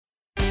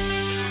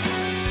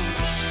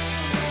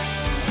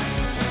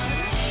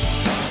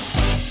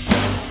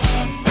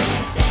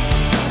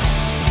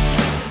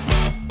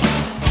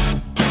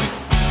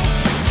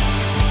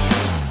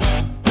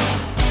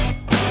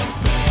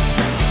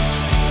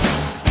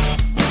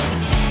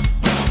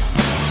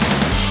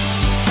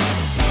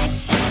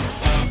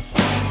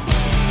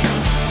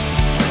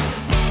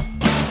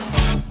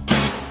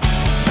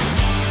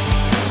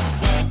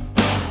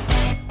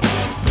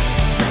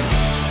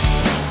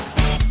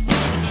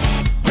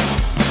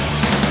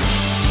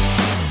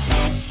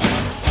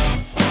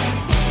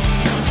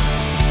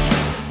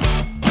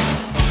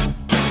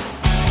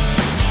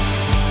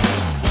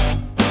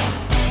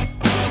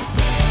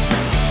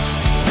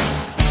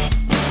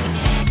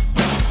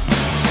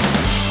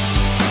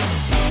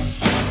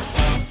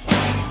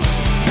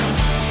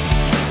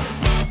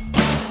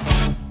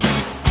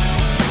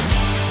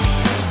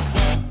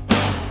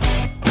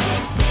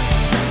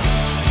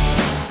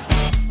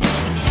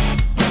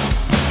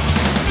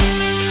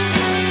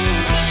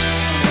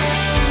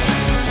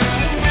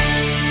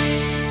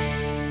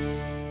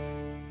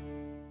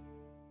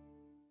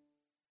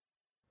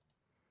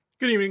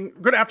Good evening,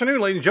 good afternoon,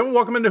 ladies and gentlemen.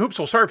 Welcome into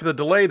Hoopsville. Sorry for the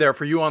delay there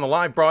for you on the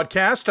live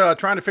broadcast.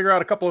 Trying to figure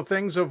out a couple of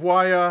things of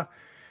why,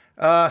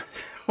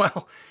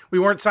 well, we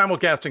weren't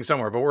simulcasting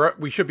somewhere, but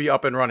we should be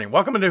up and running.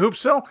 Welcome into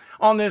Hoopsville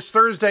on this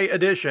Thursday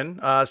edition,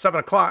 7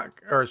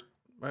 o'clock, or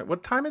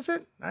what time is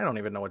it? I don't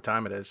even know what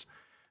time it is.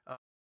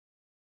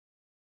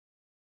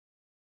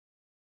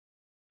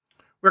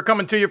 We're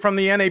coming to you from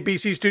the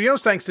NABC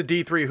studios, thanks to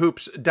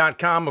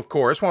D3Hoops.com, of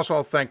course.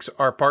 Also, thanks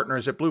our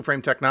partners at Blue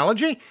Frame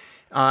Technology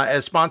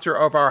as sponsor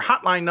of our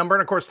hotline number.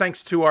 And, of course,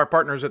 thanks to our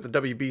partners at the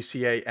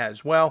WBCA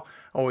as well.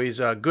 Always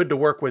good to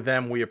work with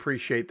them. We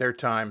appreciate their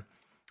time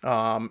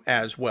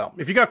as well.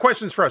 If you got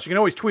questions for us, you can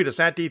always tweet us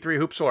at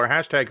D3Hoopsville or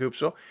hashtag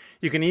Hoopsville.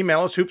 You can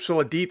email us,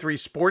 hoopsville at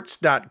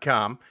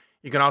D3Sports.com.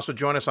 You can also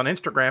join us on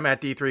Instagram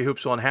at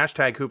D3Hoopsville and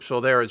hashtag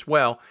Hoopsville there as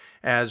well.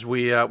 As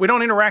we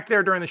don't interact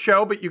there during the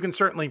show, but you can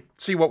certainly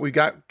see what we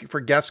got for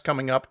guests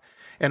coming up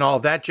and all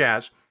of that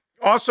jazz.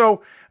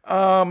 Also,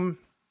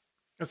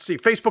 let's see,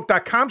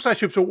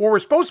 Facebook.com/Hoopsville, where we're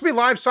supposed to be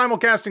live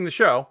simulcasting the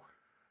show.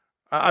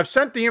 I've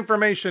sent the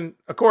information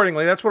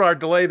accordingly. That's what our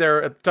delay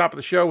there at the top of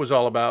the show was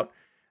all about.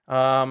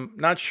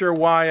 Not sure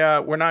why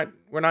we're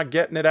not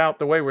getting it out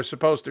the way we're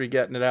supposed to be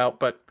getting it out,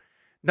 but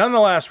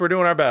nonetheless, we're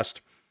doing our best.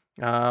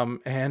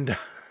 And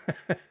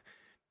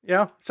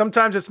yeah,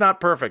 sometimes it's not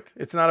perfect.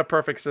 It's not a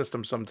perfect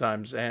system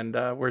sometimes. And,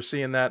 we're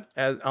seeing that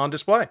on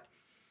display.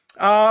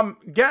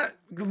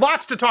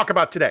 Lots to talk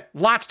about today.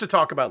 Lots to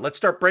talk about. Let's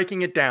start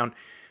breaking it down.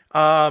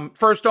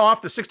 First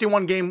off, the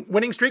 61-game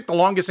winning streak, the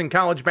longest in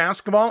college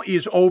basketball,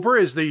 is over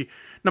as the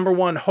number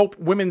 1 Hope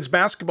women's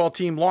basketball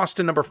team lost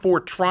to number 4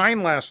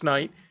 Trine last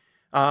night.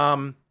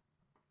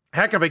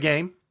 Heck of a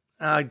game.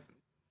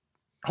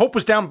 Hope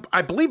was down,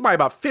 I believe, by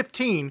about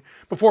 15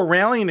 before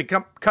rallying to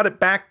cut it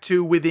back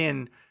to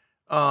within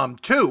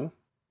 2,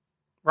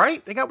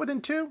 right? They got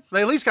within 2?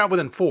 They at least got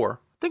within 4.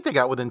 I think they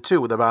got within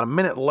 2 with about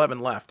 1:11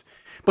 left,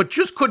 but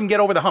just couldn't get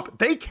over the hump.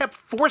 They kept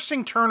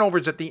forcing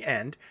turnovers at the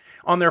end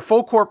on their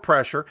full court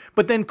pressure,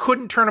 but then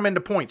couldn't turn them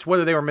into points,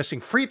 whether they were missing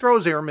free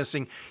throws, they were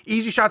missing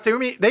easy shots.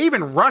 They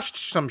even rushed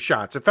some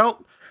shots. It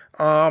felt,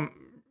 well,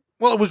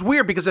 it was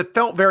weird because it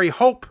felt very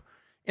Hope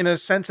in a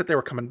sense that they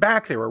were coming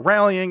back, they were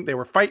rallying, they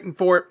were fighting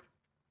for it,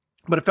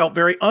 but it felt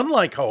very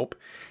unlike Hope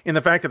in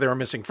the fact that they were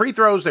missing free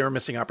throws, they were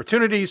missing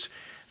opportunities.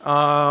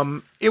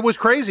 It was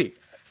crazy.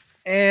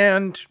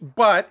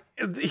 But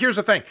here's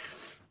the thing.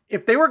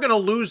 If they were going to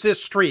lose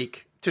this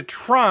streak to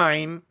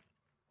Trine,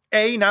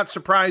 A, not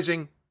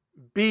surprising,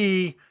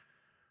 B,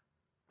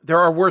 there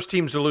are worse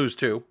teams to lose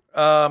to,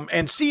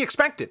 and C,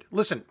 expected.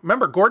 Listen,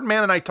 remember, Gordon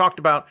Mann and I talked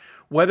about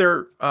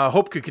whether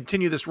Hope could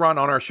continue this run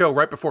on our show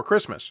right before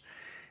Christmas.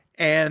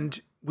 And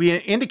we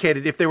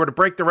indicated if they were to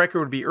break the record,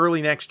 it would be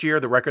early next year,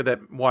 the record that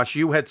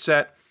WashU had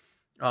set,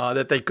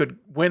 that they could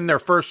win their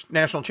first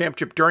national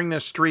championship during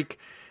this streak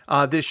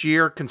this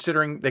year,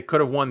 considering they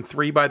could have won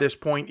 3 by this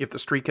point if the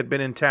streak had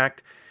been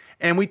intact.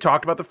 And we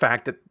talked about the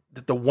fact that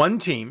the one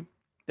team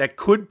that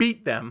could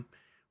beat them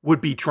would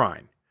be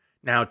Trine.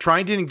 Now,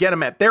 Trine didn't get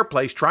him at their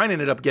place. Trine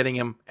ended up getting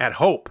him at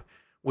Hope,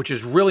 which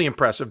is really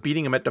impressive,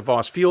 beating him at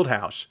DeVos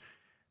Fieldhouse.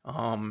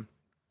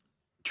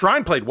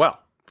 Trine played well.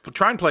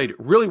 Trine played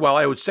really well,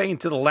 I would say,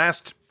 into the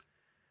last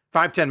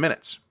 5-10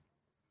 minutes.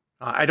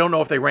 I don't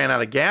know if they ran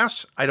out of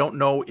gas. I don't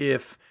know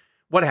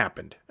what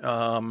happened.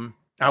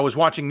 I was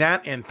watching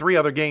that and 3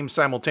 other games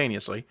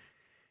simultaneously.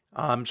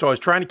 So I was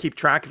trying to keep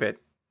track of it.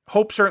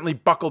 Hope certainly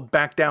buckled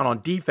back down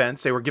on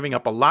defense. They were giving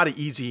up a lot of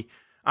easy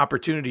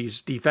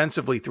opportunities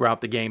defensively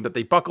throughout the game, but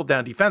they buckled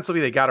down defensively.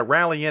 They got a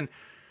rally in.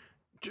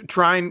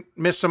 Trine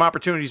missed some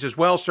opportunities as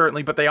well,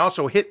 certainly, but they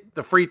also hit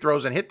the free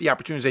throws and hit the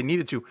opportunities they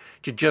needed to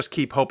just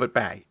keep Hope at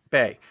bay.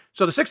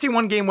 So the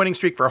 61-game winning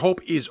streak for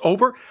Hope is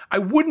over. I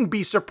wouldn't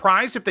be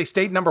surprised if they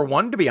stayed number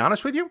 1, to be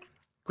honest with you.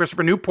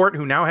 Christopher Newport,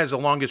 who now has the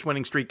longest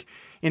winning streak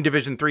in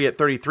Division III at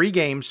 33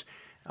 games,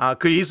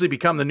 could easily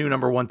become the new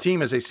number 1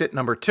 team as they sit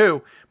number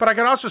 2. But I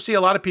could also see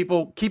a lot of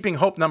people keeping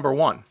Hope number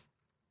 1.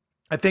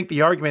 I think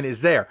the argument is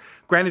there.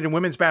 Granted, in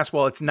women's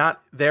basketball, it's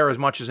not there as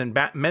much as in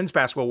men's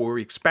basketball, where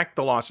we expect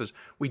the losses.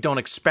 We don't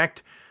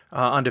expect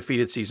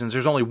undefeated seasons.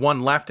 There's only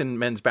 1 left in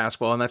men's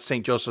basketball, and that's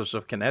St. Joseph's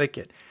of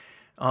Connecticut.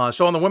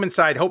 So on the women's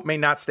side, Hope may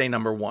not stay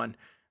number 1.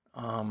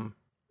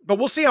 But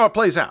we'll see how it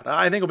plays out.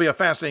 I think it'll be a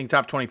fascinating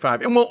top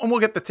 25. And we'll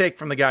get the take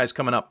from the guys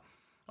coming up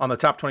on the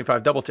top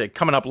 25 double take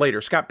coming up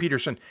later. Scott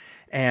Peterson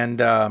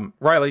and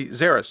Riley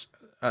Zaris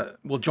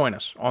will join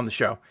us on the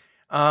show.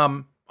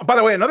 By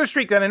the way, another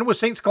streak that ended was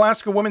St.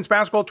 Scholastica women's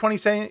basketball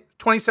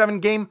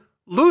 27-game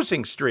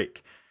losing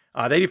streak.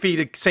 They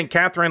defeated St.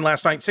 Catherine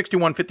last night,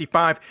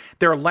 61-55.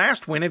 Their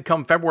last win had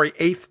come February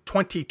 8th,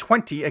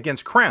 2020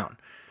 against Crown.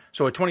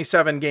 So a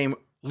 27-game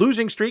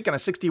losing streak and a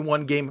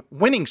 61-game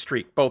winning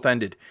streak both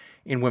ended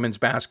in women's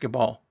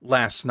basketball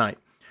last night.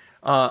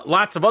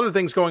 Lots of other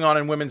things going on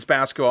in women's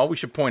basketball we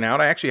should point out.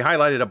 I actually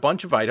highlighted a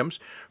bunch of items.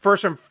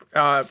 First and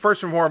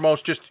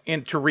foremost, just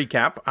to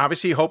recap,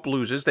 obviously Hope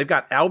loses. They've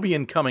got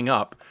Albion coming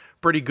up.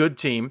 Pretty good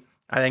team.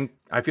 I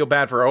feel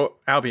bad for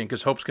Albion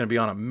because Hope's going to be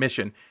on a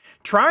mission.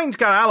 Trine's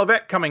got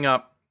Olivet coming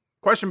up.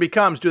 Question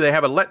becomes, do they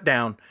have a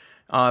letdown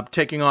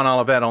taking on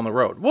Olivet on the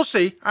road. We'll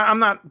see. I'm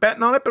not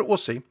betting on it, but we'll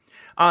see.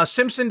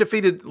 Simpson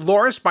defeated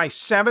Loris by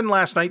 7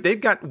 last night. They've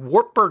got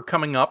Wartburg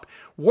coming up.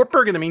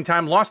 Wartburg, in the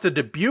meantime, lost to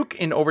Dubuque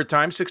in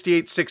overtime,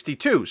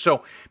 68-62.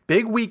 So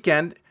big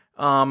weekend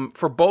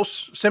for both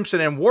Simpson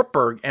and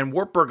Wartburg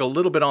a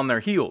little bit on their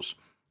heels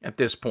at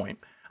this point.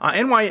 No,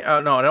 I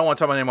don't want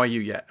to talk about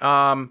NYU yet.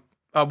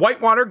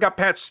 Whitewater got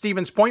past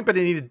Stevens Point, but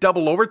they needed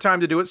double overtime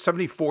to do it,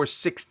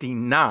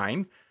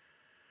 74-69.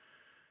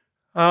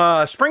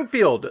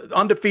 Springfield,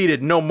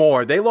 undefeated, no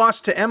more. They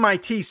lost to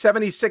MIT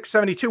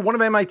 76-72. One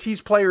of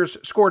MIT's players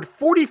scored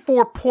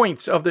 44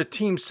 points of the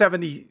team's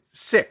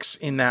 76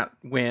 in that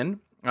win.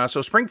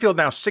 So Springfield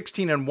now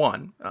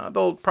 16-1.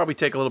 They'll probably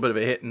take a little bit of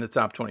a hit in the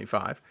top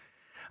 25.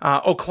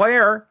 Eau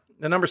Claire,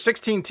 the number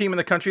 16 team in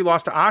the country,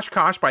 lost to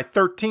Oshkosh by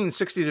 13,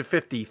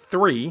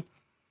 60-53.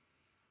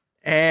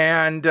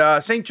 And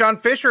St. John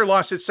Fisher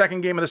lost its second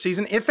game of the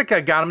season.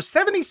 Ithaca got them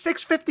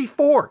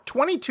 76-54.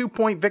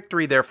 22-point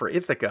victory there for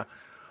Ithaca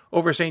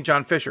over St.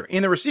 John Fisher.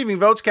 In the receiving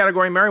votes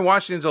category, Mary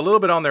Washington's a little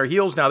bit on their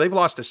heels now. They've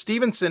lost to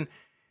Stevenson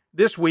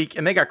this week,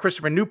 and they got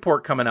Christopher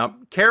Newport coming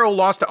up. Carroll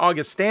lost to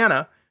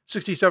Augustana,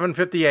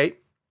 67-58.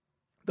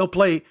 They'll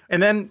play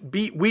and then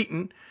beat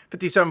Wheaton,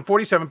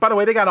 57-47. By the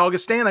way, they got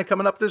Augustana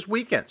coming up this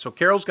weekend, so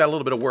Carroll's got a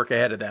little bit of work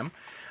ahead of them.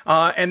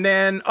 And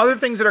then other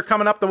things that are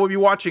coming up that we'll be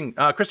watching.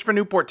 Christopher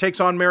Newport takes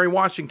on Mary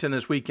Washington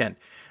this weekend.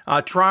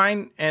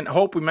 Trine and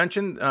Hope, we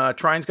mentioned.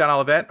 Trine's got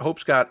Olivet.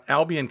 Hope's got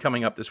Albion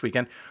coming up this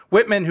weekend.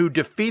 Whitman, who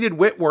defeated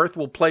Whitworth,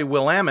 will play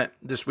Willamette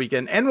this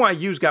weekend.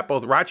 NYU's got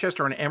both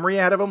Rochester and Emory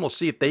ahead of them. We'll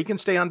see if they can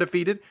stay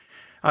undefeated.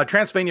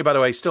 Transylvania, by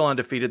the way, still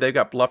undefeated. They've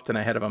got Bluffton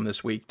ahead of them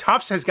this week.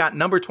 Tufts has got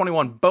number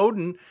 21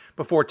 Bowdoin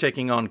before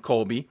taking on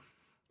Colby.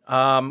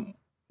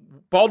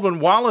 Baldwin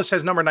Wallace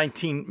has number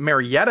 19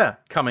 Marietta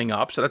coming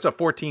up, so that's a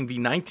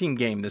 14v19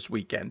 game this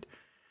weekend.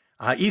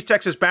 East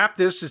Texas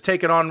Baptist is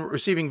taking on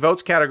receiving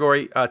votes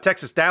category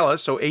Texas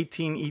Dallas, so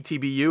 18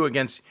 ETBU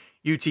against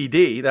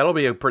UTD. That'll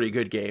be a pretty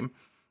good game.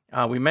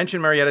 We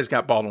mentioned Marietta's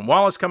got Baldwin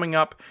Wallace coming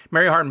up.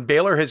 Mary Hardin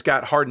Baylor has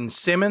got Hardin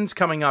Simmons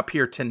coming up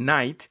here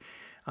tonight.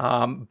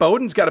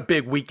 Bowdoin's got a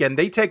big weekend.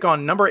 They take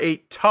on number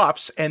 8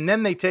 Tufts, and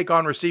then they take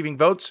on receiving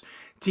votes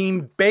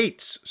Team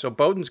Bates. So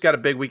Bowdoin's got a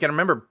big weekend.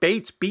 Remember,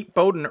 Bates beat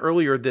Bowdoin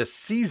earlier this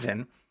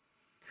season.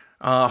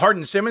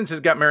 Hardin Simmons has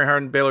got Mary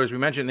Hardin Baylor, as we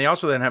mentioned. They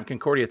also then have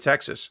Concordia,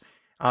 Texas.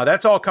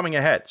 That's all coming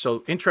ahead.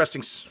 So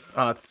interesting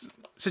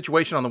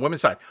situation on the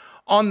women's side.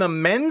 On the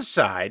men's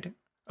side,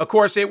 of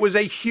course, it was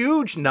a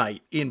huge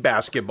night in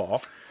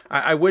basketball.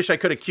 I wish I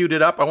could have queued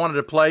it up. I wanted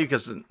to play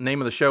because the name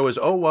of the show is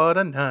 "Oh What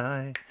a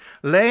Night,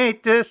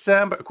 Late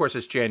December." Of course,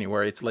 it's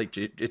January. It's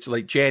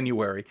late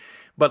January,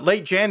 but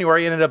late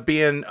January ended up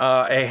being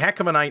a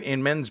heck of a night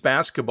in men's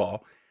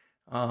basketball.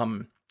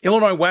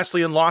 Illinois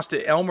Wesleyan lost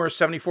to Elmer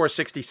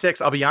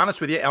 74-66. I'll be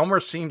honest with you, Elmer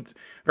seemed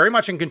very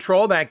much in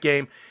control of that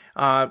game.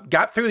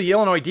 Got through the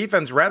Illinois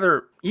defense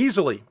rather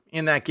easily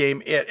in that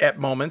game at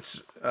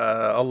moments.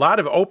 A lot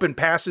of open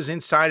passes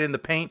inside in the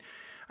paint.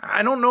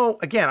 I don't know.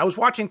 Again, I was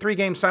watching 3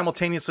 games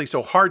simultaneously,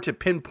 so hard to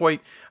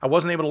pinpoint. I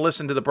wasn't able to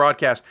listen to the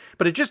broadcast,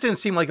 but it just didn't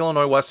seem like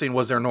Illinois Wesleyan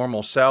was their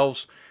normal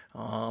selves.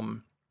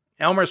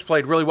 Elmer's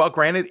played really well,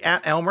 granted,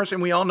 at Elmer's,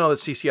 and we all know that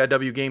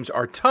CCIW games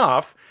are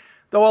tough,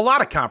 though a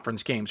lot of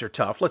conference games are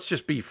tough. Let's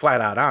just be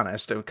flat out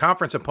honest.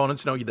 Conference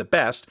opponents know you the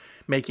best,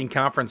 making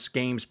conference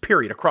games,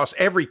 period, across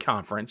every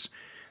conference,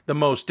 the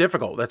most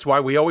difficult. That's why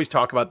we always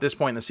talk about this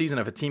point in the season.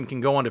 If a team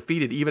can go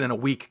undefeated, even in a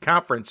weak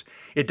conference,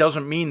 it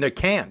doesn't mean they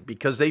can,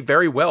 because they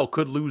very well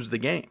could lose the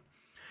game.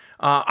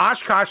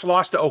 Oshkosh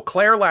lost to Eau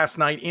Claire last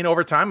night in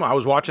overtime. I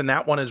was watching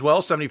that one as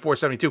well,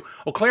 74-72.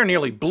 Eau Claire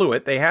nearly blew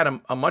it. They had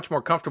a much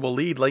more comfortable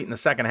lead late in the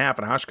second half,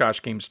 and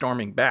Oshkosh came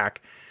storming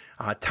back.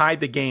 Tied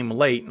the game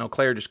late, and Eau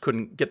Claire just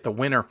couldn't get the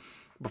winner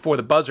before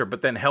the buzzer,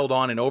 but then held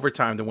on in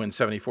overtime to win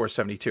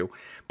 74-72.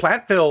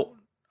 Platteville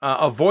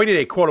avoided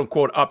a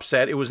quote-unquote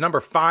upset. It was number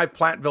 5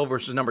 Platteville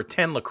versus number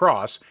 10 La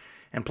Crosse,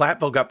 and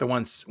Platteville got the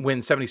win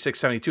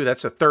 76-72.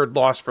 That's the third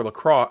loss for La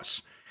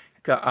Crosse.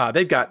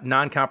 They've got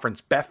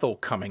non-conference Bethel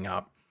coming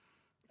up.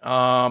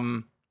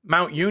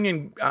 Mount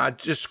Union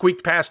just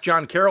squeaked past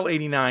John Carroll,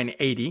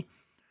 89-80.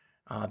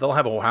 They'll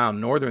have Ohio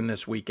Northern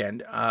this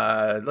weekend.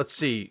 Let's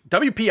see.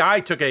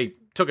 WPI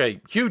took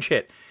a huge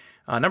hit.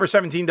 Number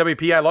 17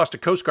 WPI lost to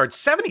Coast Guard,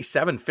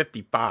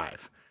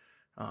 77-55.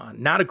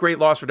 Not a great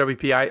loss for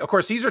WPI. Of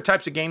course, these are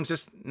types of games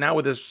just now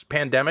with this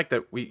pandemic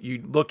that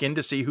you look in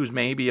to see who's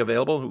maybe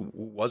available, who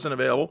wasn't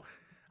available.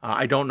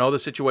 I don't know the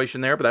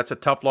situation there, but that's a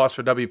tough loss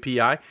for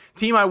WPI.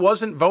 Team I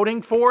wasn't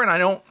voting for, and I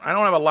don't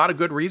have a lot of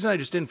good reason. I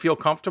just didn't feel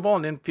comfortable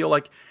and didn't feel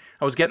like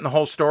I was getting the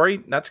whole story.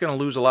 That's going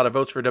to lose a lot of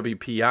votes for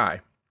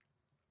WPI.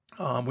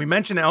 We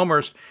mentioned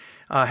Elmer's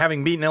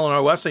having beaten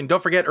Illinois Wesleyan.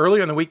 Don't forget,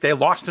 earlier in the week, they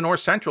lost to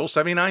North Central,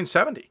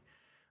 79-70.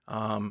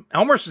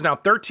 Elmer's is now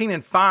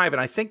 13-5,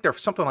 and I think they're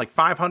something like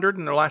 500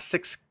 in their last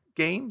 6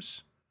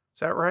 games.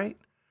 Is that right?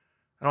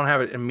 I don't have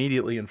it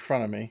immediately in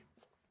front of me.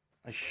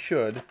 I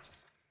should,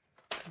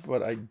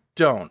 but I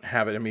don't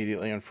have it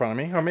immediately in front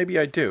of me. Or maybe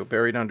I do,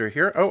 buried under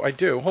here. Oh, I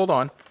do. Hold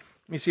on.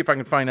 Let me see if I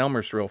can find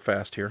Elmer's real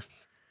fast here.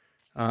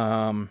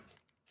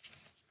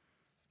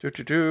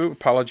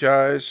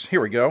 Apologize.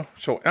 Here we go.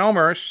 So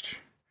Elmhurst,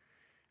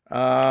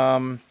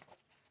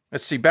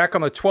 let's see, back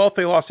on the 12th,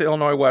 they lost to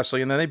Illinois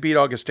Wesleyan, and then they beat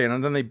Augustana,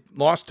 and then they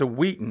lost to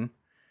Wheaton.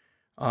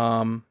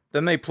 Then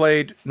they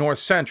played North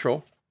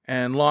Central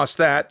and lost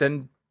that,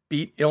 then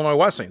beat Illinois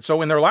Wesleyan.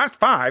 So in their last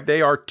 5,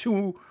 they are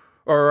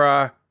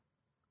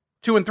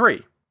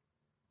 2-3.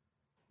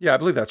 Yeah, I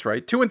believe that's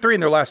right. 2-3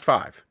 in their last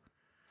 5.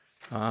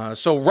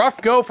 So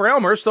rough go for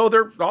Elmhurst, though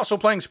they're also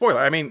playing spoiler.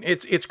 I mean,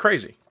 it's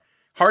crazy.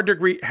 Hard to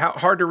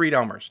read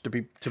Elmhurst,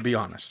 to be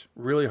honest.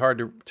 Really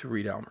hard to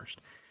read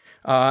Elmhurst.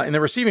 In the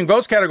receiving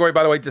votes category,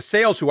 by the way,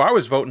 DeSales, who I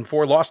was voting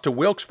for, lost to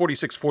Wilkes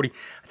 46-40.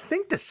 I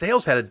think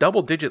DeSales had a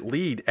double-digit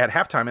lead at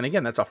halftime, and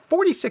again, that's a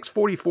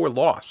 46-44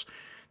 loss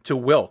to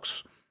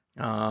Wilkes.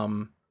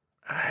 DeSales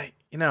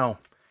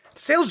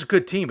is a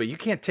good team, but you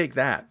can't take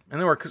that. And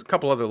there were a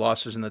couple other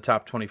losses in the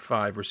top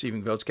 25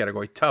 receiving votes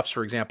category. Tufts,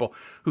 for example,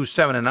 who's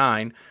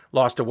 7-9,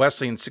 lost to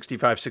Wesleyan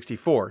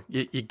 65-64.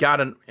 You got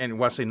to, and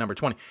Wesleyan number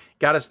 20.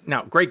 Got to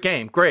now. Great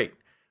game, great.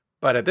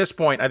 But at this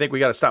point, I think we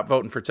got to stop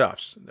voting for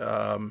Tufts.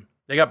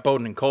 They got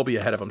Bowdoin and Colby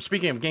ahead of them.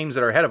 Speaking of games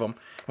that are ahead of them,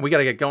 and we got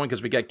to get going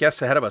because we got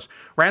guests ahead of us.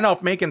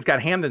 Randolph-Macon's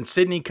got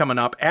Hampden-Sydney coming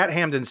up at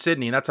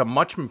Hampden-Sydney, and that's a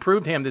much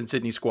improved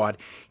Hampden-Sydney squad.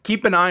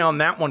 Keep an eye on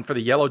that one for the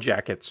Yellow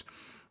Jackets.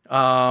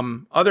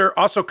 Other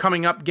also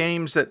coming up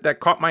games that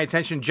caught my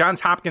attention.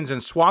 Johns Hopkins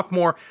and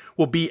Swarthmore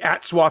will be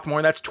at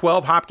Swarthmore. That's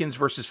 12 Hopkins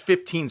versus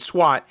 15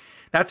 SWAT.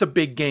 That's a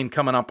big game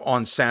coming up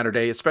on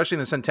Saturday, especially in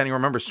the Centennial.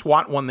 Remember,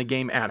 SWAT won the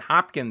game at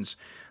Hopkins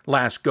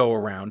last go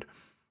around.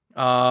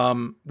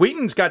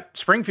 Wheaton's got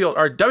Springfield,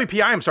 or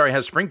WPI, I'm sorry,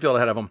 has Springfield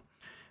ahead of them.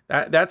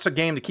 That's a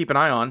game to keep an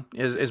eye on.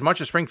 As much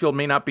as Springfield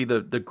may not be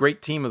the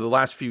great team of the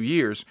last few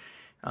years,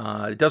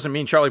 it doesn't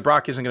mean Charlie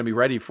Brock isn't going to be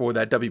ready for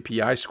that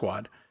WPI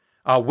squad.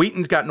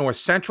 Wheaton's got North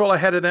Central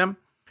ahead of them.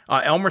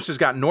 Elmhurst has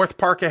got North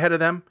Park ahead of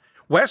them.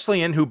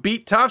 Wesleyan, who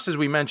beat Tufts, as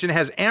we mentioned,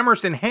 has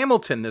Amherst and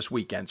Hamilton this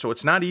weekend, so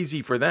it's not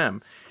easy for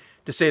them,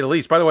 to say the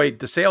least. By the way,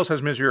 DeSales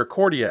has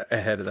Misericordia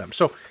ahead of them.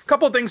 So a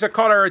couple of things that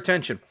caught our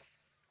attention.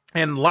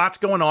 And lots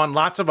going on,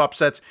 lots of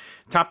upsets.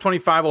 Top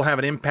 25 will have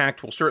an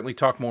impact. We'll certainly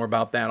talk more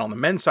about that on the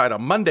men's side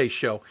on Monday's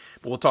show,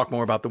 but we'll talk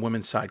more about the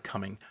women's side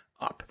coming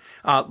up.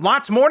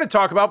 Lots more to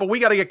talk about, but we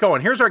got to get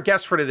going. Here's our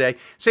guest for today.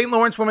 St.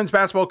 Lawrence women's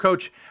basketball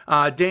coach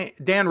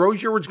Dan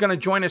Rozier is going to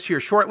join us here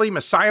shortly.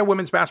 Messiah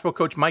women's basketball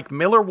coach Mike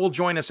Miller will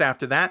join us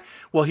after that.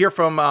 We'll hear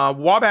from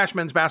Wabash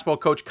men's basketball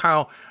coach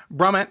Kyle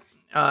Brummett.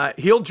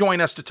 He'll join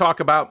us to talk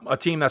about a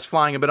team that's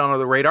flying a bit under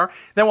the radar.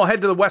 Then we'll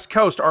head to the West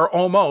Coast, or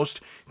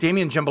almost.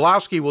 Damian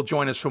Jimbolowski will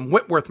join us from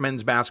Whitworth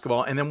men's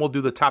basketball, and then we'll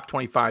do the top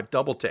 25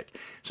 double tick.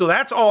 So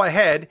that's all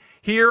ahead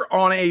here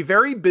on a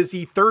very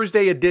busy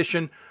Thursday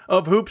edition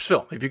of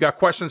Hoopsville. If you got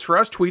questions for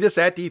us, tweet us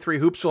at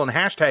D3Hoopsville and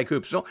hashtag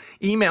Hoopsville.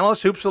 Email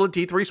us,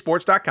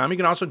 hoopsville@d3sports.com. You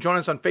can also join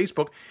us on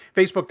Facebook,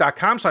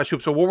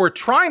 facebook.com/Hoopsville, where we're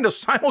trying to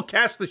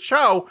simulcast the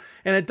show,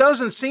 and it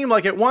doesn't seem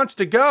like it wants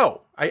to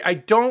go. I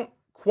don't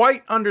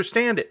quite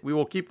understand it. We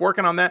will keep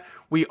working on that.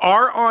 We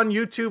are on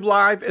YouTube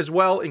Live as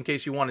well, in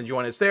case you want to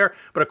join us there.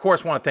 But of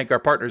course, want to thank our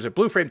partners at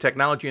Blue Frame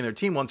Technology and their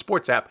Team One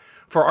Sports app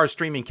for our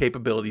streaming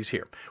capabilities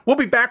here. We'll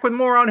be back with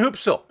more on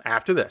Hoopsville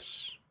after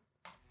this.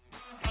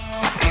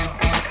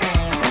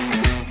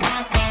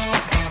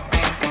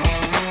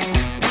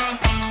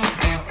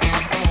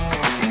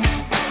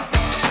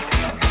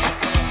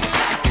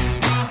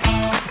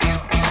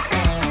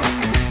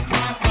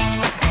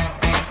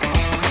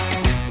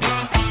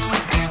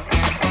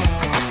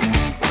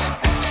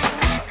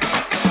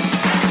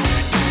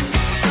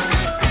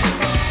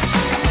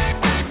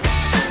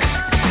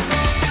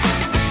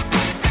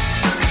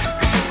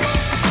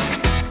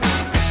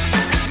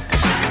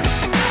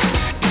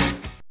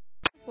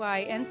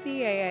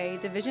 NCAA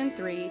Division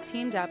III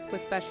teamed up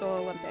with Special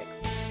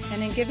Olympics,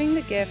 and in giving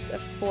the gift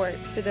of sport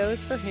to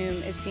those for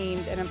whom it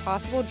seemed an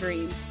impossible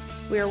dream,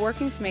 we are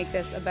working to make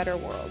this a better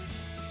world.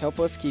 Help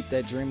us keep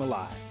that dream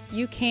alive.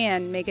 You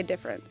can make a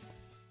difference.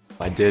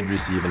 I did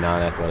receive a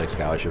non-athletic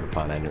scholarship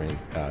upon entering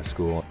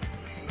school.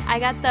 I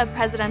got the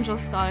presidential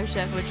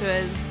scholarship, which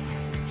was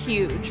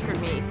huge for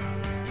me.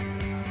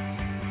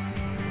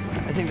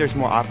 I think there's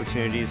more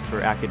opportunities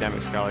for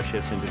academic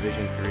scholarships in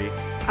Division III.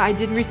 I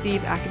did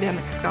receive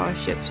academic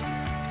scholarships.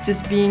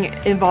 Just being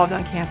involved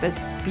on campus,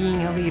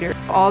 being a leader,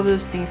 all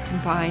those things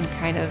combined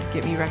kind of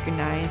get me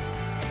recognized.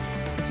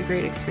 It's a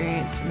great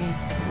experience for me.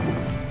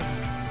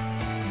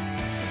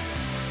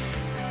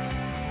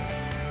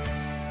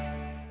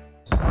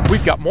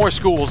 We've got more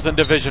schools than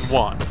Division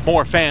I,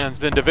 more fans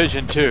than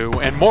Division II,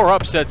 and more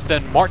upsets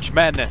than March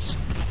Madness.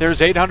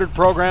 There's 800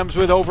 programs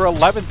with over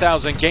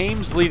 11,000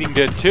 games leading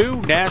to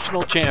 2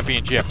 national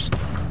championships.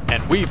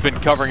 And we've been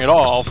covering it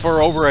all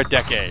for over a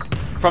decade.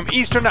 From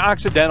Eastern to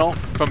Occidental,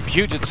 from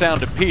Puget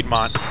Sound to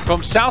Piedmont,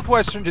 from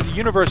Southwestern to the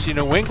University of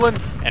New England,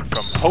 and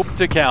from Hope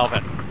to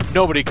Calvin.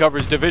 Nobody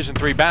covers Division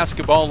III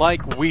basketball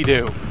like we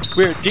do.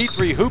 We're at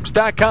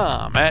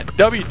D3Hoops.com at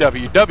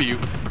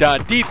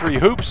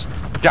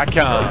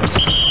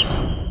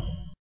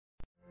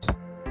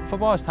www.d3hoops.com.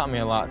 Football has taught me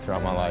a lot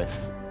throughout my life.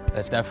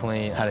 It's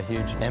definitely had a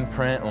huge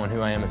imprint on who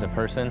I am as a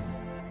person.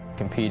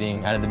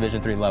 Competing at a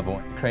Division III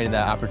level created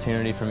that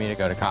opportunity for me to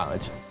go to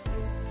college.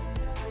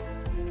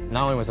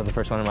 Not only was I the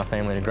first one in my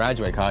family to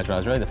graduate college, but I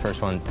was really the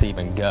first one to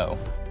even go.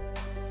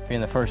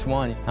 Being the first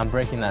one, I'm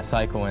breaking that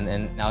cycle,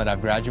 and now that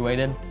I've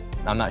graduated,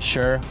 I'm not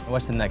sure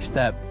what's the next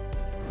step,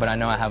 but I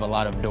know I have a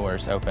lot of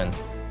doors open.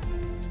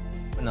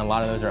 And a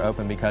lot of those are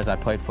open because I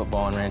played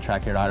football and ran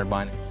track here at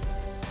Otterbein.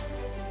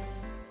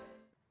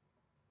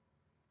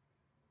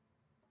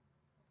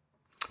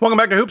 Welcome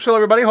back to Hoopsville,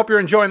 everybody. Hope you're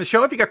enjoying the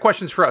show. If you got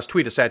questions for us,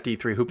 tweet us at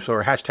D3Hoopsville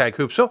or hashtag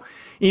Hoopsville.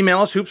 Email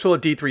us,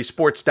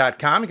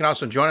 hoopsville@d3sports.com. You can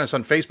also join us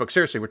on Facebook.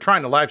 Seriously, we're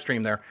trying to live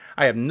stream there.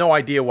 I have no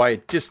idea why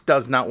it just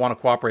does not want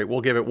to cooperate.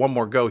 We'll give it one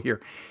more go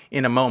here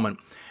in a moment.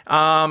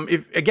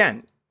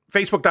 Again,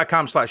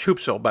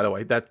 Facebook.com/Hoopsville, by the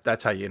way.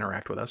 That's how you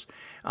interact with us.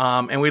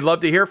 And we'd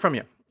love to hear from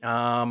you.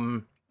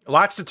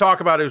 Lots to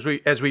talk about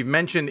as we've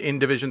mentioned in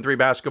Division III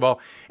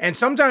basketball. And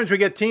sometimes we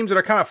get teams that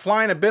are kind of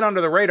flying a bit under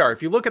the radar.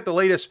 If you look at the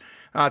latest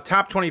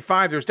top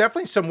 25, there's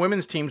definitely some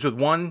women's teams with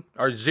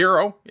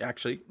zero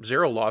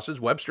losses.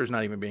 Webster's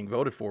not even being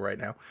voted for right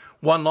now.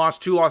 1 loss,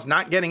 2 loss,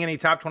 not getting any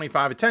top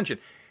 25 attention.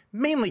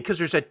 Mainly because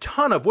there's a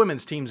ton of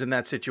women's teams in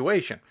that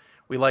situation.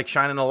 We like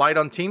shining a light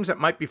on teams that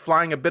might be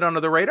flying a bit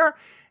under the radar.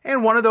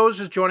 And one of those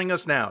is joining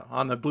us now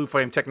on the Blue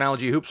Flame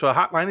Technology Hoopsville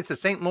Hotline. It's the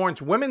St.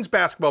 Lawrence women's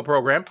basketball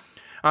program.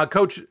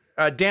 Coach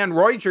Dan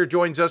Reuter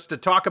joins us to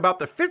talk about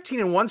the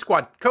 15-1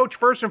 squad. Coach,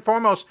 first and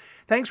foremost,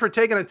 thanks for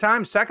taking the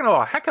time. Second of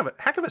all, heck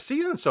of a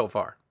season so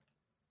far.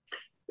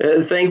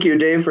 Thank you,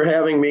 Dave, for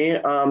having me.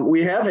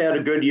 We have had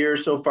a good year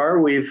so far.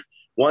 We've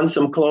won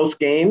some close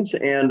games,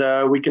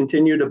 and we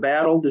continue to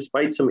battle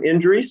despite some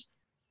injuries,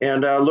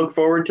 and look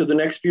forward to the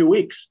next few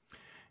weeks.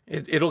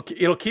 It'll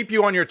keep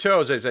you on your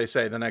toes, as they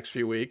say, the next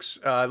few weeks.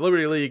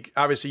 Liberty League,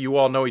 obviously, you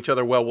all know each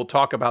other well. We'll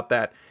talk about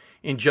that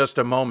in just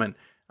a moment.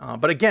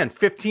 But again,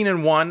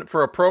 15-1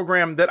 for a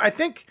program that I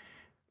think,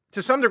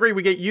 to some degree,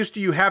 we get used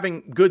to you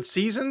having good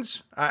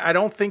seasons. I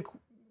don't think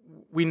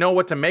we know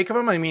what to make of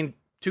them. I mean,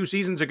 2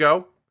 seasons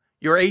ago,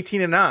 you were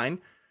 18-9.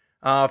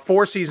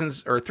 4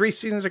 seasons or 3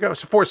 seasons ago,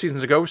 4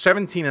 seasons ago,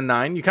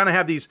 17-9. You kind of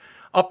have these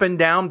up and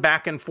down,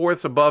 back and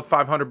forths, above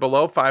 500,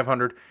 below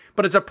 500.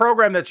 But it's a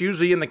program that's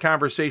usually in the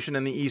conversation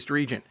in the East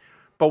region.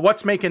 But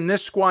what's making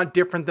this squad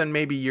different than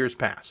maybe years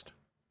past?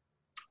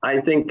 I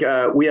think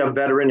we have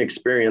veteran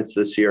experience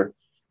this year.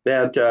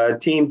 That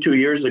team 2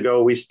 years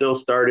ago, we still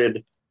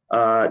started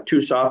 2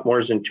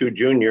 sophomores and 2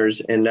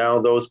 juniors, and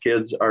now those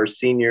kids are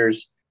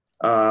seniors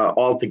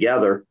all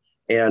together.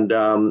 And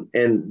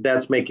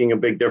that's making a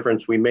big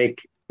difference. We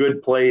make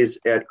good plays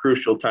at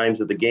crucial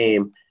times of the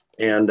game.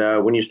 And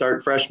when you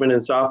start freshmen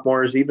and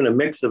sophomores, even a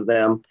mix of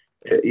them,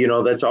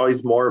 that's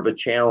always more of a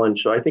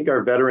challenge. So I think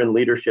our veteran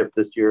leadership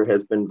this year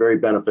has been very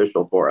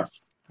beneficial for us.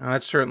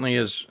 That certainly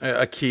is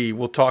a key.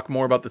 We'll talk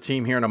more about the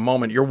team here in a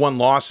moment. Your 1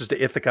 loss is to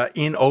Ithaca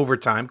in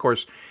overtime. Of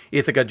course,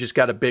 Ithaca just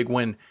got a big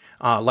win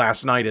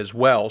last night as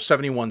well,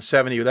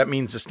 71-70. That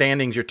means the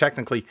standings, you're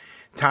technically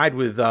tied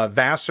with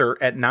Vassar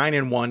at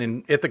 9-1,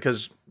 and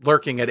Ithaca's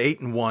lurking at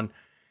 8-1.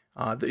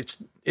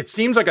 It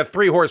seems like a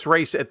 3-horse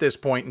race at this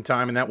point in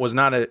time, and that was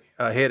not a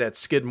hit at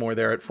Skidmore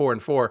there at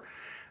 4-4.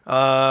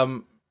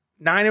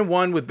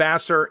 9-1 with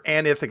Vassar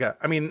and Ithaca.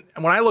 I mean,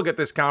 when I look at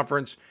this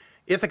conference,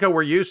 Ithaca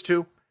we're used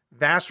to.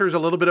 Vassar's a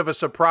little bit of a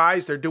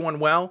surprise. They're doing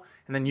well,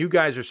 and then you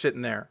guys are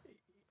sitting there.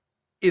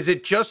 Is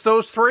it just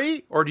those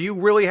 3, or do you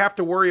really have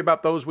to worry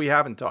about those we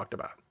haven't talked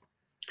about?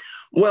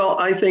 Well,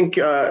 I think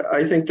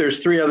there's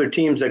 3 other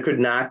teams that could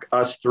knock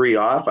us 3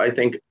 off. I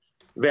think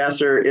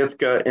Vassar,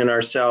 Ithaca, and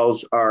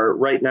ourselves are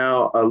right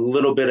now a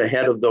little bit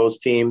ahead of those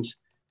teams,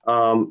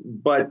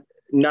 but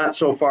not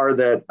so far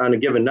that on a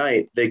given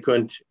night they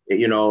couldn't,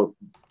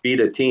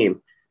 beat a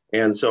team.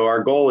 And so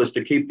our goal is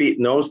to keep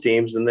beating those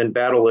teams and then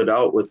battle it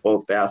out with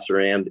both Vassar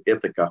and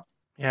Ithaca.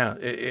 Yeah,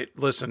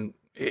 listen,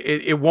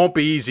 it won't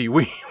be easy.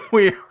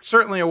 We're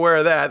certainly aware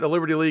of that. The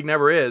Liberty League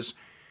never is.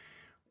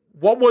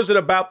 What was it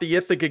about the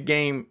Ithaca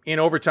game in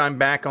overtime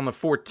back on the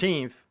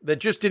 14th that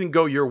just didn't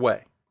go your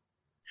way?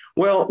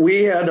 Well,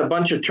 we had a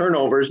bunch of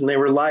turnovers, and they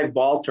were live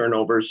ball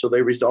turnovers, so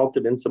they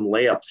resulted in some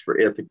layups for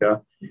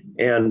Ithaca,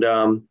 and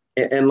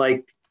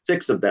like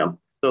 6 of them.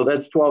 So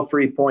that's 12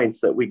 free points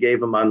that we gave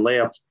them on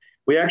layups.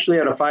 We actually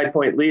had a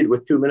 5-point lead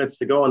with 2 minutes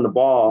to go on the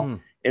ball,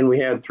 and we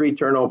had 3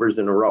 turnovers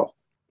in a row.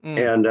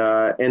 And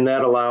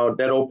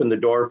that opened the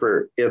door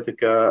for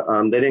Ithaca.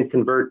 They didn't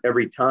convert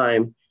every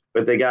time,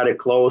 but they got it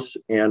close.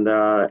 And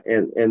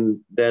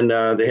then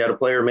they had a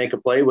player make a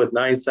play with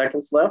 9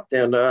 seconds left,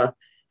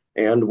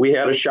 and we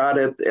had a shot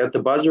at the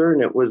buzzer,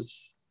 and it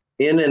was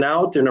in and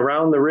out and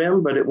around the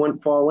rim, but it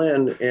wouldn't fall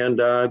in.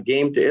 And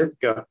game to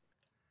Ithaca.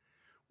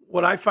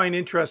 What I find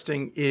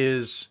interesting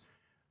is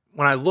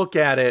when I look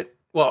at it.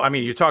 Well, I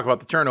mean, you talk about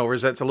the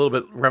turnovers. That's a little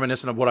bit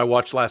reminiscent of what I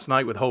watched last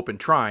night with Hope and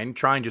Trine.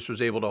 Trine just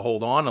was able to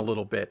hold on a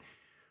little bit.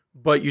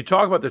 But you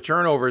talk about the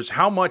turnovers.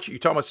 How much, you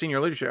talk about senior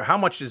leadership, how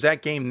much is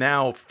that game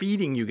now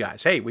feeding you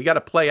guys? Hey, we got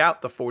to play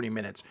out the 40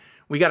 minutes.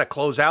 We got to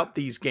close out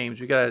these games.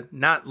 We got to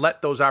not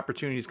let those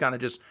opportunities kind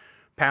of just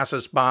pass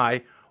us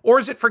by. Or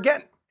is it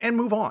forget and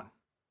move on?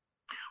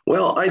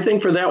 Well, I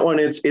think for that one,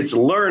 it's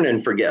learn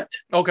and forget.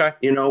 Okay.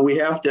 You know, we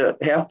have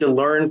to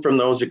learn from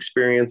those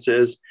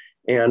experiences.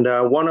 And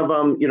one of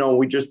them, you know,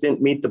 we just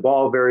didn't meet the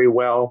ball very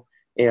well.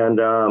 And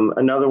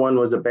another one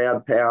was a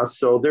bad pass.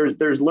 So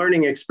there's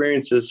learning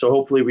experiences. So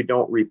hopefully we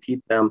don't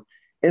repeat them.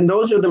 And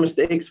those are the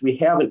mistakes we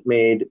haven't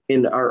made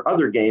in our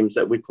other games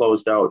that we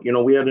closed out. You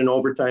know, we had an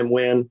overtime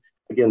win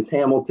against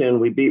Hamilton.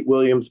 We beat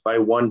Williams by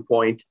 1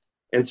 point.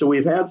 And so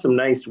we've had some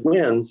nice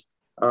wins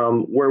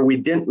where we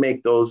didn't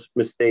make those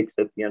mistakes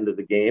at the end of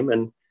the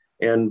game.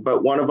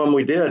 But one of them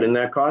we did, and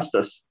that cost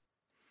us.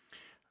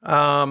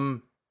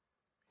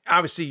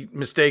 Obviously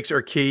mistakes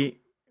are key,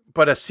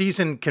 but a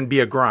season can be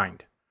a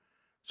grind.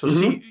 So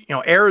you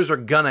know, errors are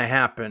gonna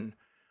happen.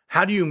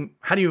 How do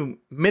you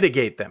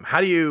mitigate them?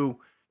 How do you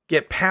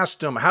get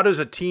past them? How does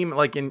a team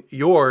like in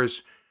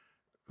yours,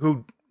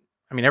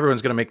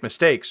 everyone's gonna make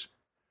mistakes,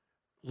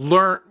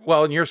 learn,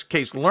 well, in your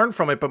case, learn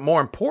from it, but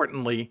more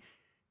importantly,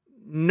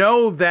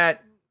 know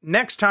that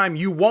next time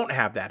you won't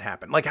have that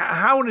happen? Like,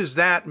 how does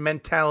that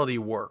mentality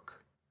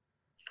work?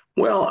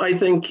 Well, I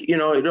think, you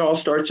know, it all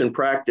starts in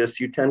practice.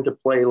 You tend to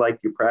play like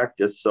you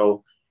practice.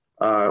 So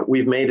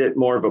we've made it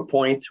more of a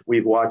point.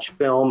 We've watched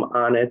film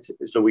on it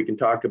so we can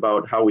talk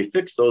about how we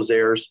fix those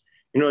errors.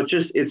 You know,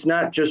 it's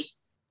not just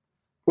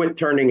quit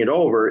turning it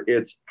over.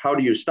 It's how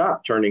do you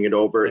stop turning it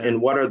over,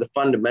 and what are the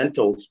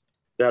fundamentals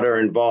that are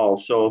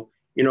involved? So,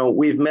 you know,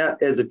 we've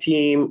met as a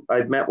team.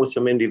 I've met with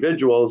some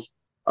individuals.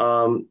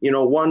 You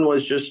know, one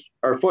was just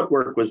our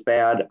footwork was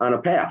bad on a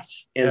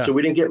pass. And so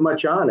we didn't get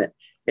much on it.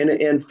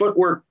 And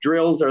footwork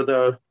drills are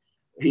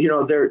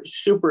they're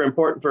super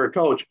important for a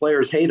coach.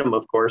 Players hate them,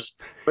 of course,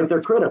 but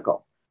they're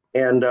critical.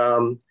 And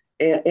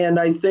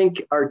I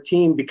think our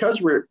team, because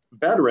we're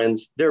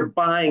veterans, they're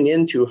buying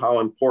into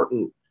how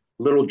important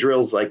little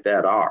drills like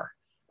that are.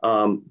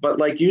 But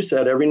like you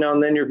said, every now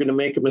and then you're going to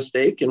make a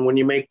mistake. And when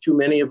you make too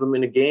many of them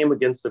in a game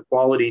against a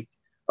quality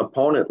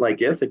opponent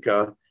like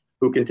Ithaca,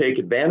 who can take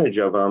advantage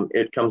of them,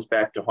 it comes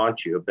back to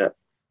haunt you a bit.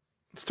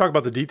 Let's talk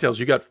about the details.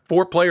 You got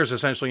 4 players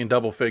essentially in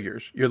double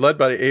figures. You're led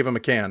by Ava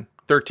McCann,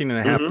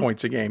 13.5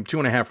 points a game,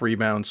 2.5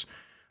 rebounds.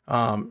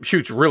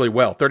 Shoots really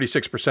well,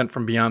 36%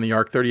 from beyond the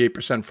arc,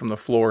 38% from the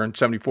floor, and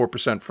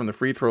 74% from the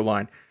free throw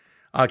line.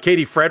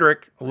 Katie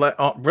Frederick,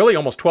 really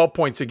almost 12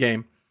 points a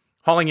game,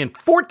 hauling in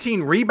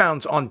 14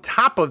 rebounds on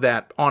top of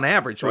that on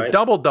average. So a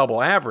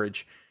double-double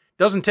average.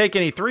 Doesn't take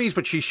any threes,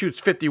 but she shoots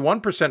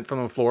 51%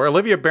 from the floor.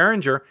 Olivia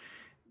Behringer,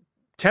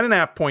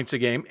 10.5 points a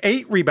game,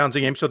 8 rebounds a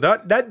game. So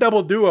that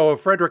double duo of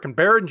Frederick and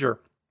Behringer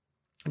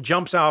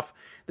jumps off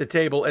the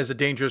table as a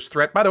dangerous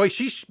threat. By the way,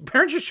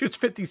 Behringer shoots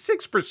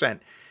 56%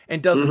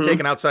 and doesn't take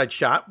an outside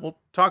shot. We'll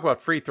talk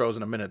about free throws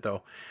in a minute,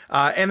 though.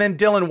 And then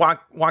Dylan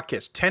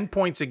Watkis, 10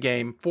 points a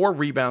game, 4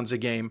 rebounds a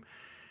game.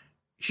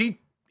 She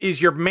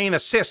is your main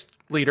assist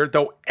leader,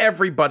 though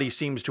everybody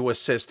seems to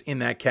assist in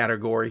that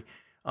category.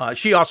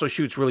 She also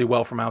shoots really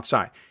well from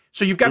outside.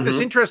 So you've got this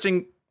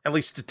interesting, at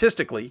least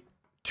statistically,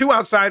 2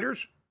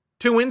 outsiders,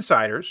 2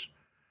 insiders,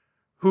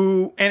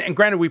 who, and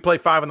granted, we play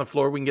 5 on the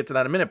floor. We can get to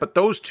that in a minute. But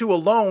those 2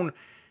 alone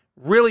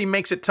really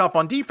makes it tough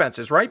on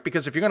defenses, right?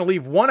 Because if you're going to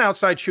leave one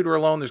outside shooter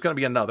alone, there's going to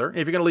be another.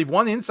 If you're going to leave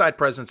one inside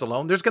presence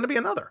alone, there's going to be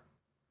another.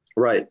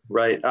 Right.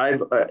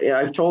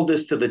 I've told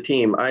this to the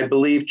team. I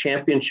believe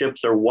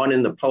championships are won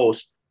in the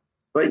post,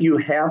 but you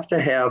have to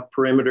have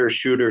perimeter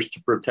shooters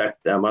to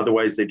protect them.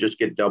 Otherwise, they just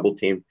get double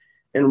teamed.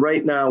 And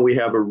right now, we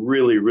have a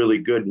really, really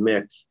good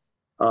mix.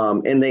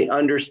 And they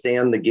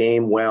understand the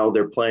game well.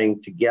 They're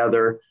playing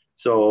together.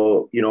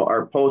 So, you know,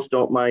 our posts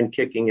don't mind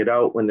kicking it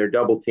out when they're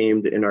double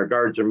teamed, and our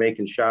guards are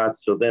making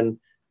shots. So then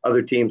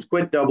other teams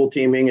quit double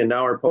teaming, and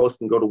now our posts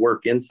can go to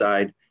work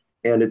inside.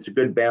 And it's a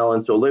good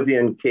balance. Olivia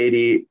and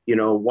Katie, you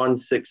know,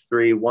 one's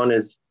 6'3", one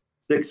is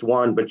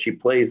 6'1", but she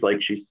plays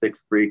like she's 6'3"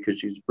 because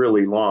she's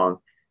really long.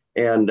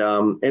 And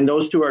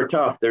those 2 are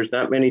tough. There's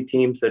not many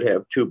teams that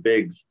have 2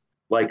 bigs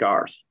like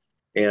ours.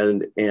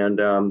 And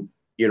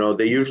you know,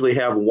 they usually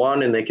have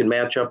one and they can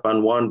match up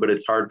on one, but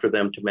it's hard for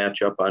them to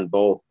match up on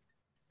both.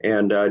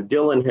 And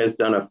Dylan has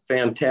done a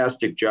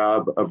fantastic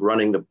job of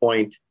running the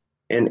point.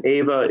 And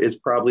Ava is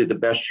probably the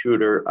best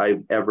shooter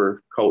I've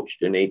ever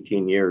coached in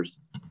 18 years.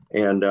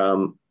 And,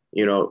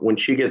 you know, when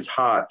she gets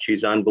hot,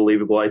 she's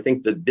unbelievable. I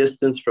think the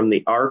distance from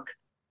the arc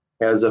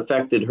has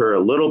affected her a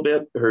little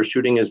bit. Her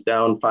shooting is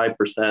down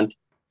 5%,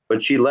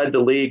 but she led the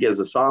league as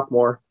a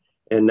sophomore.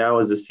 And now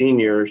as a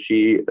senior,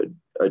 she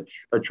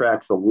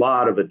attracts a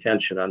lot of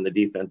attention on the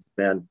defensive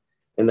end,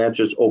 and that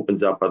just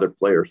opens up other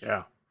players.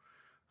 Yeah.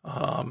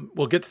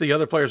 We'll get to the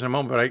other players in a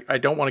moment, but I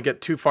don't want to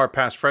get too far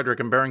past Frederick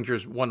and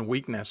Behringer's one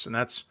weakness, and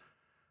that's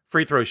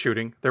free throw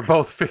shooting. They're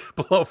both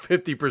below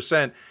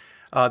 50%.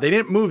 They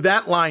didn't move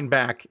that line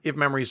back, if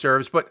memory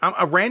serves, but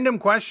a random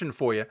question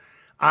for you.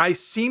 I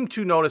seem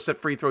to notice that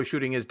free throw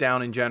shooting is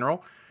down in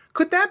general.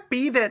 Could that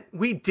be that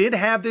we did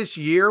have this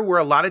year where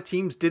a lot of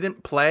teams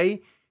didn't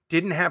play,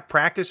 didn't have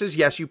practices?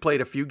 Yes, you played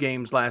a few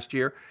games last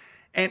year.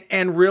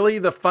 And really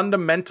the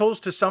fundamentals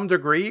to some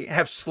degree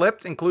have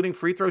slipped, including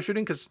free throw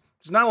shooting, because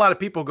There's not a lot of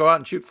people go out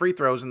and shoot free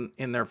throws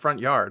in their front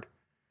yard.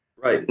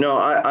 Right. No,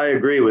 I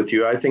agree with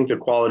you. I think the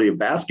quality of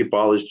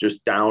basketball is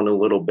just down a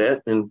little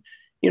bit, and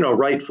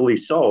rightfully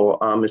so,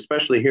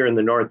 especially here in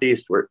the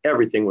Northeast where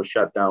everything was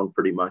shut down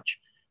pretty much.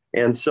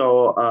 And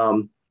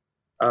so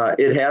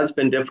it has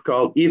been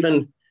difficult.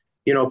 Even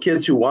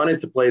kids who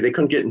wanted to play, they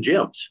couldn't get in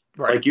gyms.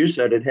 Right. Like you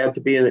said, it had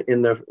to be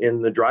in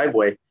the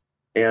driveway,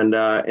 and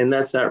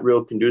that's not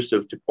real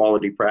conducive to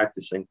quality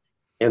practicing.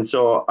 And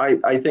so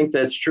I think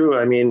that's true.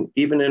 I mean,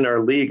 even in our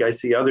league, I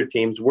see other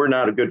teams. We're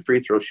not a good free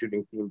throw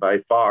shooting team by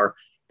far.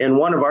 And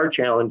one of our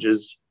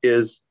challenges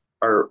is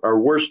our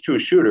worst two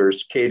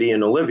shooters, Katie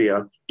and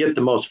Olivia, get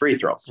the most free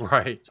throws.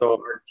 Right. So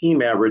our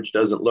team average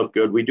doesn't look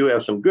good. We do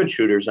have some good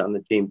shooters on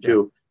the team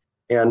too.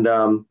 Yeah.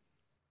 And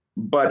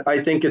but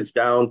I think it's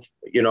down,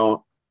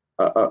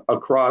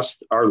 across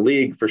our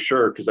league for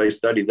sure, because I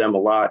studied them a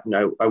lot, and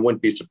I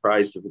wouldn't be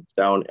surprised if it's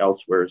down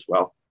elsewhere as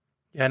well.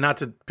 Yeah, not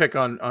to pick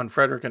on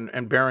Frederick and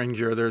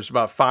Behringer, there's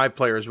about 5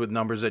 players with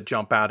numbers that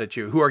jump out at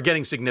you who are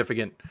getting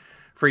significant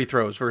free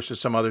throws versus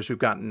some others who've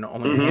gotten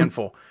only a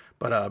handful.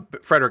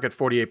 But Frederick at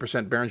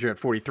 48%, Behringer at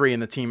 43%,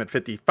 and the team at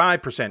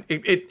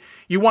 55%.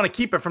 You want to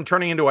keep it from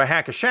turning into a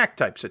hack-a-shack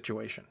type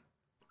situation.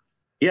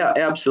 Yeah,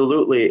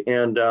 absolutely.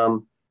 And,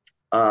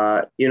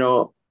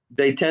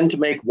 they tend to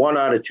make 1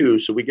 out of 2,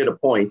 so we get a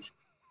point.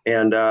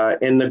 And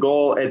the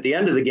goal at the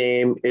end of the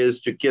game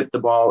is to get the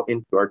ball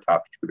into our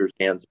top shooters'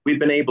 hands. We've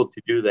been able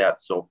to do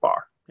that so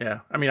far. Yeah,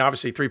 I mean,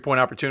 obviously 3-point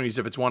opportunities.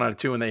 If it's 1 out of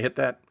 2 and they hit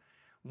that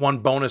one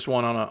bonus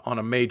one on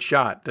a made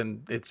shot,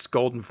 then it's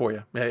golden for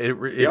you.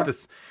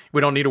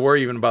 We don't need to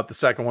worry even about the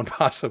second one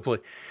possibly.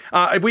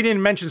 We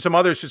didn't mention some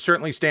others who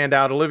certainly stand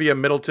out: Olivia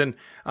Middleton,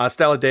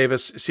 Stella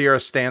Davis, Sierra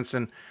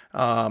Stanson.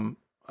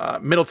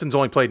 Middleton's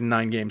only played in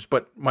 9 games,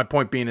 but my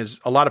point being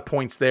is a lot of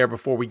points there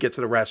before we get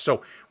to the rest.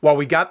 So while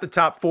we got the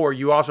top 4,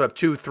 you also have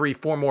 2, 3,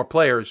 4 more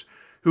players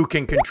who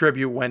can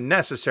contribute when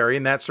necessary,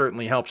 and that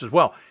certainly helps as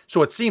well.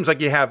 So it seems like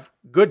you have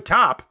good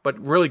top, but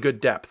really good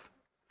depth.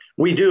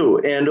 We do,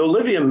 and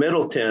Olivia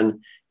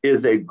Middleton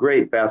is a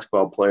great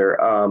basketball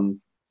player.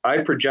 I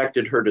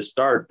projected her to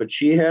start, but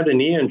she had a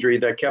knee injury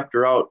that kept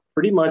her out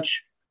pretty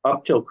much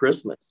up till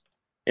Christmas.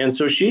 And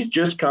so she's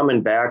just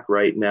coming back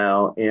right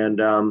now,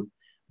 and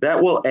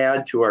that will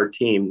add to our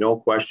team, no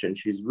question.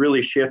 She's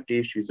really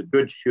shifty. She's a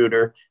good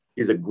shooter.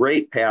 She's a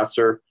great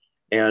passer.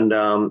 And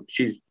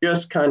she's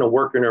just kind of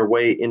working her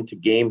way into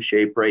game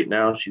shape right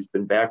now. She's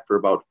been back for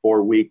about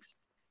 4 weeks.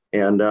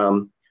 And,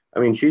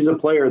 she's a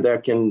player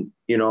that can,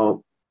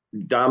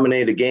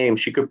 dominate a game.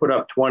 She could put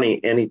up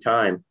 20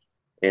 anytime.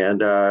 And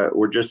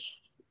we're just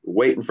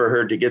waiting for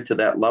her to get to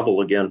that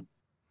level again.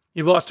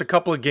 You lost a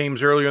couple of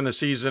games earlier in the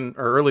season,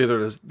 or earlier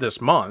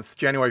this month,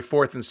 January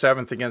 4th and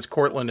 7th against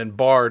Cortland and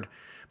Bard.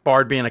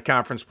 Bard being a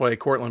conference play,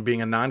 Cortland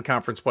being a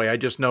non-conference play. I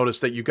just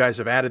noticed that you guys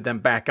have added them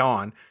back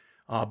on.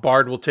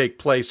 Bard will take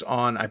place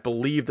on, I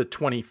believe, the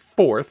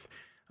 24th,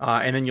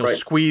 and then you'll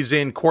squeeze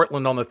in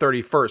Cortland on the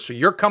 31st. So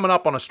you're coming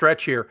up on a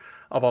stretch here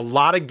of a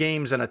lot of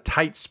games in a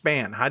tight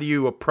span. How do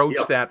you approach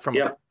that from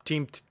a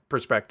team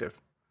perspective?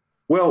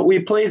 Well,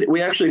 we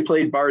actually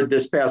played Bard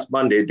this past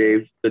Monday,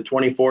 Dave. The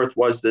 24th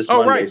was this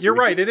Monday. Oh, right. You're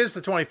right. It is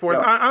the 24th.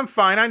 Yeah. I'm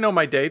fine. I know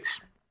my dates.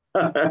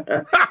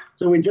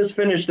 So we just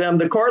finished them.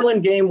 The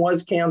Cortland game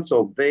was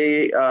canceled.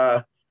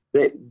 The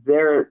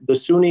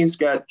SUNYs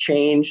got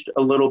changed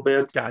a little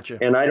bit. Gotcha.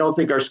 And I don't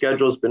think our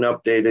schedule's been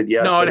updated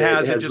yet. No, it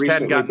has. It just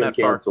hadn't gotten that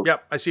canceled. Far.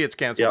 Yep, I see it's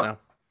canceled now.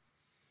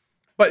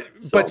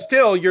 But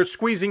still, you're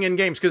squeezing in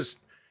games because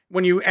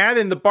when you add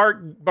in the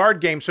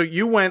Bard game, so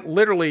you went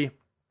literally.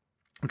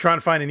 I'm trying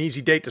to find an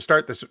easy date to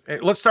start this.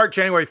 Let's start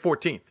January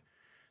 14th.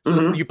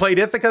 So you played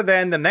Ithaca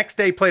then. The next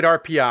day played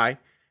RPI.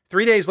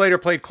 3 days later,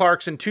 played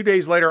Clarkson. 2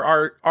 days later,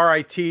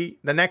 RIT.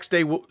 The next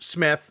day,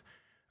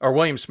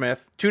 William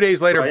Smith. 2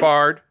 days later,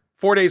 Bard.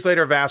 4 days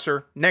later,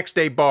 Vassar. Next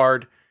day,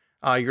 Bard.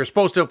 You're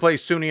supposed to play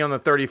SUNY on the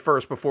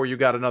 31st before you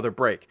got another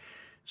break.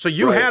 So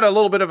you had a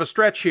little bit of a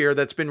stretch here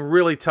that's been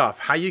really tough.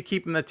 How you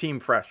keeping the team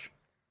fresh?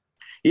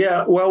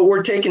 Yeah, well,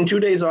 we're taking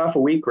 2 days off a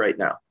week right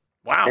now.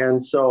 Wow.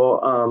 And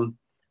so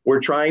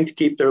we're trying to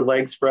keep their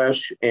legs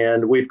fresh,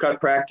 and we've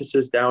cut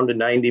practices down to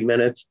 90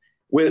 minutes.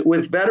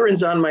 With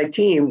veterans on my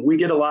team, we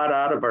get a lot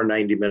out of our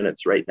 90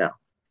 minutes right now.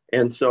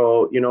 And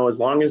so, as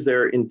long as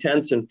they're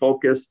intense and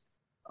focused,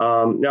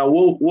 now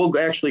we'll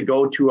actually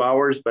go 2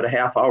 hours, but a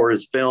half hour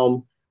is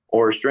film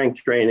or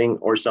strength training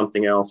or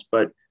something else.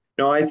 But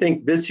no, I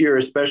think this year,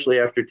 especially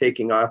after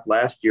taking off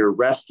last year,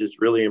 rest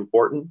is really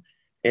important,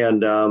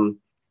 and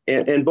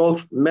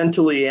both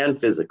mentally and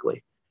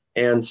physically.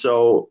 And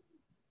so,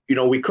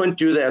 we couldn't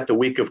do that the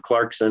week of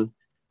Clarkson.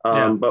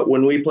 But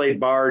when we played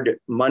Bard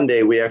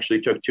Monday, we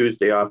actually took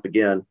Tuesday off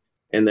again.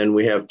 And then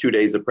we have 2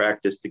 days of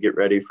practice to get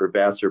ready for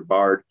Vassar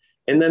Bard.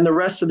 And then the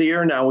rest of the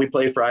year now we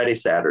play Friday,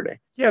 Saturday.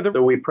 Yeah.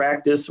 So we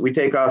practice, we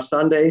take off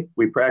Sunday,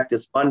 we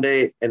practice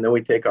Monday, and then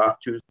we take off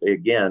Tuesday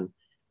again.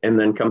 And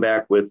then come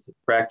back with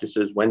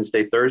practices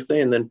Wednesday,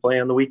 Thursday, and then play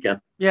on the weekend.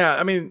 Yeah.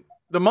 I mean,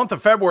 the month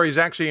of February is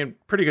actually in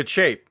pretty good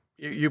shape.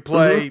 You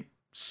play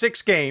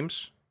 6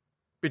 games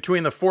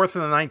between the 4th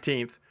and the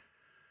 19th.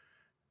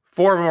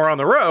 4 of them are on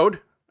the road.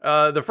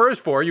 The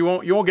first 4, you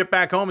won't get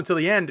back home until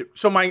the end.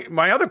 So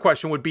my other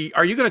question would be,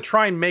 are you going to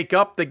try and make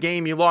up the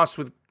game you lost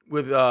with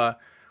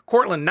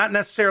Cortland? Not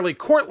necessarily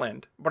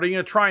Cortland, but are you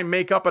going to try and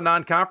make up a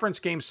non-conference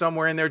game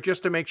somewhere in there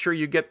just to make sure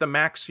you get the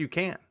max you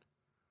can?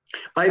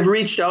 I've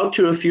reached out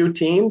to a few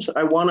teams.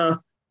 I want to,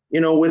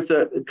 with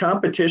the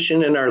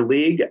competition in our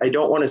league, I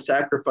don't want to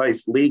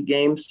sacrifice league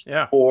games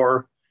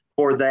for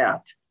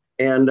that.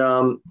 And,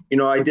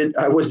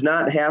 I was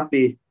not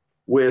happy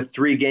with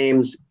 3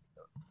 games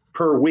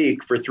per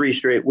week for 3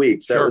 straight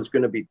weeks. That was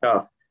going to be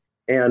tough.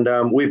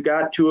 And we've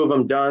got 2 of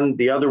them done.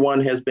 The other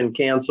one has been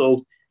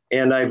canceled.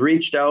 And I've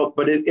reached out,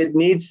 but it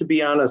needs to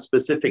be on a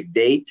specific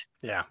date.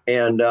 Yeah.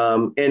 And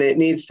it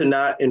needs to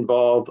not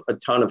involve a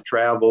ton of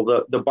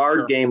travel. The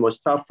Bard game was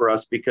tough for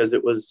us because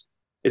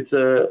it's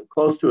a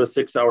close to a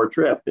 6-hour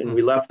trip. And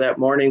we left that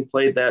morning,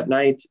 played that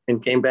night,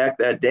 and came back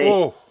that day.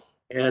 Oh.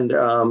 And,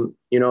 so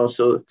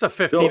it's a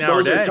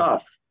 15-hour day. Those are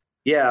tough.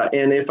 Yeah.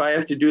 And if I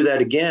have to do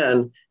that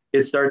again,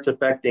 it starts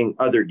affecting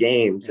other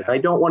games. Yeah. I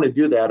don't want to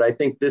do that. I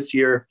think this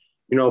year,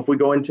 if we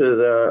go into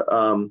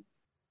the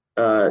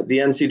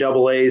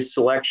NCAA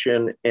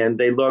selection and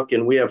they look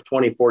and we have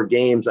 24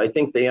 games, I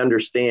think they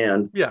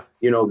understand,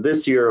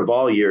 this year of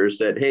all years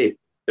that, hey,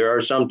 there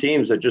are some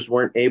teams that just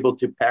weren't able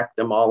to pack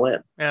them all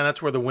in. And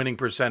that's where the winning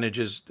percentage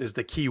is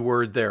the key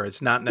word there.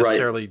 It's not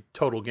necessarily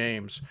total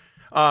games.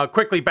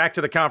 Quickly back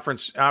to the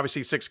conference,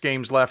 obviously 6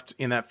 games left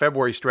in that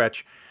February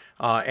stretch.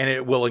 And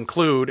it will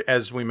include,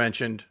 as we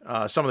mentioned,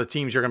 some of the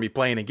teams you're going to be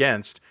playing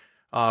against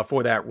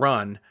for that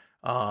run.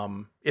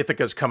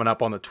 Ithaca's coming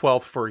up on the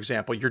 12th, for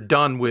example. You're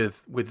done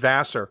with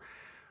Vassar.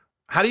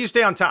 How do you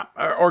stay on top?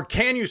 Or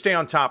can you stay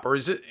on top? Or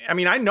is it,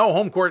 I know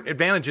home court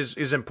advantage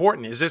is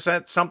important. Is this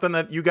something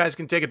that you guys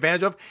can take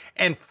advantage of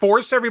and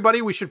force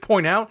everybody, we should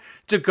point out,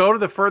 to go to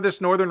the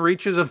furthest northern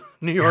reaches of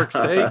New York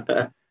State?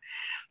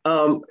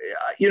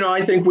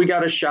 I think we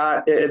got a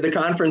shot. The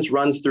conference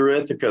runs through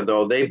Ithaca,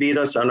 though. They beat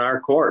us on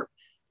our court.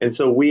 And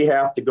so we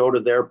have to go to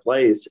their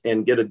place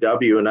and get a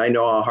W. And I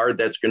know how hard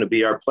that's going to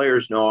be. Our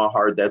players know how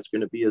hard that's going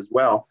to be as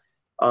well.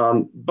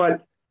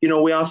 But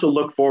we also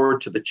look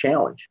forward to the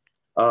challenge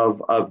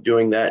of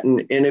doing that.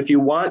 And if you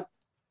want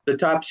the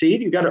top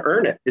seed, you got to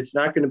earn it. It's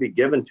not going to be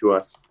given to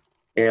us.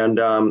 And,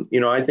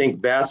 I think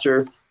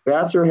Vassar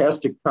has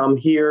to come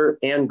here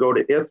and go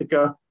to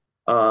Ithaca.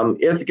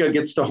 Ithaca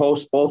gets to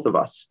host both of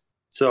us.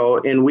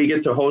 And we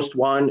get to host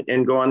one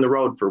and go on the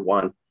road for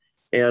one.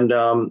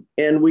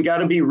 And we got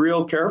to be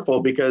real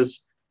careful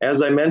because,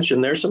 as I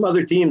mentioned, there's some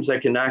other teams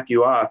that can knock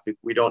you off if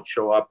we don't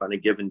show up on a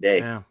given day.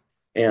 Yeah.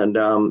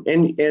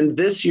 And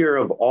this year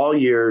of all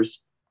years,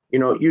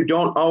 you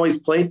don't always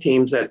play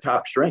teams at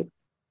top strength.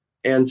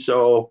 And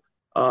so,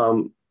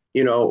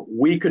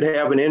 we could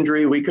have an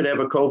injury, we could have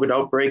a COVID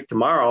outbreak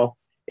tomorrow,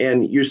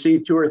 and you see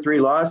 2 or 3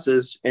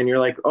 losses and you're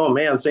like, oh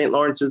man, St.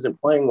 Lawrence isn't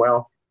playing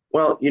well.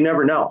 Well, you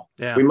never know.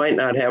 Yeah. We might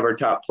not have our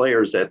top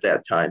players at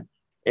that time.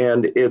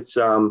 And it's,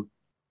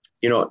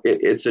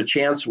 it's a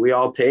chance we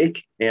all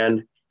take.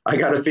 And I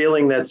got a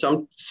feeling that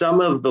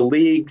some of the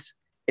leagues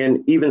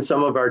and even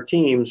some of our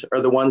teams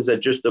are the ones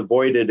that just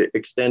avoided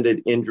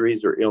extended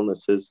injuries or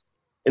illnesses.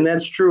 And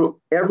that's true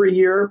every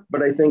year,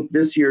 but I think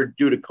this year,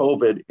 due to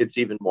COVID, it's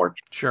even more.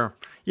 Sure.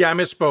 Yeah, I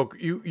misspoke.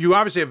 You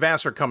obviously have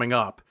Vassar coming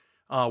up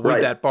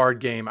with that Bard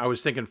game. I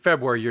was thinking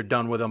February you're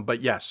done with them,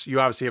 but yes, you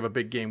obviously have a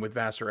big game with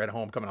Vassar at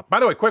home coming up. By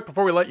the way, quick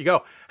before we let you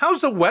go,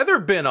 how's the weather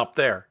been up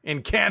there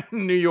in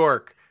Canton, New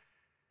York?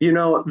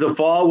 The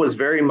fall was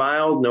very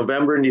mild,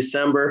 November and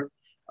December.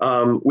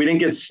 We didn't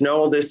get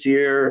snow this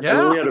year.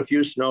 Yeah. We had a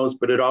few snows,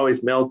 but it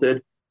always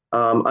melted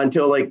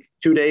until like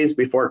 2 days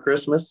before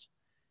Christmas.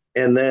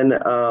 And then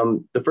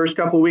the first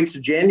couple of weeks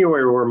of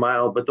January were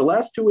mild, but the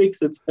last 2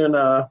 weeks it's been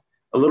a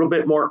little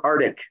bit more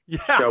Arctic,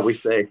 shall we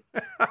say.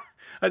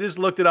 I just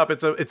looked it up.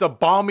 It's a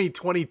balmy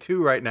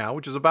 22 right now,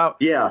 which is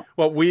about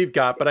what we've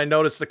got. But I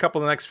noticed a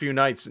couple of the next few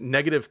nights,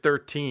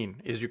 -13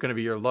 is going to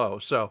be your low.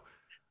 So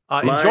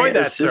enjoy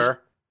that, sir.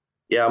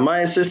 Yeah, my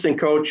assistant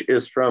coach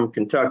is from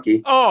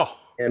Kentucky. Oh.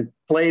 And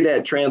played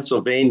at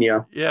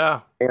Transylvania.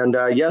 Yeah. And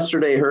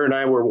yesterday, her and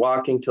I were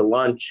walking to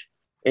lunch,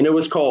 and it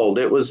was cold.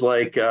 It was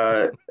like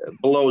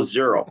below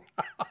 0.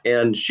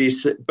 And she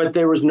said, but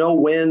there was no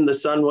wind. The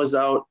sun was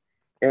out.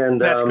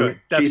 And That's good.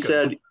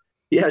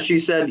 She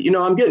said,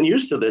 I'm getting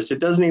used to this. It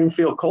doesn't even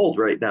feel cold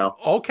right now.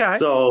 Okay.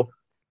 So,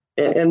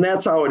 and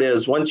that's how it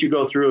is. Once you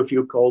go through a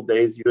few cold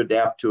days, you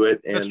adapt to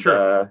it. And, that's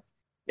true.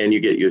 And you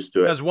get used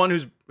to it. As one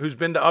who's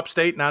been to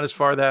upstate, not as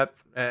far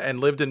and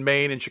lived in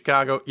Maine and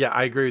Chicago, yeah,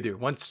 I agree with you.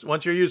 Once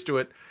you're used to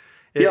it,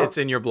 it's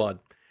in your blood.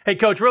 Hey,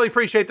 Coach, really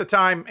appreciate the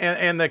time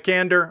and the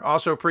candor.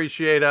 Also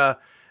appreciate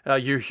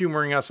you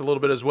humoring us a little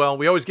bit as well.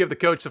 We always give the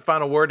coach the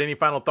final word. Any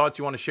final thoughts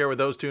you want to share with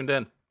those tuned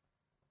in?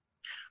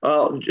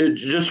 Well,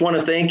 just want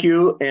to thank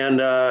you, and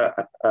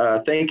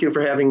thank you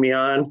for having me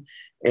on.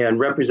 and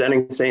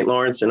representing St.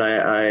 Lawrence. And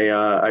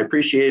I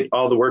appreciate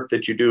all the work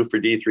that you do for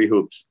D3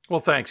 Hoops. Well,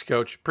 thanks,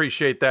 Coach.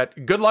 Appreciate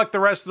that. Good luck the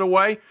rest of the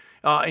way.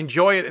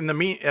 Enjoy it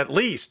at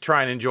least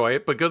try and enjoy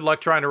it, but good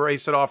luck trying to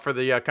race it off for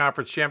the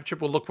conference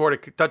championship. We'll look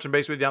forward to touching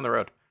base with you down the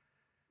road.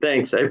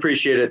 Thanks. I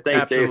appreciate it.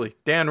 Thanks, Absolutely.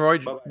 Dave.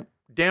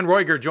 Dan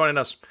Roiger joining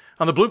us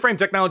on the Blue Frame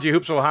Technology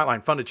Hoopsville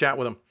Hotline. Fun to chat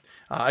with him.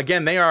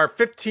 Again, they are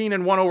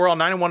 15-1 overall,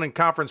 9-1 in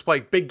conference play.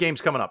 Big games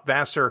coming up.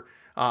 Vassar,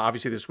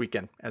 obviously, this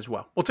weekend as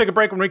well. We'll take a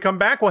break. When we come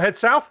back, we'll head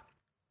south.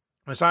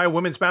 Messiah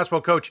women's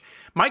basketball coach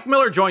Mike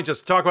Miller joins us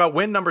to talk about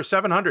win number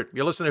 700.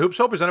 You're listening to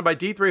Hoopsville, presented by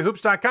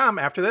D3Hoops.com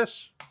after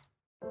this.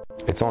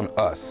 It's on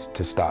us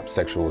to stop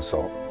sexual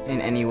assault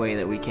in any way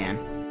that we can.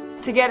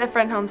 To get a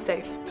friend home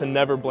safe. To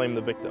never blame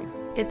the victim.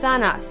 It's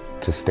on us.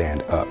 To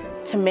stand up.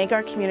 To make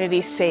our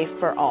community safe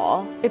for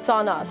all. It's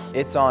on us.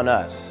 It's on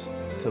us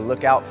to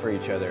look out for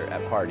each other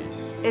at parties.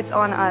 It's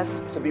on us.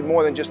 To be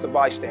more than just a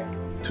bystander.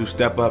 To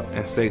step up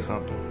and say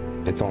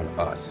something. It's on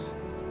us,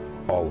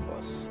 all of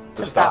us.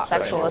 To stop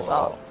sexual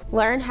assault.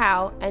 Learn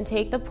how and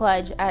take the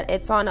pledge at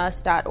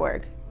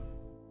itsonus.org.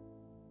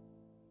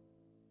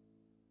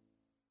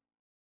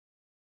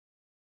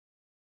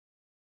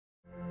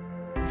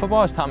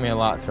 Football has taught me a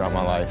lot throughout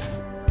my life.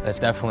 It's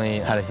definitely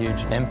had a huge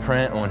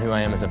imprint on who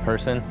I am as a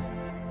person.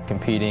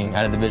 Competing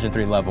at a Division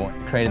III level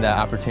created that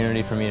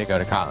opportunity for me to go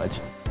to college.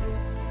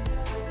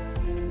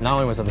 Not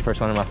only was I the first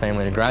one in my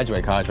family to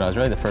graduate college, but I was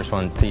really the first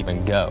one to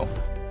even go.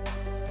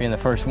 Being the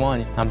first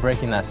one, I'm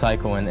breaking that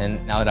cycle,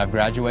 and now that I've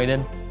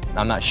graduated,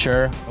 I'm not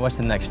sure what's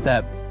the next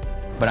step,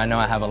 but I know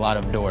I have a lot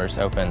of doors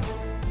open.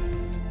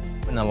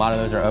 And a lot of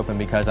those are open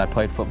because I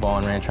played football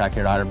and ran track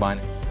here at Otterbein.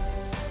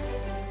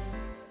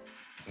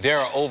 There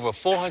are over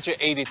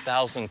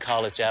 480,000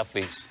 college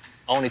athletes.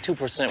 Only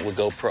 2% will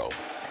go pro.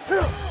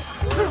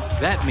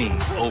 That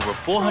means over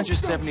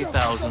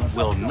 470,000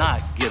 will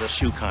not get a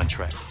shoe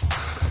contract.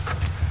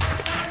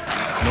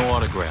 No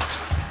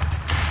autographs.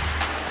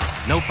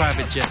 No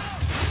private jets.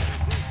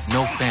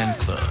 No fan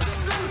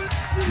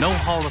clubs. No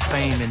Hall of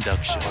Fame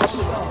inductions.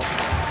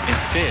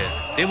 Instead,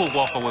 they will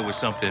walk away with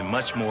something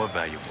much more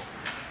valuable.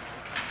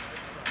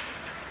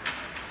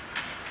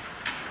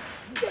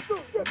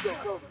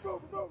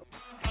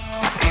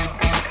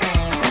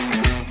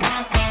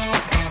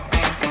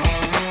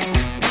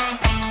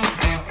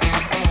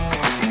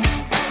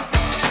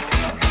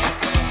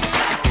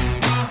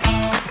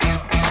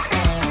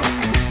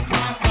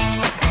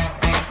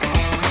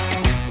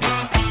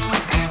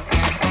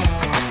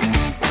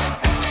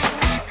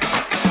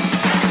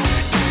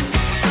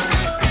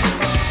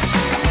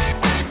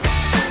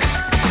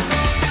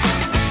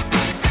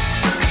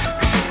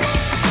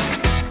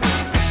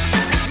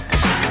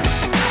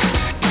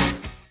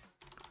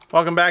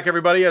 Welcome back,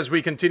 everybody, as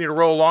we continue to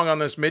roll along on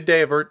this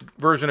midday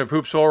version of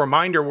Hoopsville.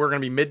 Reminder, we're going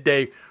to be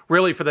midday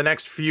really for the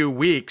next few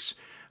weeks,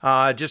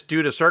 just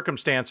due to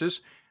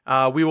circumstances.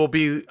 We will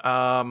be,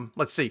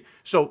 let's see.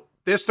 So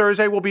this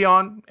Thursday we'll be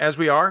on, as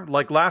we are,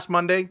 like last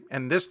Monday,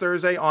 and this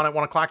Thursday on at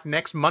 1 o'clock.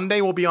 Next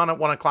Monday we'll be on at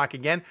 1 o'clock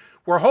again.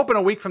 We're hoping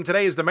a week from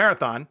today is the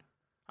marathon.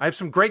 I have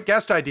some great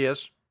guest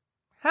ideas.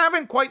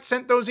 Haven't quite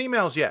sent those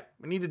emails yet.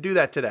 We need to do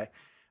that today.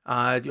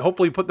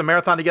 Hopefully put the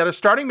marathon together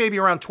starting maybe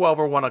around 12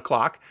 or 1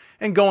 o'clock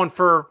and going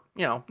for,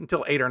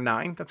 until 8 or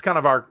 9. That's kind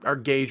of our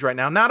gauge right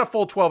now. Not a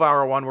full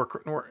 12-hour one.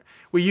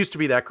 We used to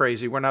be that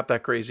crazy. We're not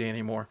that crazy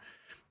anymore.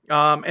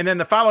 And then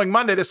the following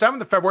Monday, the 7th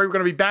of February, we're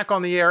going to be back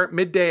on the air at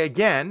midday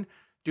again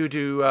due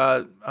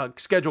to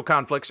schedule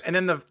conflicts. And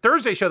then the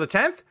Thursday show, the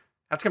 10th,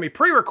 that's going to be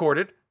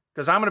pre-recorded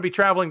because I'm going to be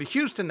traveling to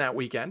Houston that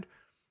weekend.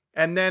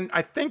 And then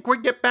I think we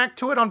get back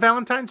to it on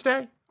Valentine's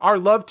Day. Our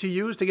love to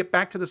you is to get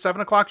back to the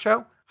 7 o'clock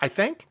show. I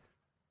think.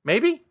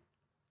 Maybe.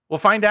 We'll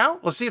find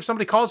out. Let's see if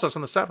somebody calls us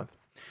on the 7th.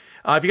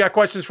 If you got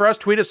questions for us,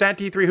 tweet us at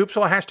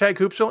D3Hoopsville, hashtag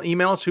Hoopsville,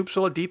 email us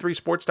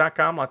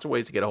hoopsville@d3sports.com. Lots of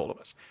ways to get a hold of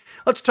us.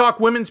 Let's talk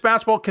women's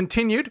basketball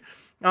continued.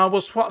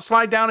 We'll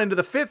slide down into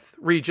the 5th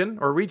region,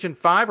 or Region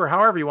 5, or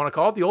however you want to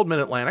call it, the old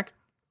Mid-Atlantic.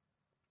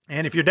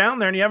 And if you're down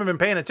there and you haven't been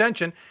paying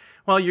attention,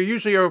 well, you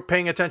usually are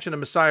paying attention to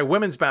Messiah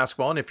women's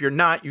basketball, and if you're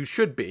not, you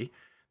should be.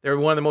 They're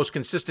one of the most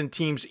consistent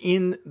teams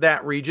in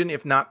that region,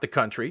 if not the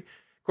country.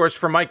 Of course,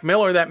 for Mike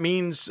Miller, that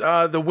means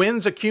the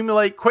wins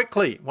accumulate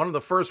quickly. One of the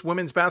first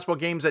women's basketball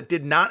games that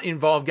did not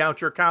involve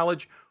Goucher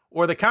College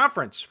or the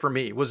conference for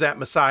me was at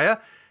Messiah,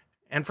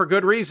 and for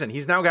good reason.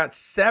 He's now got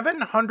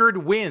 700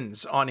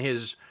 wins on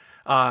his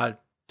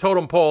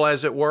totem pole,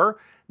 as it were.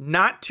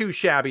 Not too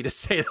shabby, to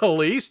say the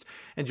least.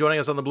 And joining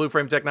us on the Blue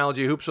Frame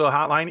Technology Hoopsville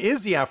Hotline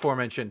is the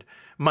aforementioned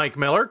Mike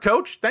Miller.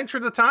 Coach, thanks for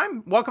the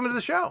time. Welcome to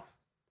the show.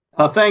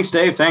 Thanks,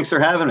 Dave. Thanks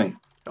for having me.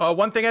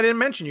 One thing I didn't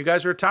mention, you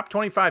guys are a top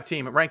 25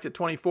 team, ranked at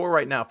 24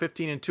 right now,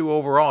 15-2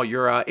 overall.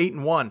 You're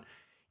 8-1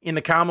 in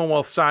the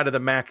Commonwealth side of the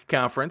MAC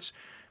conference.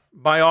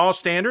 By all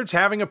standards,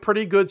 having a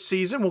pretty good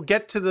season. We'll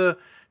get to the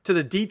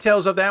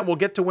details of that. We'll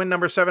get to win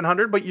number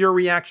 700, but your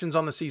reactions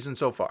on the season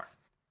so far?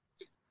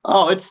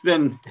 Oh, it's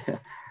been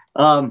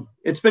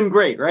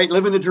great, right?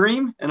 Living the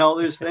dream and all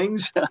those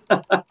things.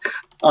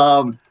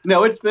 No,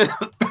 it's been,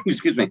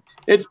 excuse me,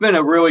 it's been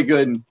a really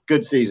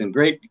good season.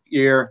 Great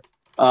year.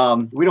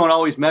 We don't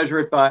always measure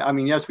it by, I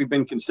mean, yes, we've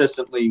been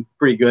consistently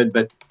pretty good,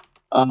 but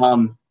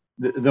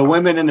the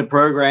women in the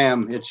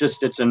program, it's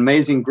an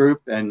amazing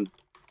group, and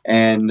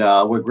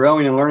we're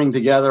growing and learning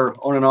together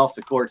on and off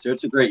the court. So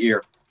it's a great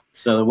year.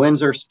 So the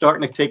wins are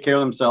starting to take care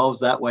of themselves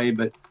that way.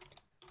 But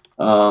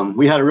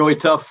we had a really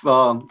tough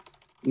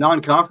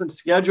non-conference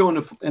schedule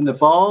in the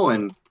fall,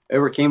 and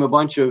overcame a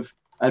bunch of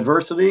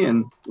adversity,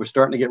 and we're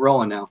starting to get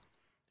rolling now.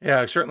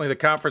 Yeah, certainly the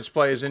conference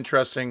play is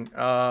interesting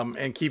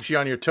and keeps you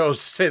on your toes,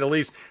 to say the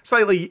least.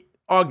 Slightly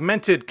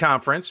augmented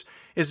conference.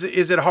 Is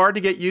it hard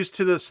to get used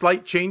to the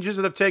slight changes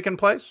that have taken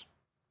place?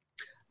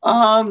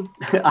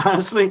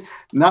 Honestly,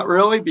 not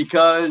really,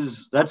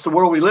 because that's the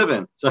world we live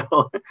in.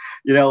 So,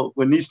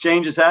 when these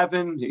changes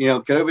happen,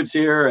 COVID's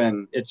here,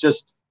 and it's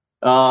just,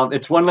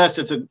 it's one less,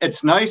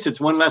 it's nice. It's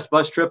one less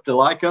bus trip to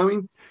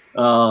Lycoming,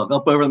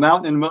 up over the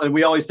mountain. And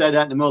we always said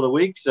that in the middle of the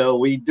week. So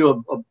we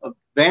do a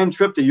van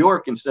trip to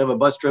York instead of a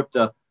bus trip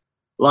to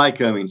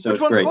Lycoming. So which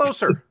one's great.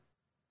 Closer?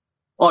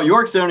 Oh,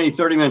 York's only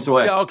 30 minutes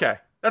away. Yeah. Okay.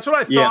 That's what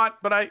I thought,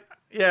 but I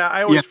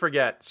always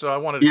forget. So I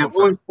wanted to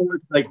confirm.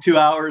 Like 2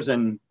 hours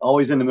and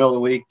always in the middle of the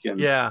week. And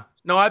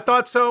no, I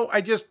thought so.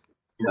 I just,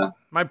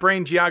 my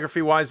brain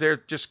geography wise there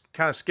just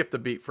kind of skipped a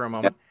beat for a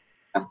moment.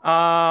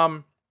 Yeah.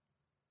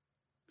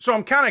 So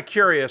I'm kind of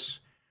curious,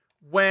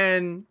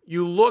 when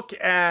you look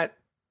at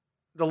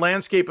the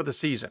landscape of the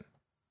season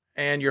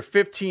and you're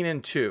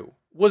 15-2,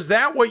 was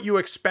that what you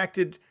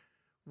expected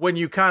when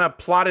you kind of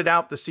plotted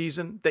out the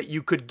season, that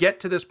you could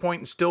get to this point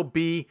and still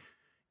be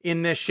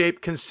in this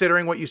shape,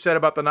 considering what you said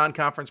about the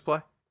non-conference play?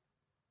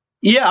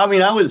 Yeah,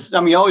 I always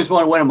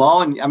want to win them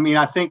all. And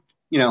I think,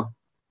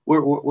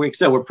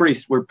 we're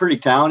pretty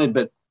talented,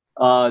 but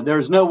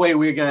there's no way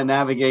we're going to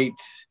navigate,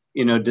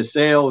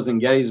 DeSales and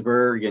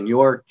Gettysburg and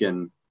York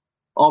and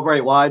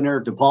Albright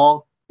Widener,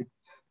 DePaul,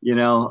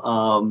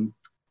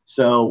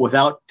 so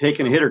without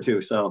taking a hit or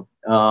two. So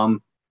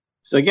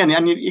again,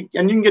 and you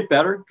can get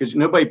better because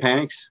nobody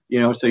panics,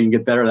 so you can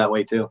get better that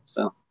way too.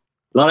 So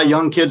a lot of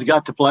young kids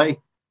got to play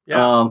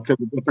because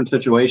of different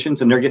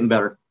situations, and they're getting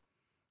better.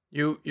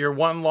 Your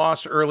one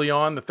loss early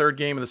on, the third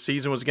game of the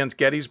season, was against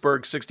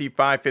Gettysburg,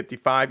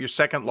 65-55. Your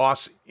second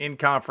loss in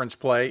conference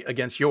play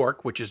against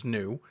York, which is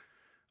new,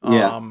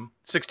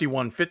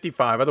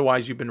 61-55.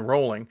 Otherwise, you've been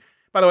rolling.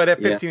 By the way, that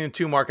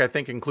 15-2 mark, I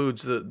think,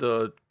 includes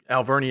the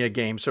Alvernia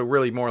game. So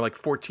really more like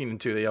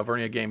 14-2. The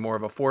Alvernia game, more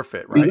of a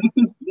forfeit, right?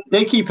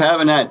 They keep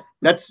having that.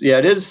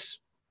 It is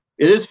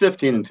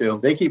 15-2.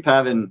 They keep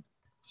having,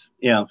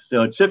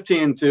 so it's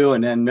 15-2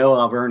 and then no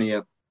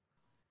Alvernia.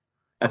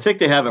 I think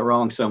they have it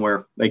wrong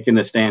somewhere, like in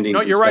the standings.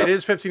 No, you're right. It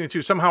is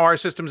 15-2. Somehow our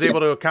system's able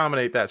to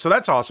accommodate that. So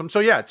that's awesome.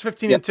 So it's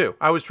 15-2.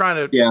 I was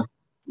trying to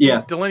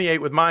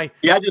delineate with my.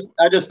 Yeah,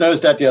 I just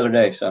noticed that the other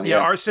day. So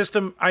our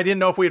system, I didn't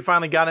know if we had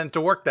finally gotten it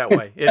to work that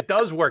way. It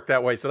does work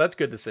that way, so that's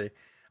good to see.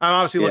 I'm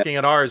obviously looking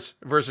at ours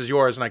versus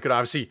yours, and I could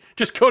obviously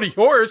just go to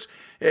yours.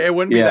 It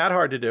wouldn't be that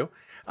hard to do.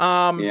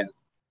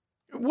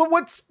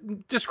 What's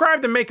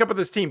describe the makeup of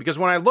this team? Because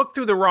when I look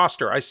through the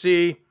roster, I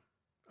see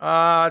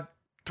 4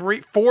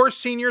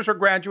 seniors or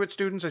graduate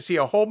students. I see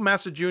a whole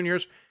mess of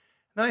juniors.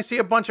 Then I see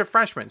a bunch of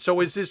freshmen. So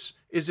is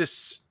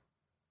this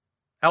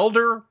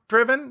elder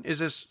driven? Is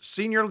this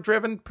senior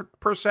driven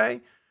per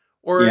se?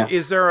 Or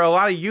is there a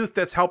lot of youth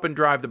that's helping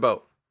drive the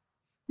boat?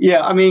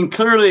 Yeah,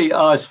 clearly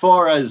as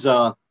far as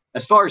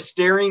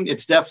steering,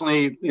 it's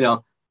definitely,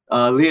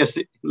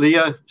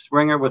 Leah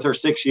Springer with her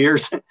 6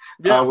 years.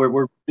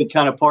 We're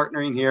kind of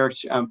partnering here.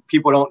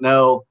 People don't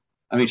know.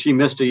 She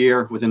missed a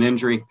year with an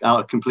injury,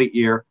 a complete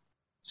year.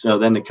 So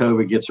then the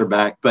COVID gets her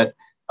back. But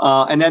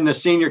and then the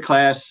senior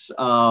class,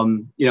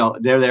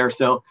 they're there.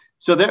 So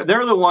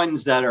they're the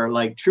ones that are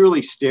like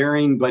truly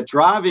steering, but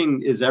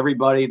driving is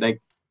everybody.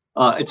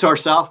 It's our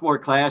sophomore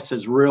class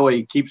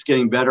keeps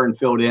getting better and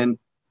filled in.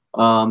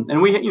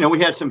 And we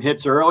had some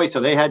hits early, so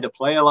they had to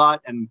play a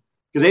lot, and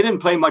because they didn't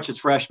play much as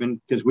freshmen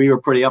because we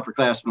were pretty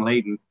upperclassmen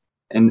laden,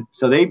 and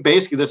so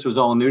this was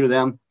all new to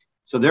them.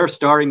 So they're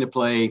starting to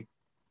play,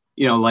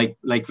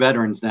 like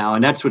veterans now,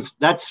 and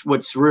that's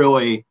what's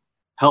really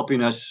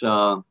helping us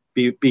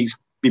be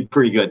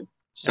pretty good.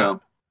 So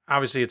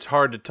obviously, it's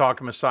hard to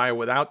talk Messiah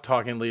without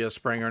talking Leah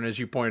Springer, and as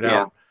you pointed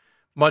out,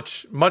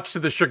 much to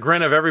the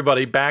chagrin of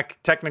everybody, back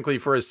technically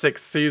for his 6th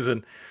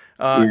season.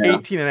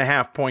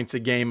 18.5 points a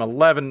game,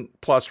 11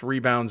 plus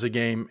rebounds a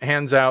game,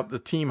 hands out the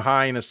team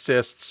high in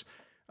assists.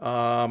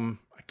 I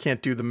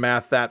can't do the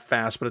math that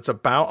fast, but it's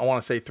about, I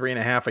want to say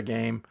 3.5 a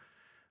game.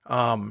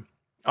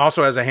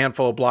 Also has a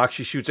handful of blocks.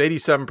 She shoots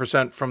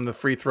 87% from the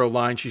free throw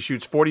line. She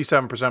shoots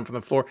 47% from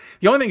the floor.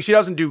 The only thing she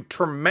doesn't do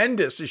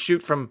tremendous is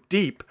shoot from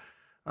deep.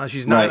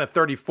 She's 9 of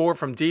 34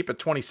 from deep at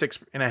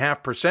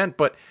 26.5%.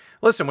 But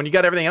listen, when you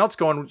got everything else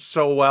going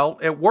so well,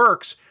 it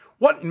works.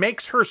 What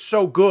makes her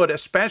so good,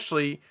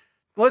 especially,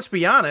 let's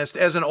be honest,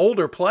 as an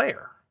older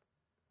player?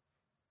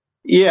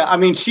 Yeah,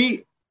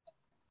 she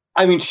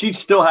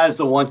still has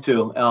the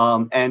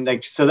 1-2.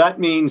 And so that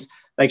means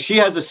she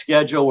has a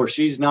schedule where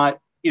she's not,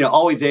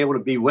 always able to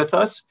be with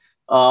us.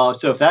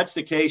 So if that's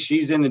the case,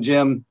 she's in the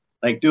gym,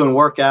 doing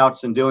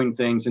workouts and doing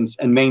things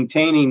and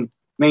maintaining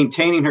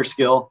maintaining her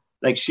skill.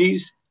 Like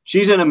she's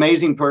an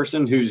amazing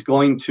person who's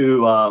going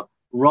to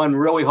run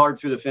really hard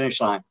through the finish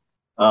line,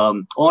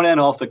 on and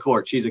off the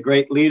court. She's a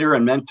great leader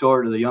and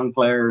mentor to the young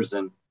players,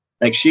 and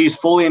like she's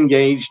fully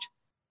engaged.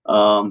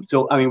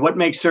 So, I mean, what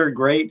makes her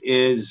great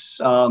is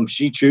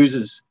she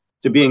chooses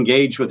to be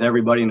engaged with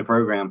everybody in the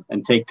program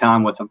and take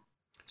time with them.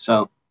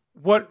 So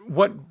what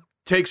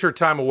takes her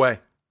time away?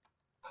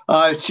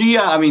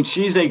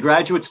 She's a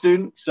graduate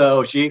student,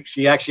 so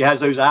she actually has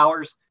those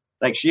hours.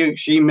 Like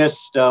she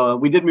missed,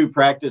 we did move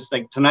practice.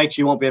 Like tonight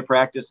she won't be at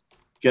practice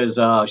because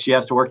she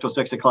has to work till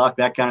 6 o'clock,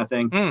 that kind of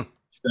thing.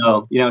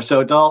 So, so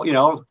it's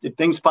all, if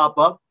things pop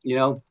up,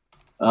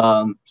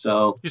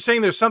 so you're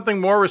saying there's something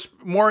more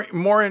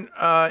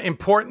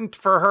important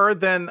for her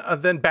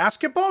than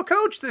basketball,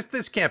 Coach?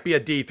 This can't be a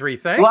D3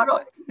 thing.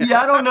 Well,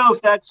 I don't know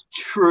if that's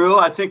true.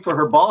 I think for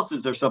her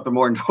bosses, there's something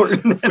more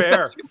important.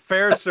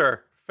 Fair,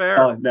 sir.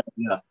 Fair.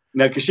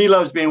 No, because she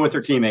loves being with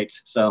her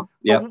teammates. So,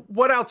 yeah. Well,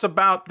 what else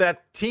about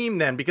that team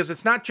then? Because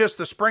it's not just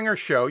the Springer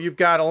show. You've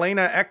got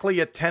Elena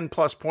Eckley at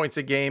 10+ points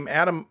a game.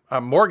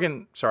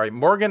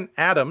 Morgan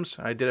Adams.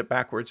 I did it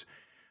backwards.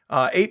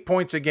 8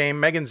 points a game.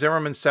 Megan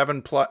Zimmerman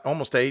 7+,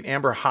 almost 8.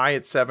 Amber High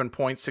at 7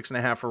 points,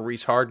 6.5 for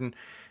Reese Harden.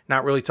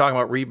 Not really talking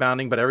about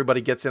rebounding, but everybody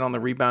gets in on the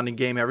rebounding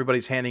game.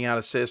 Everybody's handing out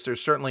assists. There's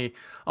certainly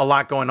a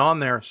lot going on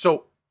there.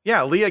 So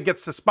yeah, Leah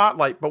gets the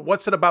spotlight, but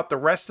what's it about the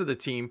rest of the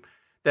team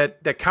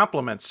that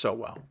complements so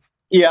well?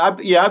 Yeah,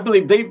 I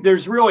believe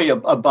there's really a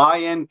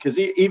buy-in because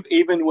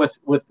even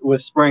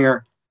with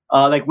Springer,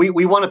 like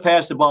we want to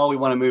pass the ball, we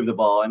want to move the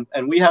ball,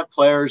 and we have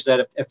players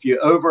that if you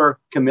over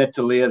commit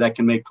to Leah, that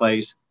can make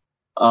plays.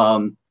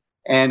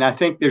 And I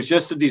think there's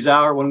just a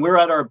desire when we're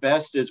at our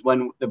best is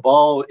when the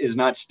ball is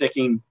not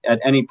sticking at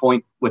any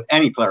point with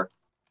any player.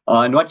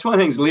 And that's one of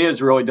the things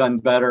Leah's really done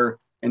better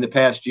in the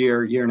past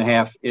year and a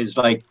half is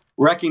like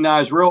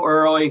recognize real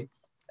early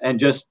and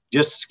just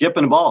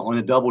skipping the ball on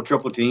the double,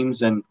 triple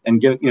teams and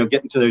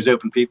getting to those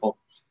open people.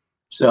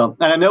 So,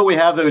 and I know we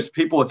have those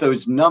people with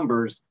those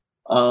numbers.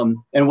 And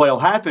what'll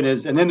happen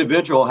is an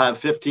individual will have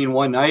 15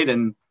 one night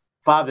and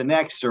 5 the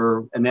next,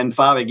 and then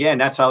 5 again.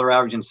 That's how they're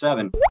averaging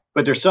 7.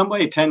 But there's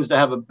somebody who tends to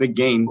have a big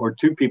game, or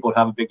 2 people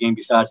have a big game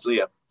besides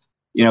Leah,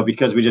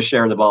 because we just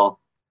share the ball.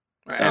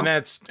 So. And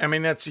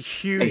that's a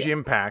huge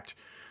impact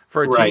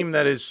for a team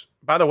that is,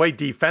 by the way,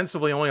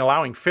 defensively only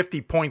allowing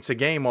 50 points a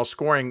game while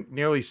scoring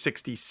nearly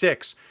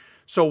 66.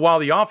 So while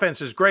the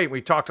offense is great,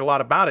 we talked a lot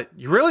about it,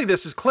 really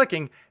this is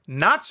clicking,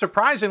 not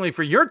surprisingly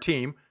for your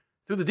team,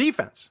 through the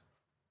defense.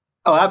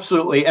 Oh,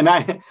 absolutely. And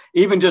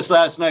even just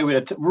last night, we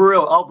had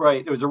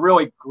Albright. It was a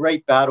really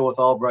great battle with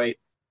Albright.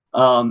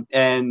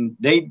 And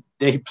they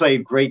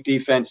played great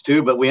defense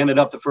too, but we ended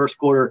up the first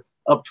quarter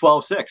up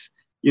 12-6.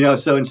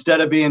 So instead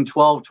of being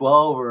 12-12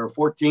 or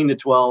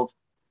 14-12,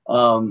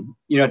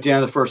 at the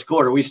end of the first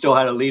quarter, we still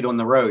had a lead on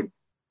the road.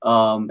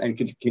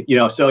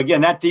 So again,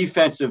 that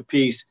defensive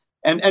piece,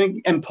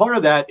 and part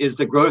of that is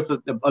the growth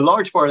of a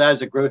large part of that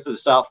is the growth of the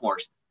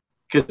sophomores.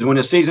 Because when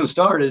the season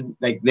started,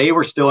 like they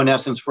were still in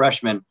essence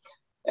freshmen,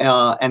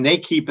 and they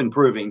keep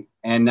improving.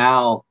 And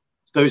now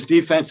those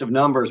defensive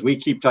numbers, we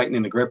keep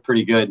tightening the grip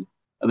pretty good.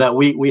 That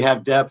we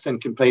have depth and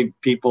can play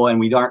people, and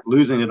we aren't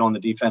losing it on the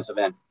defensive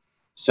end.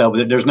 So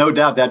there's no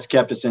doubt that's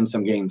kept us in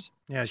some games.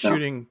 Yeah,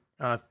 shooting,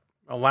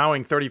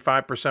 allowing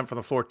 35% from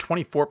the floor,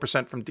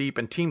 24% from deep,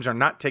 and teams are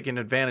not taking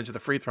advantage of the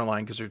free throw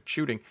line because they're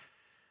shooting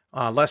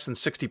less than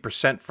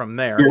 60% from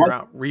there.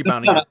 Yeah.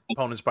 Rebounding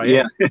opponents by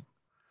 8.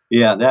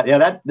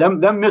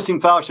 Them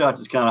missing foul shots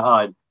is kind of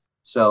odd.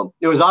 So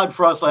it was odd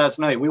for us last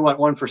night. We went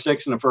 1 for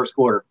 6 in the first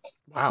quarter.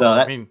 Wow.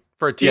 So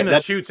for a team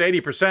that shoots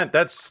 80%,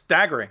 that's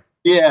staggering.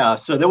 Yeah.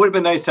 So that would have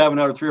been nice to have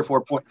another 3 or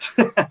 4 points.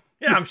 Yeah,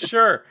 I'm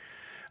sure.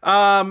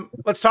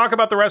 Let's talk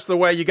about the rest of the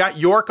way. You got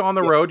York on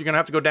the road. You're going to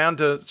have to go down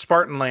to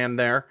Spartanland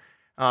there.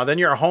 Then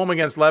you're home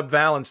against Lev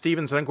Val and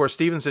Stevenson. Of course,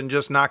 Stevenson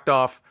just knocked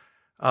off,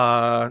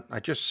 I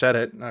just said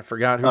it, and I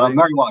forgot who.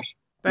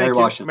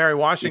 Mary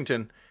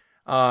Washington.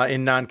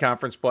 In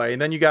non-conference play. And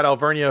then you got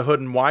Alvernia, Hood,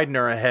 and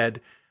Widener ahead,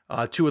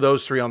 2 of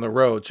those 3 on the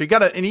road. So you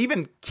got an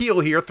even keel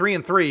here,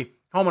 3-3,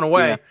 home and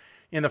away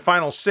in the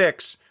final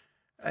 6.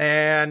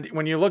 And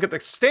when you look at the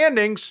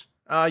standings,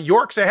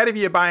 York's ahead of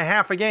you by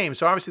half a game.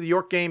 So obviously the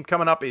York game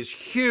coming up is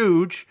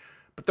huge,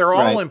 but they're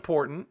all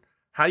important.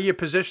 How do you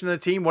position the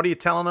team? What are you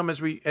telling them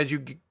as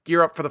you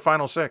gear up for the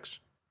final 6?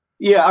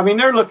 Yeah,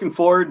 they're looking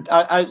forward.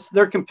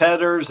 They're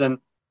competitors, and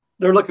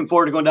they're looking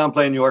forward to going down and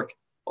playing York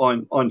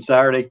on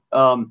Saturday.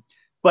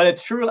 But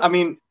it's true.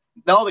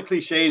 All the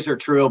cliches are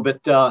true,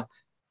 but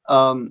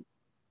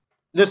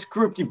this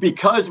group,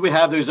 because we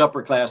have those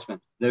upperclassmen,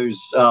 those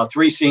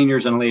 3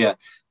 seniors and Leah,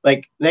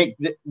 like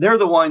they're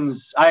the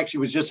ones. I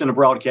actually was just in a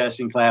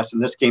broadcasting class,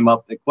 and this came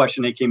up. The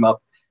question came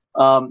up.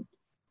 I'm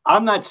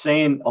not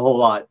saying a whole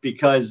lot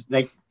because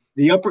the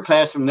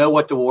upperclassmen know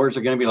what the wars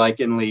are going to be like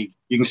in league.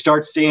 You can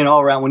start seeing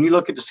all around when you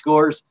look at the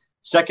scores.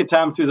 Second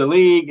time through the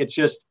league, it's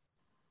just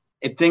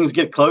if things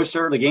get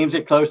closer, the games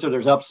get closer.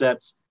 There's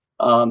upsets.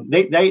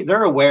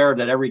 They're aware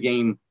that every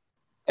game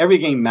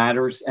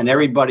matters, and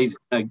everybody's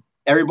going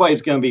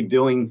to be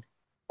doing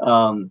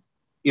having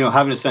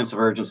a sense of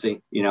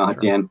urgency, at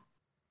the end.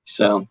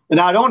 So, and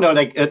I don't know,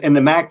 like in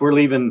the MAC, we're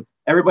leaving,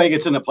 everybody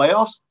gets in the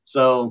playoffs.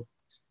 So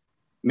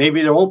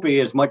maybe there won't be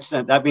as much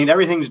sense. I mean,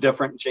 everything's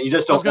different. You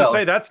just don't know. I was going to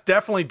say, that's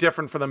definitely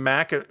different for the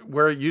MAC,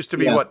 where it used to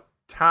be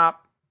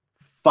top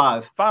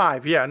five.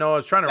 Yeah, no, I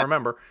was trying to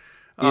remember.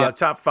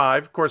 Top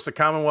five. Of course, the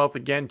Commonwealth,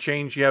 again,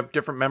 changed. You have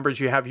different members.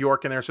 You have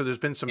York in there, so there's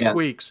been some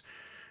tweaks.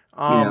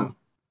 But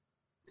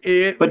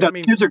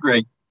the kids are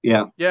great.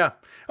 Yeah. Yeah.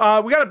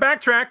 We got to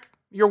backtrack.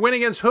 Your win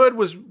against Hood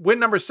was win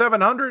number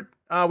 700.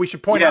 We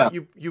should point out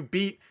you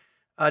beat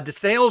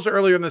DeSales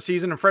earlier in the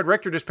season, and Fred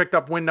Richter just picked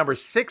up win number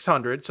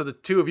 600. So the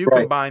two of you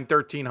combined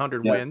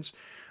 1,300 wins.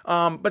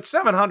 But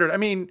 700, I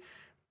mean,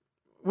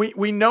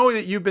 we know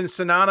that you've been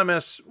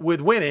synonymous with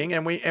winning,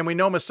 and we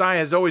know Messiah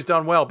has always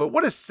done well. But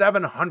what does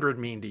 700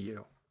 mean to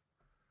you?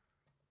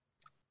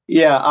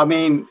 Yeah, I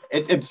mean,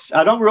 it's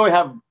I don't really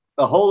have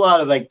a whole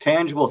lot of like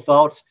tangible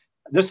thoughts.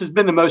 This has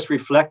been the most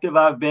reflective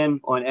I've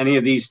been on any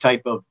of these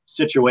type of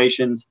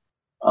situations.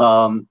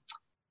 I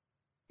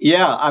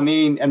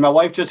mean, and my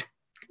wife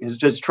is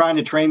just trying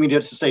to train me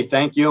just to say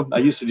thank you. I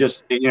used to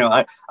just,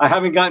 I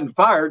haven't gotten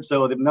fired,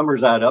 so the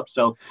numbers add up.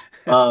 So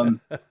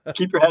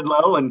keep your head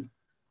low. And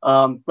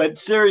but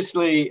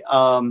seriously,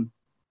 I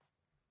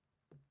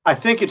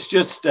think it's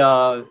just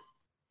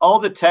all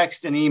the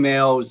text and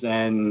emails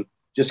and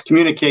just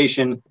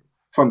communication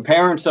from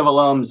parents of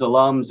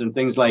alums, and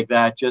things like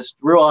that, just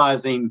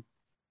realizing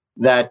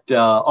that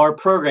our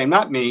program,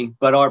 not me,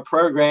 but our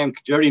program,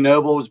 Jody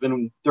Noble has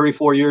been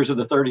 34 years of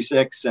the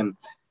 36, and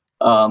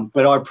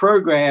but our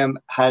program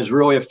has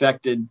really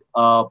affected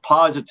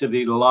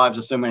positively the lives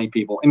of so many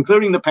people,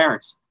 including the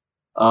parents.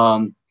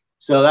 So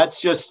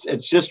it's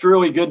just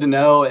really good to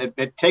know.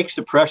 It takes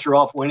the pressure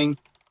off winning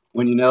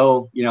when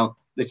so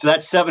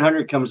that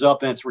 700 comes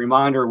up and it's a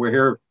reminder we're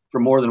here for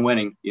more than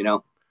winning,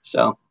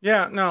 So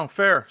yeah, no,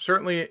 fair.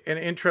 Certainly an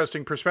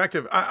interesting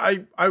perspective.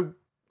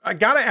 I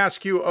got to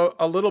ask you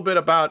a little bit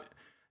about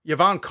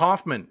Yvonne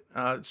Kaufman.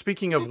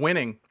 Speaking of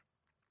winning,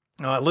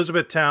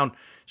 Elizabethtown,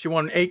 she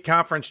won 8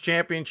 conference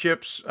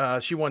championships.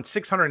 She won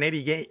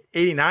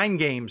 689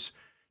 games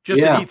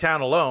just in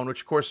E-Town alone,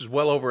 which of course is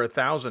well over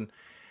 1,000.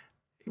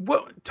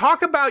 Well,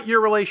 talk about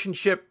your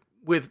relationship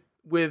with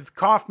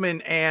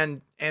Kaufman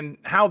and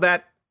how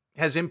that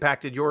has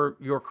impacted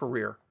your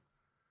career.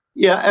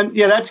 Yeah,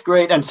 that's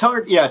great. And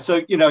so,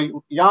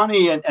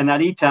 Yanni and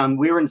at E-Town,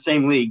 we were in the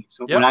same league.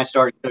 So when I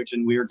started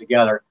coaching, we were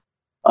together.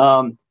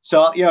 So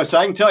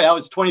I can tell you, I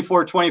was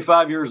 24,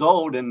 25 years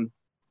old, and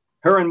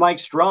her and Mike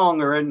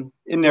Strong are in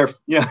there.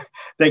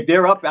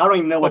 They're up. I don't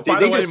even know what by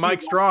the way,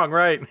 Mike Strong,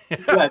 right?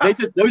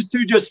 Those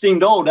two just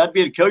seemed old. I'd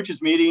be at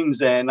coaches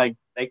meetings, and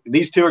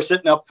these two are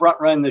sitting up front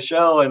running the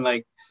show, and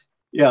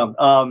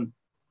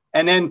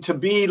and then to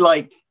be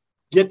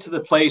get to the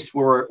place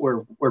where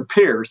we're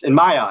peers in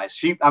my eyes.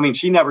 She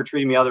never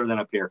treated me other than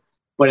a peer,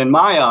 but in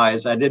my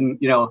eyes, I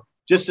didn't,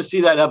 just to see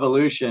that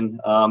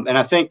evolution. And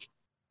I think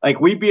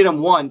we beat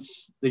them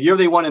once the year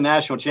they won a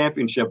national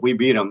championship. We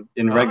beat them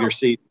in the regular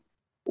season.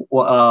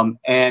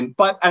 And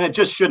it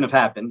just shouldn't have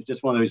happened.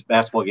 Just one of those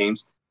basketball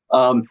games.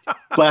 But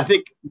I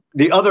think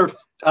the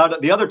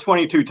other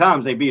 22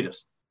 times they beat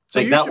us. So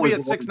you used to be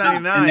at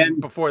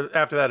 699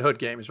 after that Hood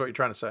game is what you're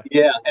trying to say.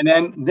 Yeah.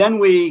 And then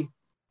we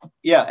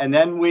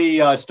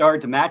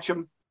started to match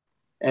them,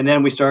 and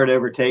then we started to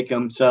overtake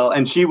them. So,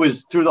 and she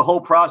was through the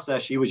whole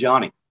process. She was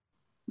Yanni,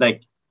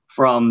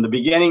 from the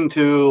beginning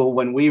to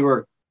when we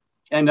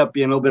end up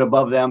being a little bit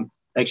above them.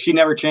 She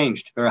never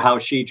changed, or how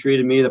she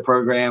treated me, the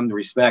program, the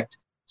respect.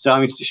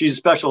 So, she's a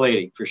special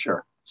lady for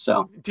sure.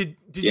 So did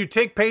you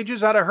take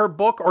pages out of her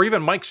book, or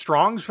even Mike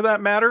Strong's for that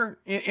matter,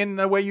 in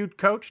the way you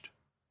coached?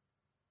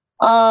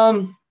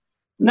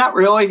 Not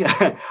really,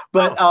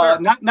 but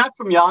not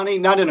from Yanni,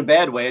 not in a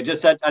bad way. I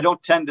just I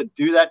don't tend to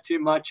do that too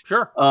much.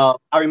 Sure.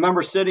 I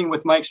remember sitting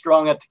with Mike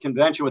Strong at the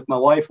convention with my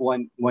wife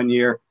one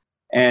year,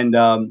 and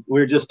we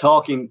were just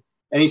talking,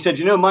 and he said,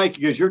 Mike,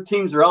 he goes, your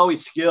teams are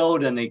always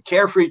skilled and they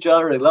care for each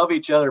other, they love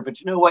each other,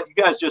 but you know what? You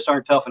guys just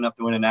aren't tough enough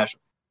to win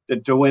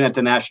to win at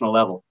the national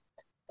level.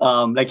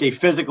 A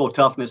physical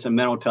toughness and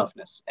mental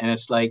toughness, and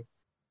it's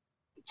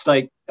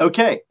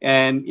okay.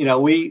 And,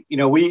 we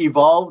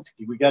evolved,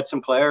 we got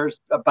some players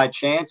by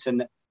chance.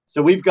 And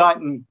so we've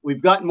gotten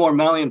more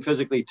mentally and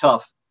physically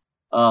tough.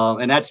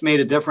 And that's made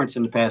a difference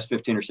in the past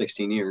 15 or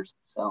 16 years.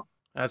 So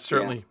that's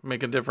certainly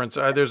make a difference.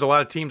 There's a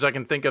lot of teams I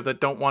can think of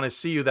that don't want to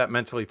see you that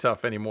mentally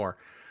tough anymore.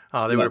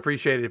 They would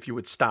appreciate it if you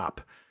would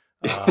stop.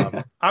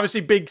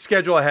 Obviously big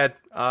schedule ahead.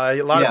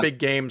 A lot of big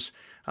games.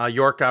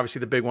 York, obviously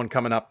the big one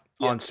coming up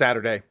on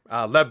Saturday.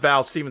 Lev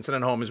Val, Stevenson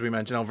at home, as we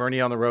mentioned,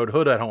 Alvernia on the road,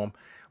 Hood at home,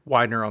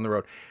 Widener on the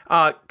road.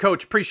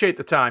 Coach, appreciate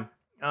the time.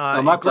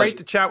 Great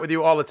to chat with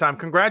you all the time.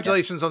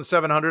 Congratulations on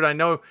 700. I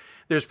know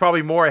there's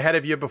probably more ahead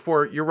of you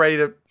before you're ready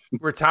to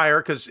retire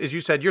because, as you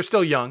said, you're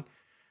still young.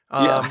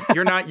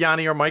 You're not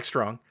Yanni or Mike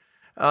Strong.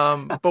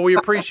 But we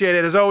appreciate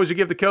it. As always, we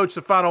give the coach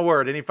the final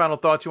word. Any final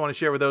thoughts you want to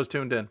share with those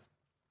tuned in?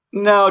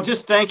 No,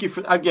 just thank you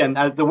for, again,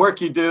 the work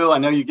you do. I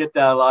know you get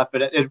that a lot,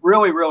 but it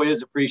really, really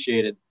is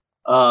appreciated.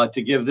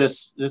 to give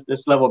this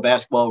level of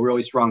basketball a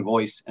really strong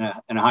voice and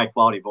a high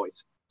quality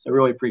voice. So I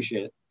really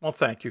appreciate it. Well,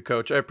 thank you,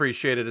 Coach. I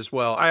appreciate it as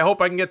well. I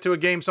hope I can get to a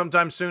game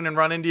sometime soon and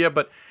run into you,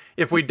 but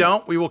if we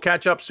don't, we will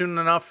catch up soon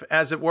enough,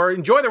 as it were.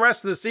 Enjoy the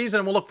rest of the season,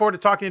 and we'll look forward to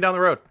talking to you down the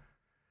road.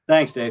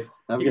 Thanks, Dave.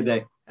 Have a good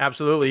day.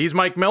 Absolutely. He's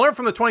Mike Miller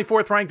from the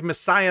 24th-ranked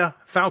Messiah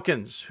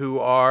Falcons, who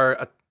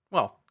are,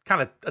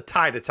 kind of a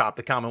tie to top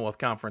the Commonwealth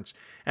Conference,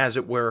 as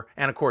it were,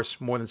 and, of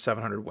course, more than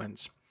 700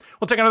 wins.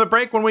 We'll take another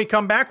break. When we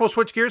come back, we'll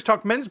switch gears,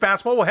 talk men's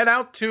basketball. We'll head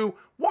out to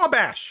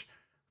Wabash,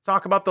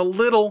 talk about the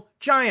Little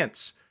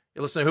Giants.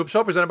 You're listening to Hoops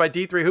Hope, presented by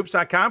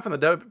D3Hoops.com from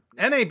the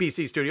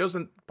NABC studios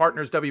and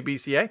partners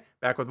WBCA.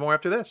 Back with more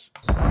after this.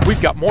 We've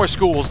got more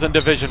schools than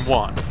Division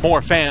I,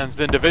 more fans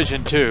than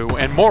Division II,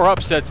 and more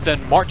upsets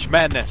than March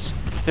Madness.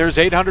 There's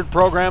 800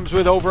 programs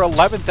with over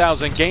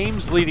 11,000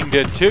 games leading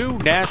to 2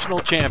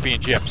 national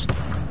championships.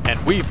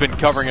 And we've been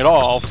covering it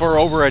all for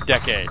over a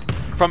decade.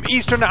 From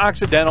Eastern to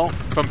Occidental,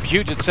 from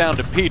Puget Sound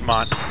to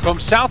Piedmont, from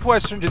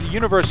Southwestern to the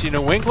University of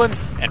New England,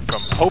 and from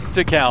Hope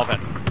to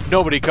Calvin.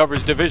 Nobody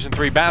covers Division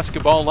III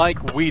basketball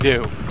like we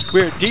do.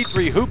 We're at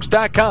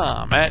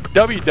D3Hoops.com at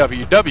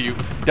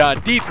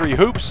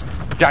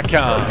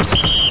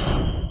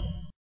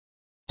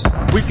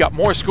www.D3Hoops.com. We've got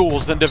more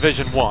schools than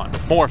Division I,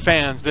 more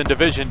fans than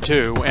Division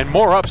II, and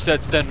more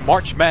upsets than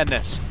March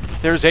Madness.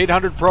 There's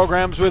 800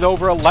 programs with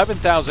over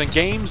 11,000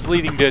 games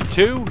leading to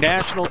 2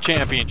 national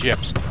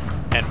championships.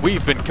 And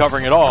we've been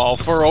covering it all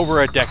for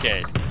over a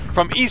decade.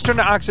 From Eastern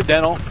to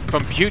Occidental,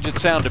 from Puget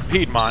Sound to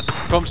Piedmont,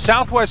 from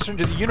Southwestern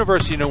to the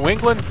University of New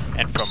England,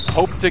 and from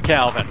Hope to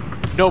Calvin.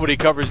 Nobody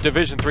covers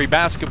Division III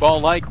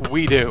basketball like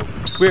we do.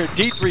 We're at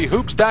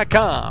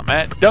D3Hoops.com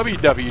at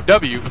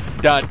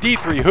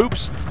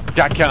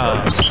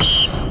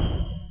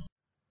www.D3Hoops.com.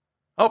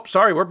 Oh,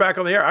 sorry, we're back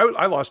on the air.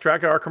 I lost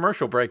track of our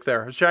commercial break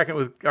there. I was chatting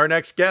with our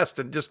next guest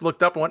and just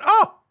looked up and went,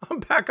 oh, I'm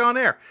back on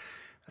air.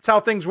 That's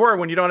how things were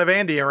when you don't have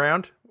Andy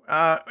around.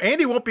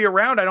 Andy won't be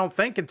around, I don't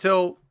think,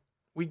 until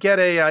we get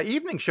a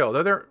evening show.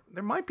 There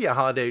might be a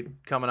holiday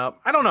coming up.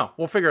 I don't know.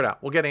 We'll figure it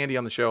out. We'll get Andy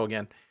on the show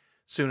again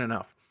soon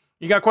enough.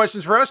 You got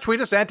questions for us?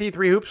 Tweet us at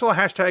D3Hoopsville,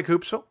 hashtag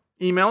Hoopsville.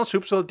 Email us,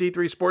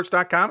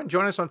 hoopsville@d3sports.com, and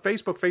join us on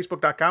Facebook,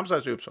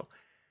 facebook.com/Hoopsville.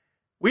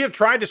 We have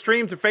tried to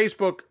stream to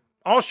Facebook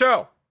all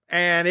show,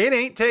 and it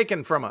ain't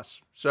taken from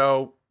us.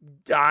 So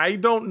I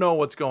don't know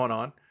what's going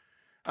on.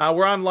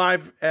 We're on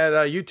live at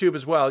YouTube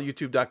as well,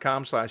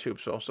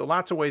 youtube.com/Hoopsville. So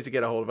lots of ways to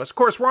get a hold of us. Of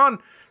course, we're on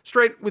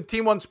straight with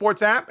Team One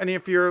Sports app. And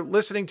if you're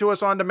listening to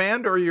us on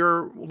demand or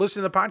you're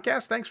listening to the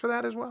podcast, thanks for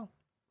that as well.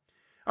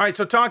 All right,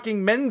 so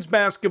talking men's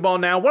basketball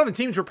now. One of the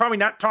teams we're probably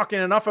not talking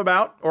enough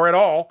about or at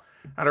all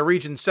out of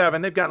Region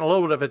 7. They've gotten a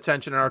little bit of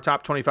attention in our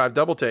top 25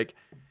 double take.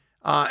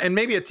 And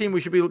maybe a team we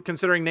should be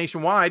considering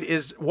nationwide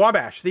is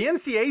Wabash. The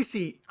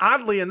NCAC,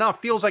 oddly enough,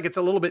 feels like it's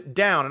a little bit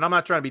down. And I'm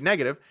not trying to be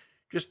negative.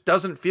 Just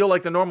doesn't feel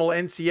like the normal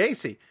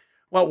NCAC.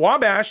 Well,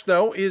 Wabash,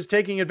 though, is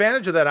taking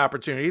advantage of that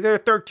opportunity. They're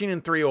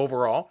 13-3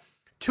 overall.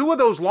 2 of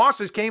those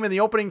losses came in the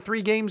opening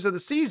 3 games of the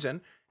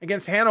season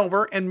against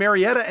Hanover and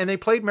Marietta, and they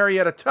played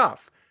Marietta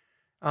tough.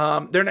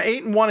 They're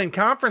 8-1 in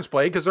conference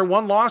play because their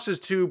one loss is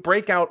to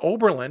breakout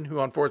Oberlin,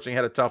 who unfortunately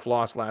had a tough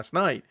loss last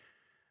night.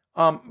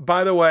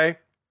 By the way,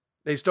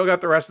 they still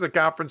got the rest of the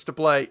conference to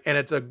play, and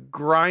it's a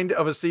grind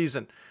of a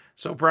season.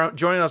 So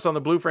joining us on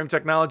the Blue Frame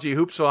Technology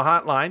Hoopsville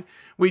hotline,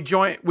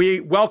 we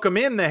welcome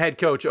in the head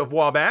coach of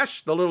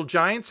Wabash, the Little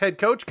Giants head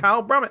coach,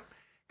 Kyle Brummett.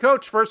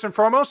 Coach, first and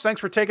foremost,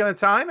 thanks for taking the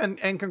time,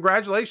 and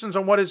congratulations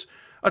on what is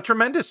a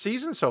tremendous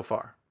season so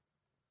far.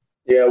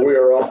 Yeah, we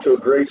are off to a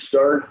great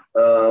start.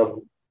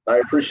 I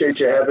appreciate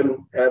you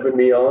having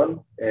me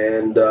on,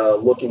 and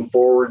looking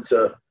forward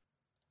to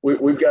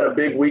we've got a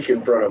big week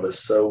in front of us.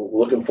 So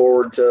looking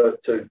forward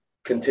to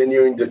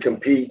continuing to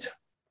compete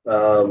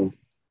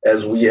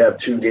as we have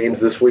 2 games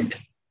this week.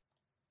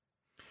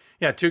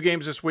 Yeah, 2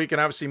 games this week, and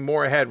obviously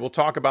more ahead. We'll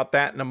talk about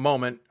that in a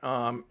moment.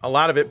 A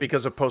lot of it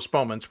because of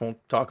postponements. We'll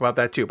talk about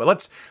that too. But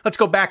let's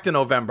go back to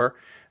November.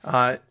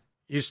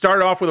 You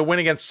started off with a win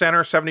against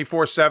Center,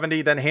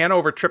 74-70. Then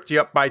Hanover tripped you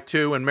up by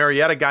 2, and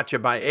Marietta got you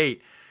by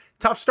 8.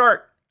 Tough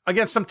start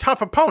against some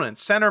tough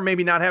opponents. Center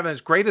maybe not having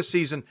as great a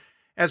season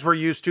as we're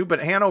used to, but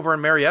Hanover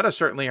and Marietta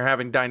certainly are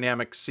having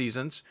dynamic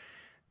seasons.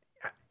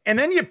 And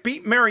then you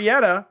beat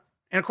Marietta,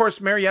 and of course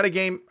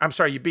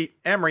you beat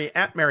Emory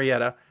at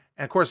Marietta,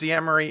 and of course the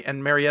Emory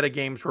and Marietta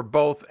games were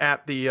both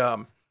at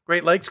the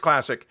Great Lakes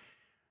Classic.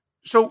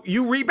 So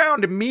you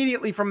rebound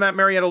immediately from that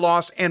Marietta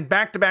loss and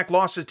back-to-back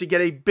losses to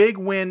get a big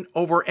win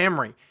over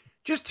Emory.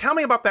 Just tell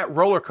me about that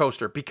roller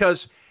coaster,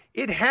 because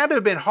it had to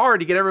have been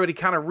hard to get everybody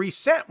kind of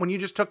reset when you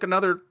just took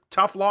another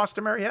tough loss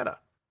to Marietta.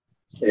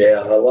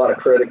 Yeah, a lot of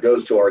credit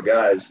goes to our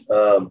guys.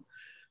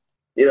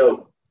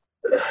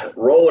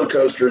 Roller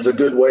coaster is a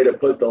good way to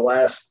put the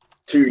last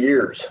 2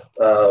 years.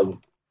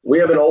 We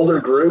have an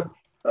older group,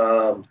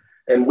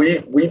 and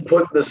we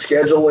put the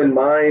schedule in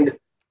mind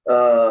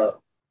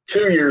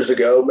 2 years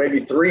ago, maybe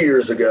 3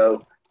 years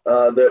ago,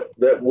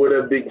 that would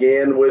have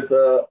began with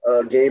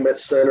a game at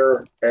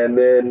Center, and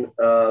then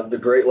the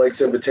Great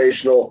Lakes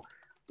Invitational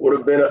would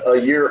have been a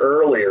year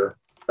earlier.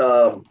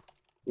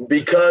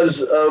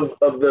 because of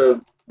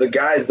the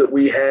guys that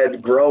we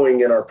had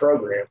growing in our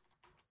program.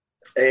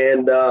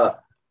 And,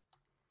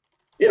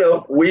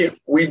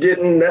 we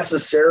didn't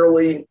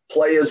necessarily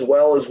play as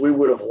well as we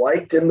would have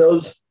liked in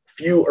those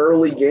few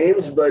early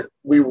games, but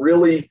we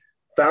really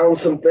found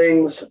some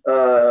things,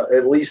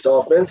 at least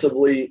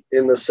offensively,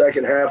 in the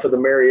second half of the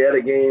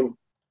Marietta game.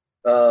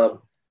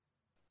 Our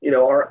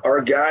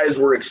guys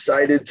were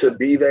excited to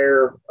be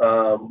there.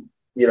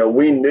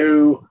 We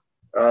knew,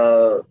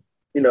 the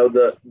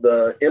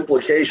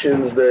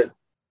implications that,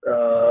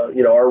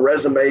 our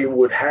resume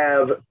would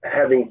have,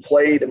 having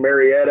played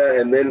Marietta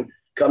and then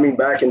coming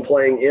back and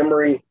playing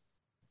Emory.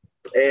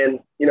 And,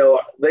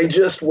 they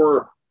just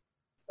were,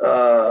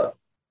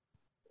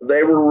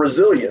 they were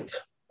resilient.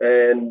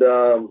 And,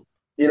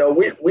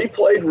 we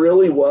played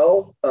really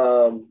well.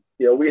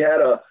 We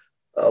had a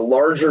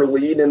larger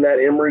lead in that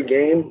Emory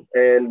game,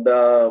 and,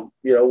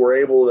 we're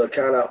able to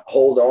kind of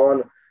hold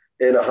on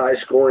in a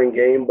high-scoring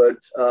game. But,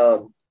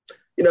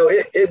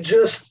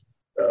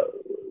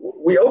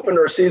 we opened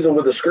our season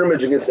with a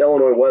scrimmage against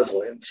Illinois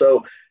Wesleyan.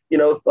 So,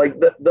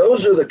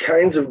 those are the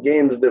kinds of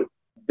games that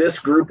this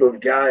group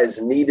of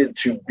guys needed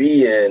to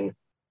be in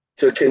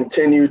to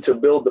continue to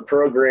build the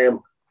program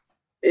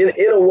in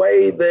a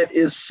way that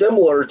is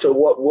similar to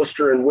what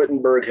Worcester and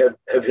Wittenberg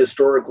have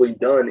historically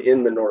done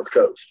in the North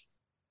Coast.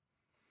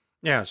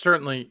 Yeah,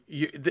 certainly.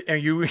 You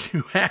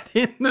had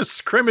in the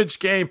scrimmage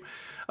game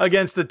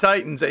against the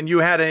Titans, and you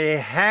had a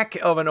heck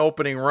of an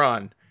opening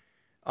run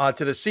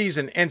to the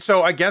season. And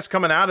so I guess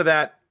coming out of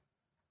that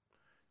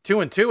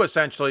 2-2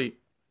 essentially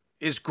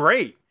is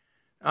great.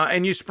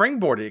 And you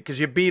springboarded it because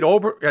you beat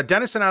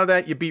Denison out of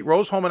that. You beat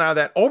Rose-Hulman out of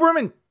that.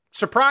 Oberlin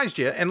surprised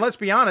you. And let's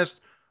be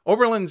honest,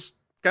 Oberlin's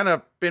kind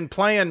of been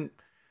playing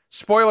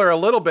spoiler a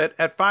little bit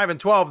at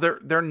 5-12.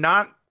 They're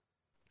not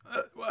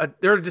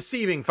they're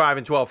deceiving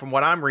 5-12 from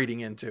what I'm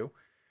reading into.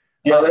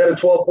 Yeah, they had a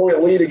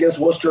 12-point lead against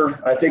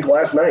Worcester, I think,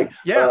 last night.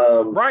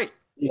 Yeah, right.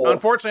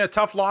 Unfortunately, a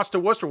tough loss to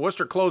Worcester.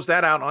 Worcester closed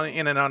that out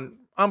in an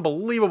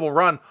unbelievable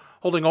run,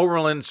 holding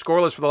Oberlin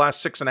scoreless for the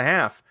last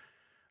 6.5.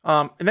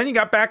 And then you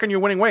got back on your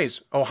winning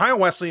ways. Ohio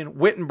Wesleyan,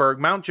 Wittenberg,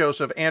 Mount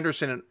Joseph,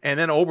 Anderson, and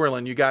then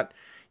Oberlin. You got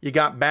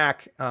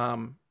back.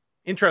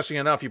 Interesting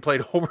enough, you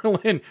played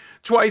Oberlin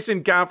twice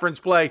in conference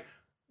play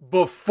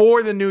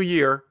before the new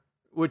year,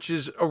 which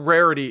is a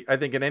rarity, I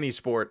think, in any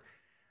sport.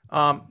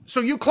 So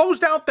you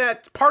closed out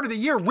that part of the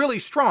year really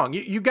strong.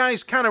 You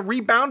guys kind of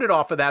rebounded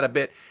off of that a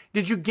bit.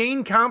 Did you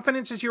gain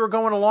confidence as you were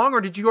going along,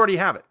 or did you already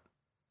have it?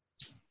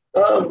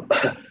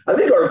 I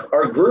think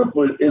our group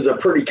is a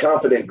pretty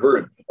confident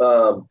group.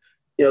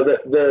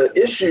 The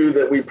issue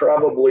that we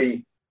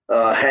probably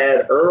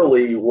had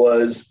early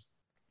was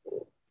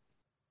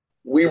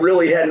we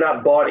really had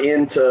not bought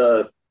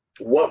into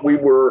what we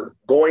were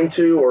going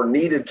to or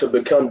needed to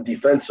become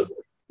defensively.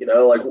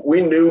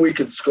 We knew we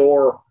could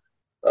score.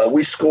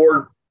 We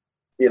scored,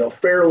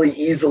 fairly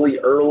easily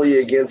early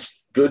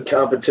against good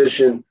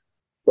competition.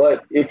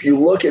 But if you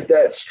look at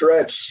that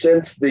stretch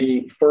since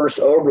the first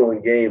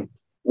Oberlin game,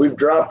 we've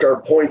dropped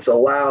our points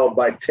allowed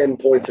by 10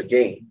 points a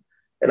game.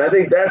 And I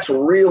think that's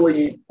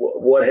really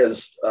what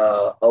has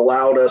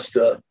allowed us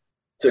to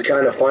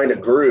kind of find a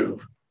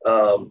groove.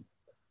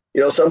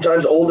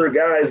 Sometimes older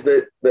guys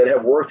that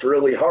have worked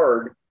really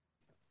hard,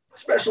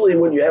 especially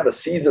when you have a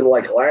season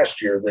like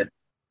last year that,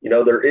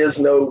 there is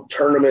no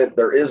tournament,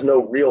 there is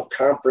no real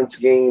conference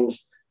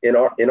games in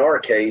our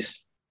case.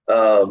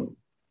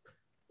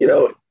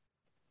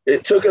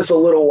 It took us a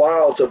little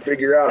while to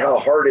figure out how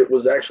hard it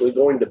was actually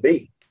going to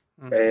be.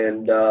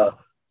 And,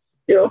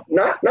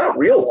 not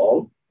real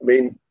long. I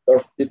mean,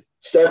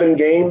 7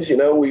 games,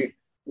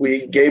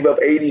 we gave up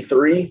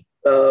 83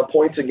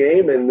 points a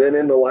game. And then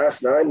in the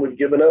last 9, we've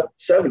given up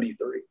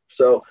 73.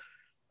 So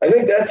I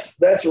think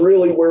that's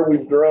really where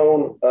we've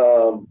grown.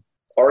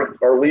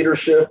 Our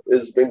leadership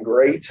has been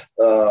great.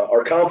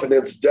 Our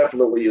confidence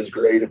definitely is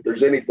great. If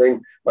there's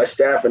anything, my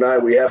staff and I,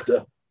 we have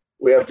to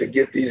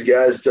get these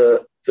guys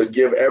to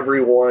give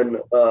everyone,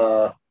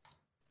 the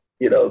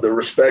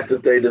respect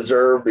that they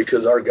deserve,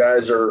 because our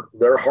guys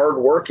they're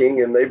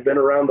hardworking and they've been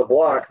around the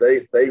block.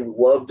 They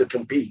love to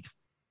compete.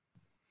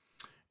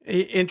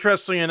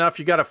 Interestingly enough,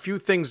 you got a few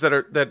things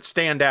that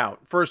stand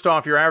out. First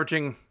off, you're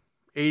averaging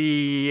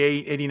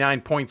 88,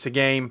 89 points a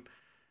game.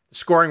 The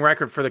scoring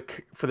record for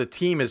the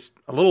team is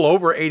a little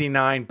over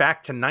 89,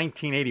 back to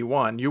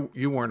 1981.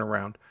 You weren't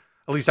around.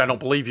 At least I don't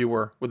believe you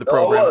were with the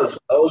program.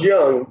 I was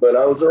young, but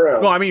I was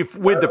around. No, I mean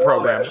with the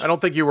program. I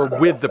don't think you were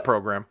with the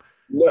program.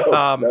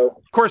 No.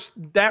 Of course,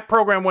 that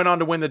program went on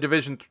to win the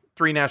Division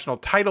III national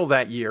title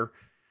that year.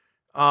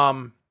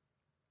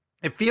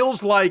 It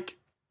feels like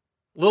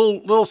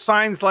little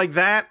signs like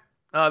that.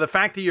 The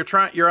fact that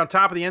you're on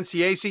top of the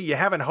NCAC, you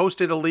haven't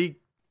hosted a league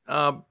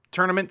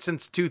tournament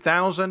since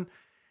 2000.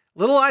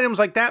 Little items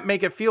like that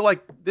make it feel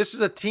like this is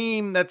a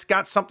team that's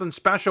got something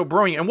special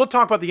brewing. And we'll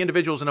talk about the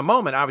individuals in a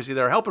moment. Obviously,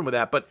 they're helping with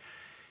that. But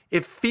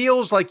it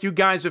feels like you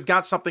guys have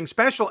got something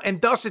special. And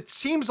thus, it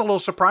seems a little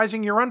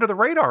surprising you're under the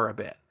radar a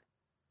bit.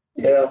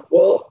 Yeah,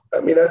 well,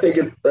 I mean, I think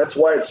that's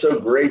why it's so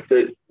great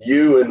that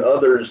you and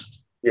others,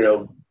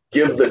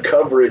 give the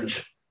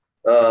coverage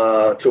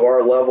to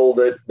our level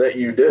that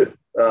you do.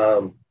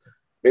 I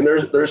mean,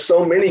 there's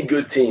so many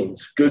good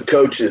teams, good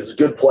coaches,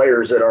 good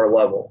players at our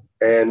level,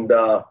 and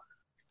I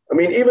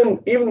mean,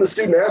 even the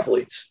student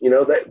athletes,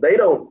 they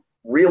don't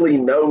really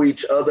know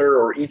each other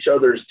or each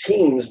other's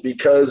teams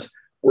because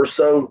we're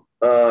so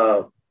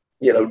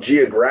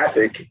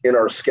geographic in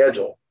our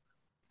schedule.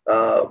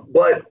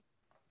 But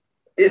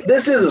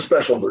this is a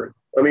special group.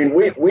 I mean,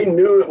 we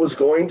knew it was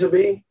going to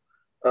be,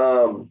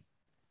 and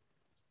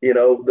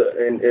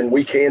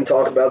we can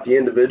talk about the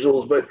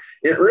individuals, but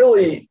it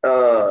really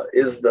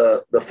is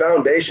the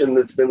foundation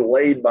that's been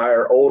laid by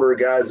our older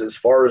guys as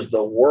far as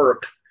the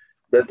work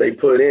that they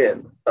put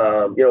in.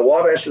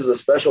 Wabash is a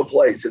special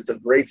place. It's a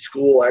great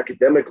school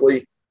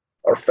academically.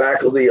 Our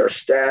faculty, our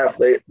staff,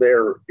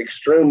 they're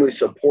extremely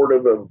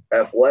supportive of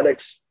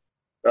athletics.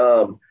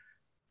 But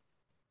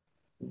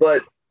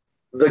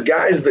the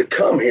guys that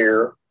come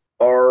here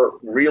are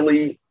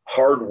really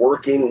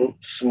hardworking,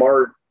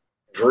 smart,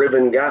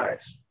 driven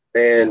guys.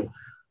 And,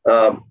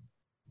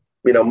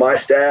 my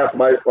staff,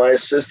 my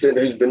assistant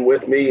who's been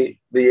with me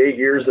the 8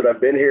 years that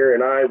I've been here,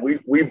 and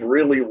we've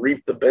really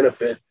reaped the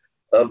benefit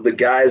of the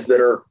guys that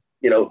are,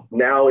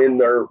 now in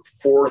their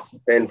 4th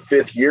and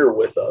 5th year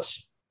with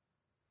us.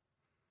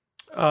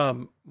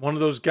 One of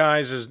those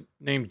guys is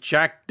named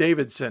Jack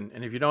Davidson.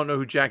 And if you don't know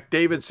who Jack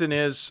Davidson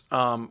is,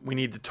 we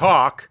need to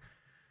talk.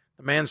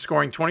 The man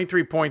scoring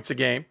 23 points a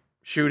game,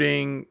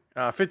 shooting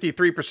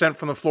 53%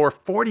 from the floor,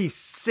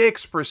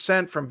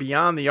 46% from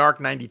beyond the arc,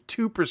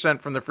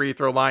 92% from the free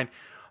throw line,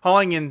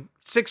 hauling in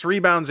 6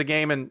 rebounds a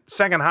game and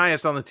second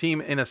highest on the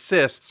team in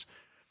assists.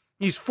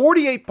 He's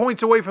 48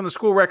 points away from the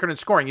school record in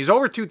scoring. He's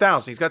over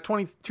 2,000. He's got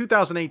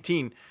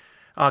 2018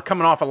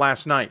 coming off of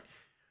last night.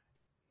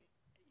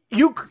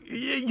 You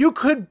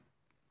could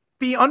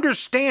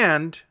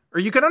understand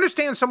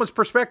someone's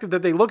perspective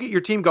that they look at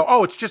your team, go,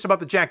 oh, it's just about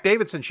the Jack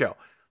Davidson show.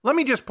 Let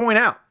me just point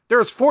out,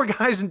 there's 4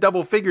 guys in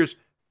double figures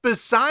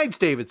besides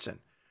Davidson,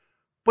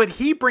 but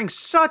he brings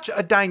such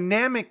a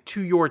dynamic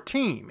to your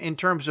team in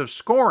terms of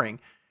scoring.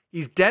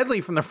 He's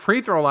deadly from the free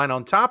throw line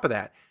on top of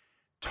that.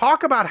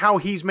 Talk about how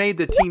he's made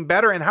the team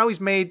better and how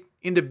he's made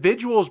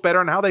individuals better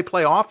and how they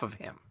play off of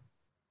him.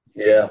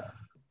 Yeah.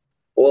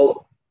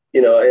 Well,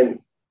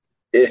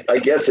 I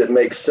guess it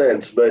makes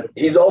sense, but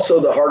he's also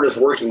the hardest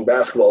working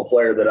basketball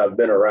player that I've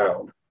been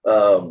around.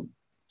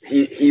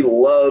 He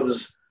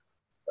loves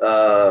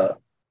to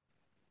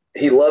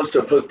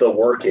put the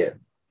work in.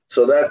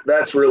 So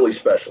that's really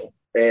special.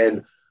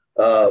 And,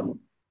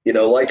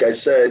 like I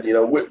said,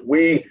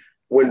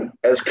 when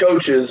as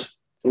coaches,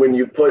 when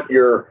you put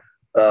your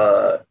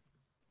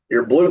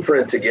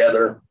blueprint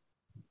together,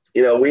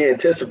 we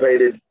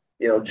anticipated,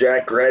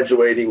 Jack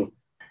graduating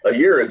a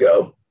year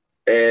ago.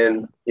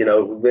 And,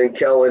 then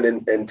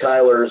Kellen and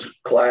Tyler's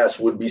class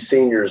would be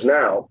seniors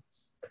now.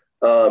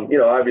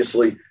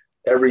 Obviously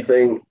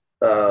everything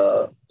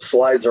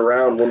slides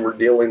around when we're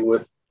dealing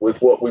with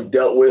what we've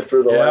dealt with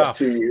for the last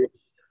 2 years.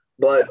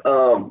 But,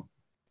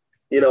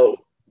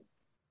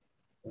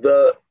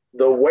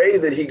 the way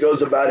that he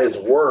goes about his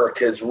work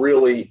has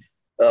really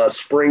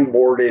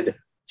springboarded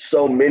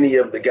so many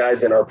of the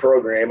guys in our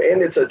program.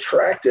 And it's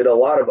attracted a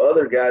lot of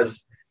other guys,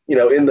 in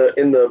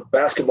the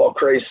basketball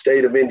crazed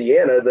state of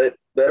Indiana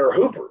that are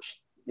hoopers,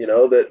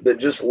 that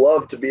just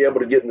love to be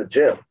able to get in the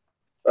gym.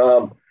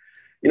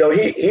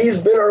 He's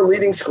been our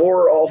leading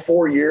scorer all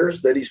 4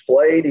 years that he's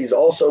played. He's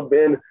also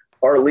been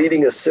our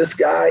leading assist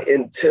guy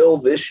until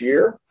this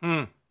year.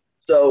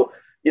 So,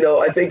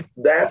 I think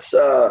that's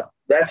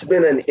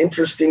been an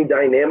interesting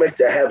dynamic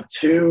to have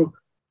 2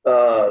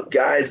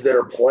 guys that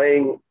are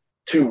playing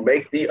to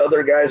make the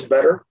other guys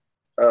better.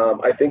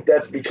 I think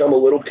that's become a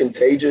little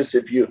contagious.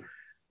 If you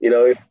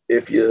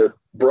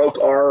broke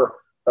our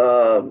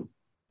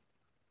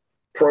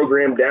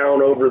program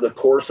down over the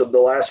course of the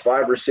last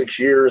 5 or 6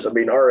 years, I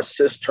mean, our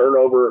assist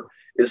turnover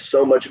is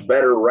so much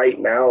better right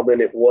now than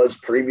it was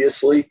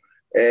previously.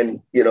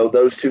 And,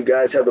 those 2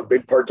 guys have a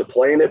big part to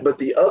play in it, but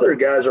the other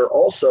guys are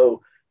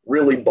also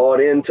really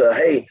bought into,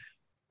 hey,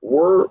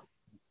 we're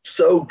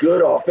so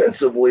good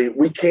offensively,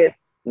 we can't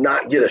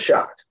not get a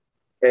shot.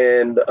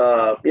 And,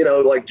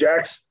 like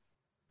Jack's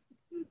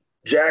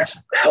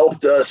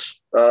helped us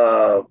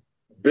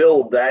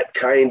build that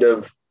kind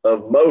of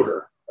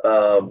motor.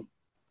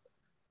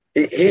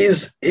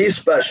 He's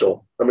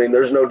special. I mean,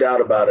 there's no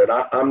doubt about it.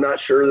 I'm not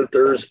sure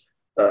that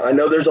I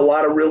know there's a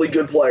lot of really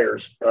good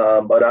players,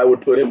 but I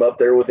would put him up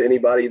there with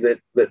anybody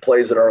that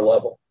plays at our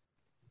level.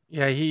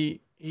 Yeah,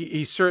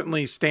 he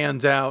certainly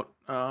stands out.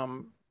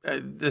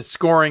 The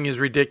scoring is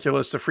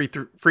ridiculous. The free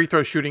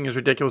throw shooting is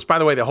ridiculous. By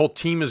the way, the whole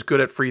team is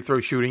good at free throw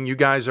shooting. You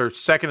guys are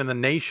second in the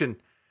nation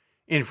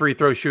in free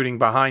throw shooting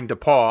behind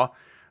DePaul.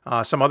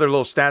 Some other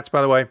little stats,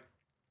 by the way.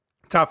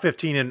 Top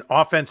 15 in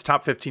offense,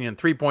 top 15 in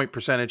three-point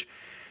percentage.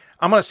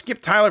 I'm going to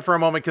skip Tyler for a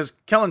moment because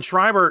Kellen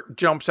Schreiber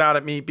jumps out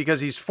at me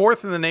because he's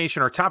 4th in the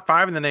nation or top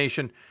 5 in the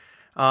nation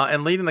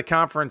and leading the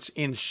conference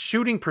in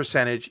shooting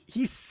percentage.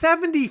 He's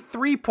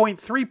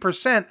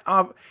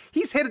 73.3%.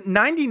 He's hit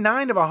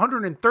 99 of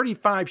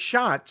 135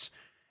 shots.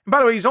 And by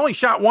the way, he's only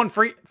shot one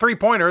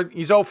three-pointer.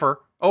 He's 0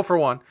 for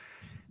 1.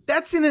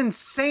 That's an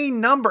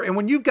insane number. And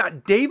when you've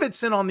got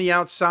Davidson on the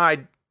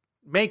outside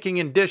making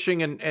and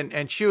dishing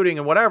and shooting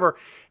and whatever,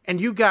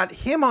 and you got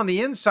him on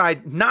the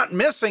inside not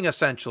missing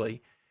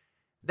essentially,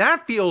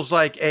 that feels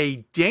like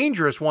a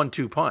dangerous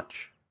 1-2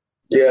 punch.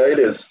 Yeah, it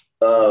is.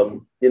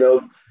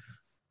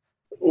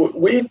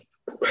 We,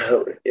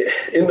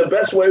 in the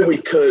best way we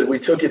could, we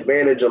took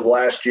advantage of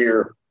last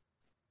year.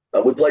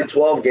 We played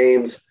 12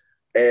 games,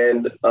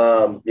 and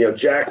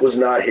Jack was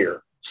not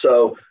here.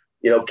 So,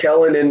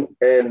 Kellen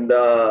and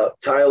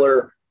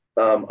Tyler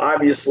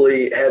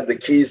obviously had the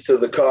keys to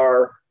the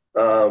car.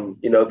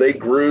 They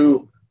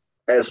grew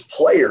as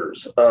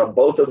players.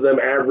 Both of them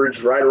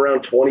averaged right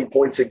around 20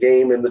 points a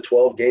game in the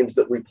 12 games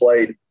that we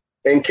played.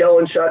 And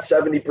Kellen shot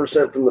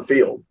 70% from the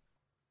field.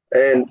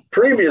 And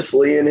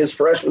previously in his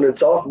freshman and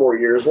sophomore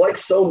years, like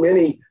so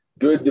many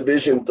good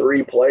Division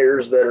III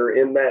players that are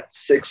in that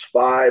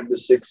 6'5" to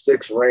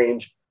 6'6"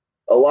 range,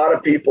 a lot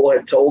of people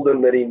had told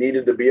him that he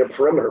needed to be a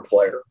perimeter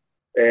player.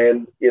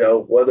 And,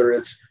 whether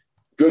it's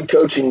good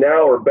coaching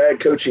now or bad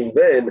coaching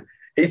then,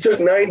 he took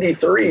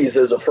 93s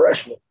as a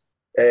freshman.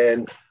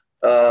 And,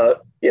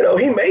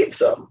 he made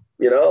some,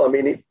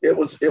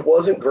 it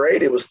wasn't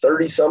great. It was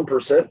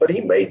 30-some%, but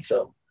he made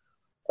some.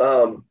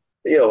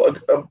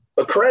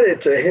 A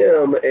credit to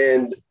him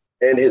and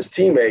his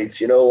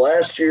teammates.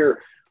 Last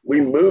year we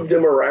moved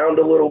him around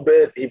a little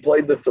bit. He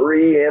played the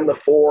 3 and the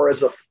 4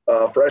 as a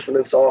freshman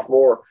and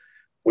sophomore.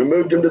 We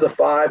moved him to the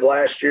 5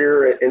 last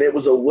year, and it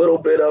was a little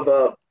bit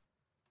of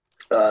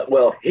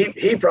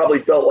he probably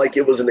felt like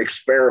it was an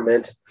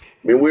experiment.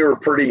 I mean, we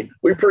pretty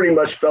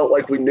much felt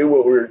like we knew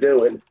what we were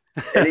doing.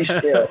 And he,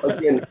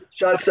 again,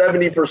 shot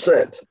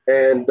 70%.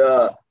 And,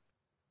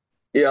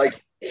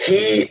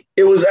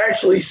 it was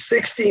actually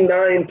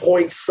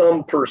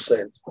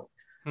 69-point-some%.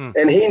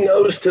 And he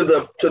knows to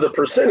the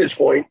percentage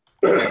point.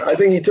 I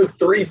think he took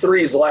 3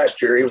 threes last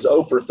year. He was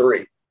 0 for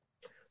 3.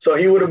 So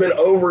he would have been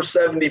over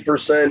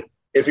 70%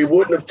 if he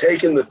wouldn't have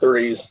taken the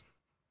threes.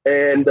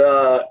 And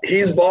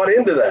he's bought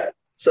into that.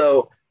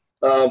 So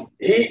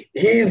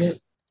he's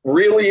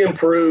really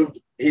improved.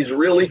 He's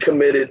really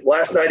committed.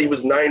 Last night he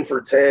was 9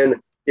 for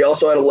 10. He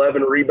also had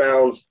 11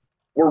 rebounds.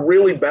 We're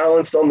really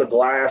balanced on the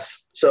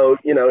glass. So,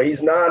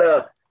 he's not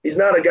a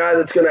guy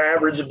that's going to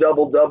average a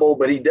double-double,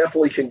 but he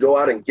definitely can go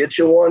out and get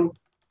you one.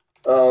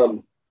 We're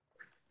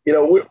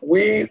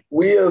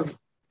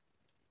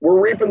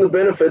reaping the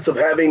benefits of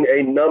having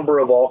a number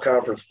of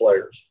all-conference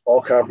players,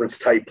 all-conference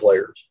type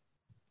players.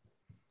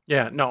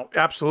 Yeah, no,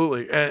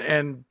 absolutely.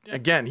 And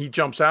again, he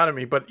jumps out at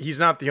me, but he's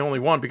not the only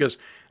one because,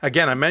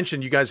 again, I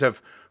mentioned you guys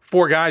have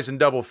 4 guys in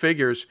double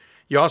figures.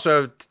 You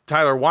also have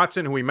Tyler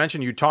Watson, who we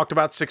mentioned. You talked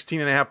about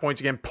 16.5 points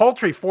again.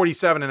 Paltry,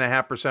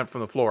 47.5%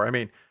 from the floor. I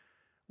mean,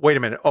 wait a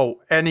minute.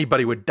 Oh,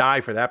 anybody would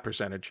die for that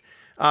percentage.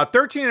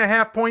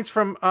 13.5 points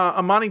from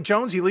Amani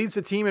Jones. He leads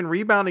the team in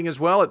rebounding as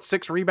well at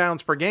 6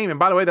 rebounds per game. And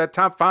by the way, that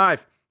top 4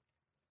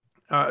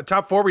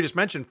 we just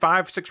mentioned,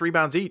 5-6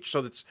 rebounds each.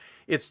 So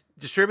it's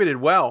distributed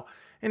well.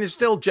 And it's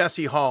still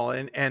Jesse Hall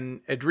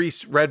and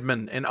Idris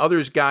Redmond and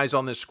others guys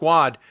on this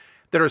squad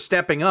that are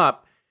stepping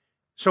up.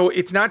 So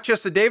it's not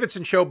just the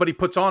Davidson show, but he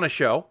puts on a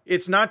show.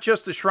 It's not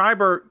just the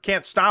Schreiber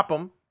can't stop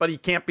him, but he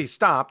can't be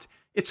stopped.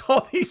 It's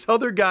all these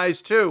other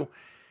guys too.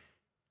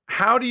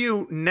 How do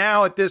you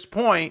now at this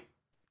point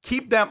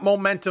keep that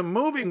momentum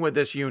moving with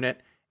this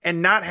unit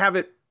and not have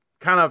it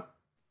kind of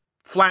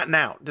flatten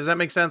out? Does that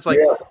make sense?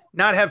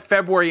 Not have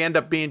February end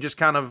up being just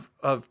kind of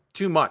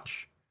too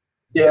much.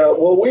 Yeah,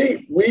 well,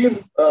 we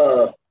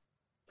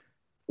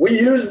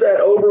used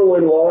that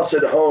Oberlin loss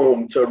at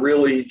home to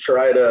really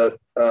try to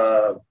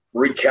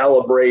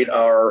recalibrate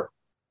our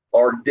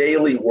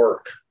daily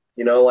work.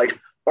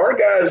 Our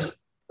guys,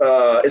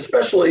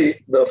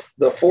 especially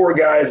the 4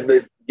 guys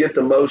that get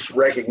the most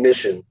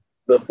recognition,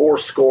 the 4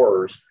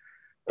 scorers.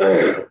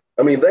 I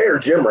mean, they are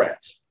gym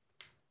rats.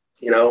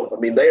 They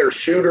are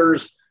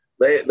shooters.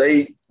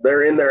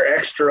 They're in their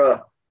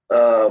extra.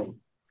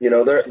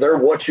 They're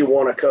what you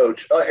want to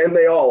coach, and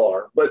they all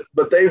are.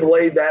 But they've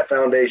laid that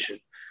foundation.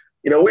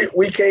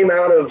 We came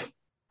out of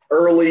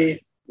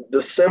early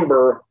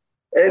December,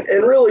 and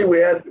really we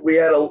had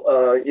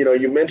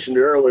you mentioned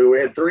it earlier. We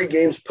had 3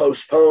 games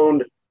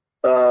postponed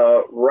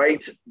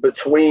right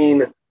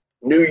between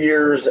New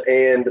Year's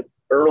and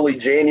early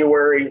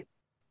January.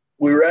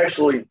 We were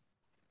actually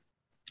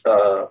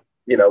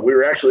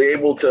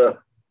able to.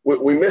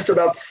 We missed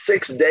about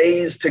 6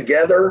 days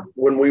together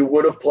when we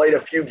would have played a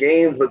few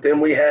games, but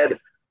then we had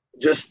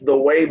just the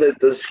way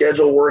that the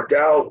schedule worked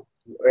out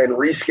and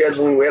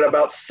rescheduling. We had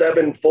about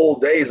 7 full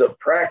days of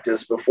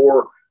practice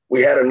before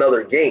we had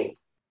another game.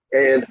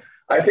 And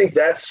I think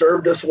that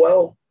served us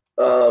well.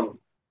 A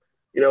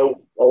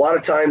lot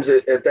of times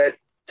at that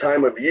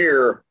time of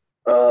year,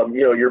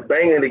 you're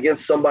banging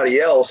against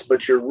somebody else,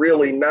 but you're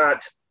really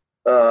not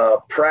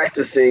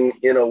practicing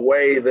in a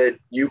way that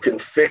you can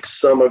fix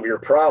some of your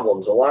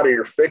problems. A lot of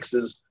your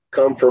fixes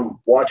come from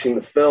watching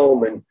the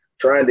film and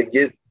trying to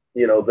get,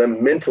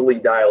 them mentally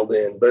dialed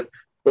in. But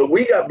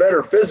we got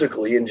better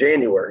physically in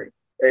January.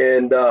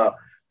 And,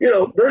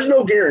 there's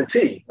no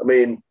guarantee. I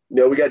mean,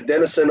 we got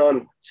Denison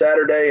on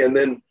Saturday, and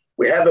then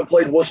we haven't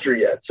played Worcester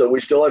yet. So we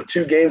still have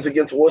 2 games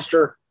against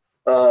Worcester.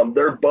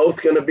 They're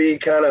both going to be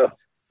kind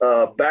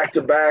of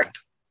back-to-back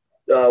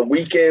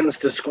weekends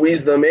to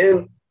squeeze them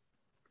in.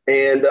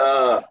 And,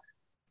 I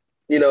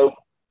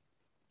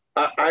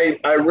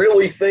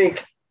really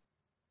think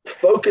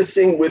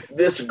focusing with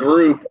this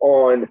group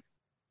on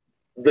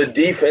the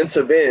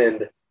defensive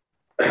end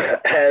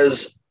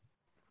has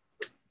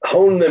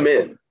honed them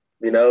in,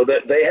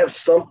 that they have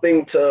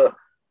something to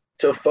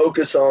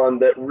focus on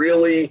that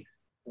really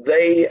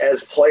they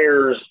as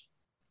players,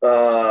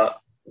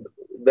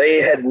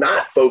 they had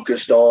not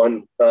focused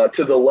on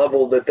to the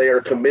level that they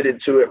are committed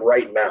to it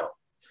right now.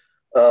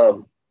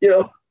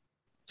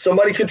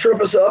 Somebody could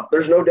trip us up.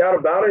 There's no doubt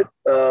about it.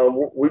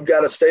 We've got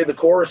to stay the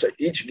course.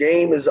 Each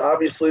game is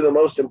obviously the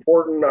most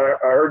important. I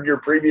heard your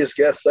previous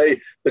guest say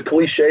the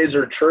cliches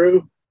are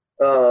true.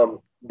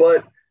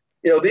 But,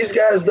 these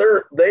guys,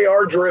 they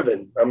are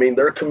driven. I mean,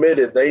 they're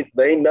committed.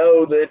 They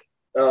know that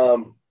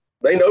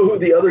they know who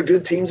the other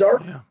good teams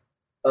are. Yeah.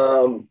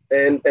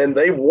 And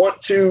they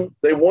want to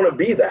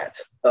be that.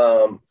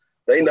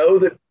 They know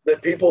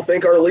that people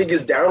think our league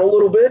is down a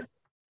little bit.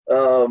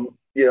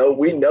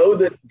 We know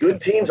that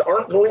good teams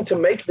aren't going to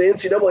make the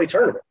NCAA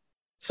tournament.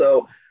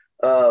 So,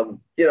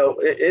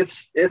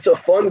 it's a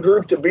fun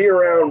group to be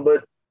around,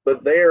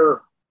 but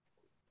they're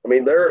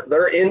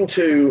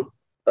into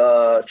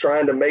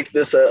trying to make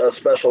this a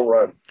special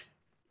run.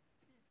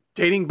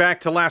 Dating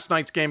back to last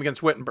night's game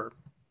against Wittenberg,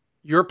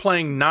 you're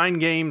playing 9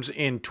 games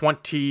in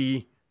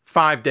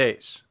 25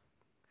 days.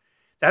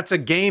 That's a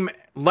game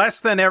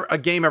less than a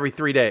game every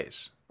 3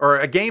 days, or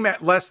a game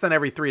at less than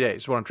every 3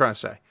 days is what I'm trying to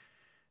say.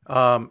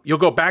 You'll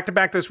go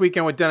back-to-back this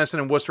weekend with Denison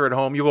and Worcester at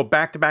home. You'll go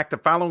back-to-back the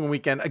following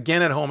weekend,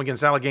 again at home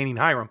against Allegheny and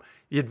Hiram.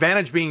 The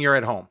advantage being you're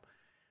at home.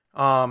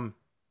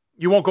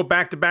 You won't go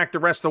back-to-back the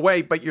rest of the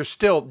way, but you're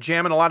still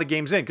jamming a lot of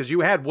games in because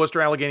you had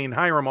Worcester, Allegheny, and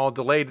Hiram all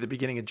delayed at the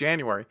beginning of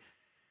January.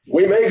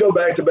 We may go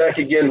back-to-back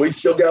again. We've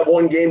still got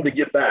 1 game to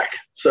get back.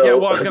 So yeah,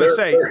 well, I was going to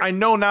say, I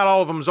know not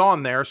all of them's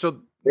on there,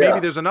 so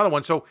maybe there's another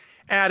one. So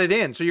add it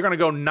in. So you're going to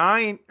go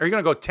 9, or you're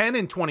going to go 10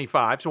 and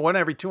 25, so 1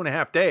 every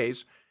 2.5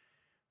 days,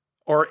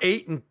 or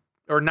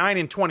 9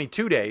 and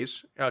 22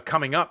 days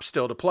coming up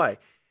still to play.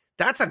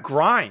 That's a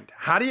grind.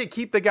 How do you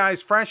keep the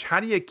guys fresh? How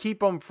do you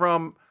keep them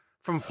from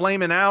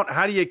flaming out?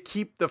 How do you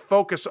keep the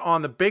focus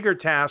on the bigger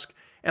task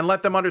and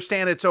let them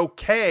understand it's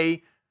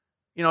okay,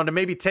 to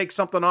maybe take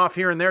something off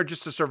here and there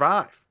just to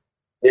survive?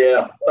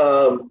 Yeah.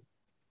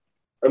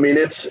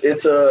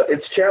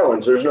 It's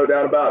challenge. There's no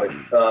doubt about it.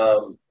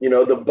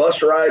 The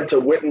bus ride to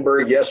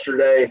Wittenberg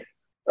yesterday,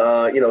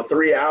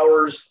 3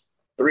 hours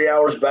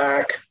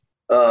back.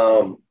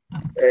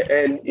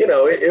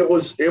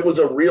 It was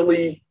a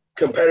really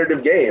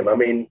competitive game. I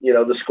mean,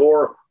 the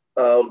score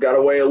got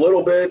away a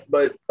little bit,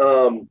 but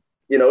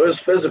it was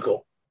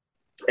physical.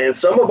 And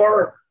some of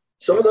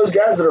those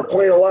guys that are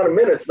playing a lot of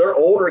minutes, they're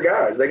older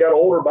guys. They got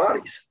older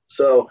bodies.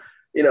 So,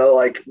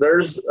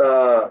 there's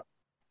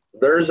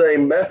a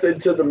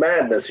method to the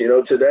madness.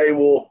 Today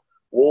we'll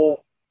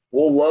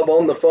love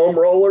on the foam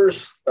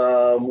rollers.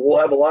 We'll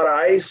have a lot of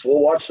ice. We'll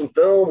watch some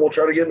film. We'll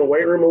try to get in the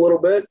weight room a little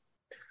bit.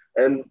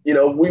 And,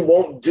 we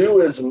won't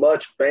do as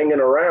much banging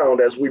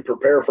around as we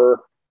prepare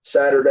for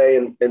Saturday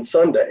and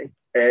Sunday.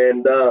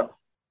 And,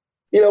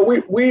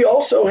 we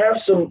also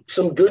have some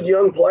good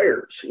young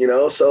players,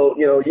 So,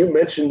 you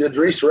mentioned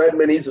Idris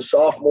Redmond. He's a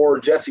sophomore.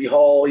 Jesse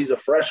Hall, he's a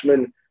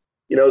freshman.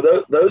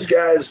 Those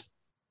guys,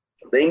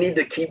 they need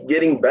to keep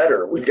getting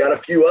better. We've got a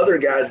few other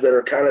guys that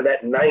are kind of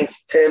that 9th,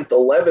 10th,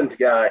 11th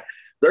guy.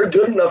 They're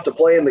good enough to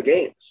play in the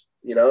games,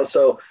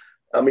 So –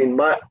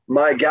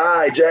 my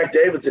guy, Jack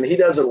Davidson, he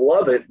doesn't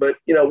love it, but,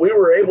 we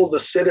were able to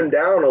sit him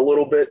down a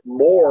little bit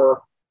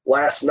more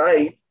last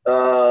night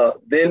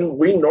than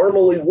we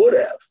normally would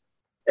have.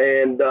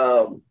 And,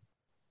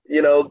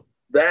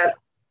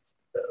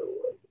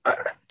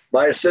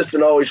 my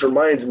assistant always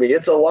reminds me,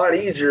 it's a lot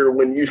easier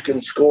when you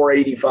can score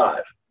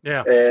 85.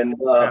 Yeah. And,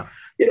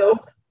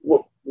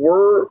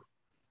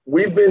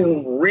 we've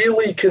been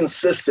really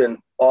consistent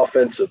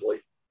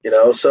offensively,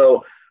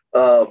 so,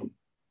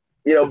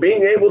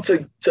 being able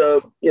to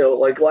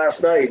like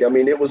last night,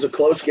 it was a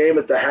close game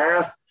at the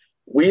half.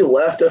 We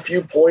left a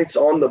few points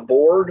on the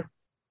board.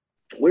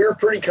 We were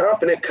pretty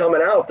confident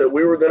coming out that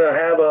we were going to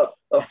have a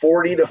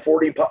 40 to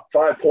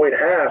 45 point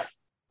half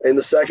in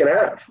the second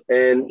half.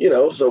 And,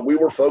 so we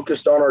were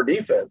focused on our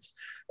defense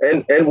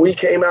and we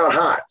came out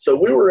hot. So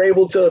we were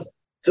able to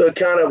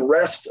kind of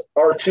rest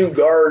our 2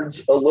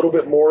 guards a little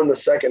bit more in the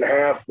second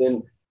half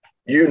than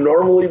you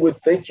normally would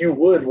think you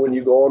would when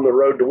you go on the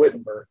road to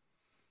Wittenberg.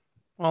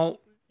 Well,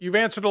 you've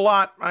answered a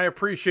lot. I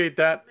appreciate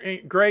that.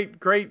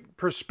 Great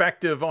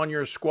perspective on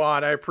your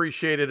squad. I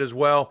appreciate it as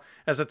well.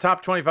 As a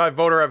top 25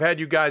 voter, I've had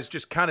you guys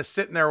just kind of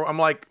sitting there. I'm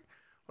like,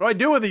 What do I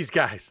do with these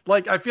guys?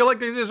 Like, I feel like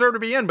they deserve to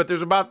be in, but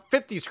there's about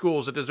 50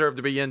 schools that deserve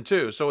to be in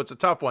too. So it's a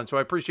tough one. So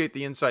I appreciate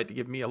the insight to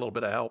give me a little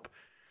bit of help.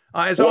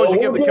 As always, you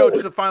give the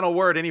coach the final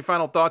word. Any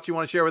final thoughts you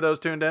want to share with those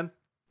tuned in?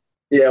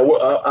 Yeah,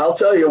 I'll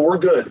tell you, we're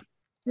good.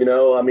 You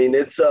know, I mean,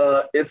 there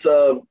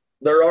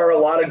are a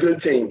lot of good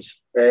teams,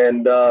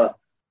 and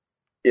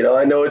you know,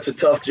 I know it's a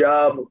tough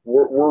job.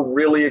 We're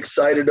really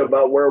excited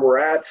about where we're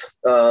at.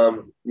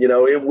 You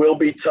know, it will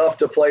be tough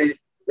to play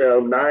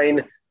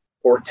 9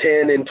 or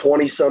 10 and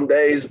 20 some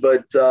days,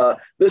 but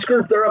this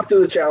group, they're up to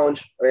the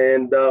challenge,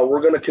 and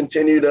we're going to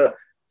continue to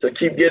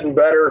keep getting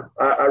better.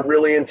 I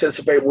really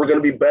anticipate we're going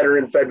to be better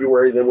in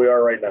February than we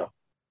are right now.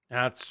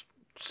 That's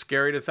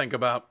scary to think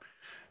about.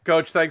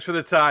 Coach, thanks for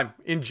the time.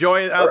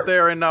 Enjoy it out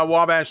there in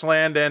Wabash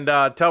land, and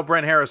tell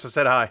Brent Harris I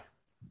said hi.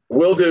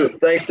 Will do.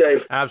 Thanks,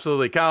 Dave.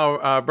 Absolutely. Kyle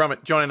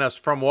Brummett joining us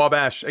from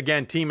Wabash.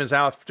 Again, team is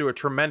off to a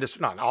tremendous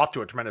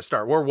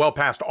start. We're well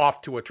past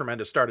off to a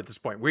tremendous start at this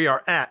point. We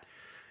are at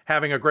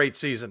having a great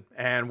season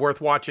and worth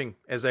watching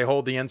as they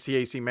hold the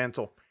NCAC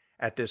mantle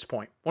at this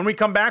point. When we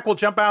come back, we'll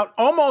jump out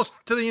almost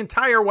to the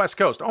entire West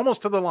Coast,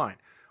 almost to the line.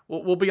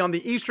 We'll be on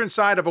the eastern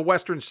side of a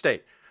western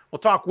state. We'll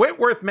talk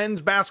Whitworth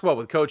men's basketball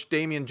with Coach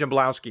Damian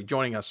Jimblowski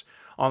joining us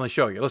on the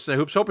show. You're listening to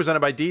Hoops Hope,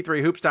 presented by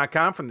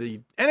D3Hoops.com from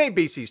the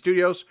NABC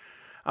studios.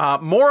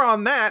 More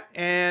on that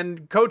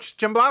and Coach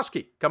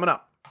Jimblowski coming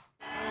up.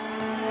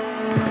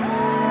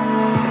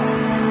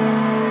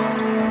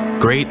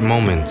 Great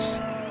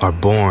moments are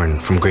born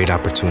from great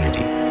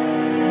opportunity.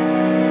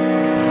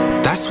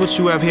 That's what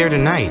you have here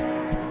tonight.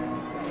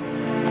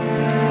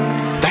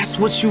 That's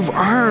what you've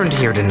earned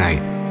here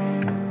tonight.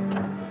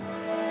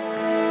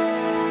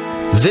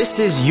 This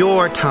is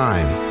your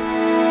time.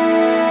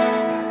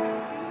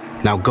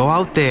 Now go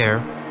out there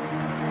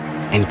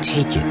and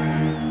take it.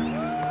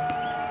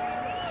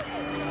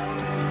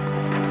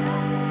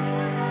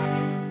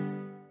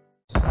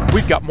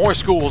 We've got more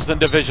schools than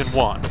Division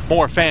I,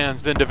 more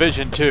fans than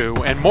Division II,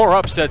 and more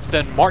upsets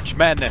than March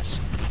Madness.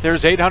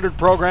 There's 800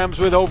 programs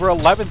with over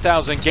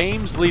 11,000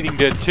 games leading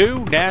to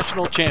 2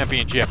 national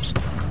championships.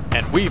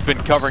 And we've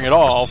been covering it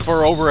all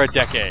for over a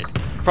decade.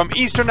 From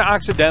Eastern to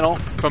Occidental,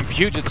 from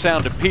Puget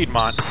Sound to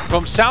Piedmont,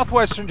 from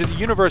Southwestern to the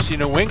University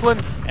of New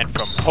England, and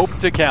from Hope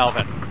to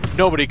Calvin.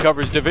 Nobody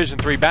covers Division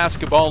III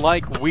basketball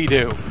like we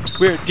do.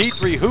 We're at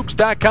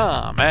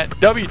D3Hoops.com at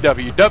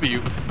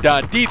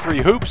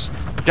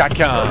www.d3hoops.com.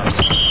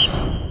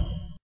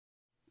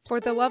 For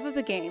the love of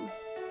the game.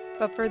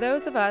 But for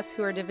those of us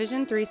who are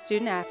Division III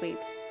student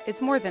athletes, it's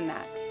more than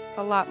that.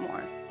 A lot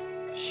more.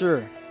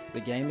 Sure,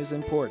 the game is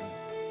important.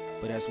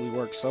 But as we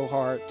work so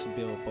hard to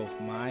build both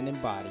mind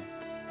and body,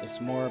 it's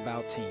more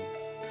about team.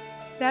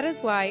 That is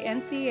why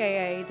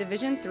NCAA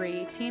Division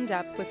III teamed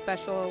up with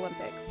Special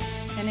Olympics.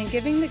 And in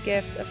giving the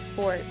gift of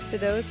sport to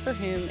those for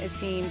whom it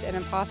seemed an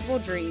impossible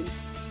dream,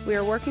 we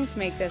are working to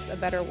make this a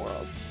better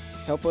world.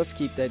 Help us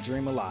keep that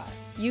dream alive.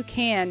 You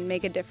can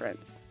make a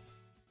difference.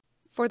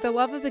 For the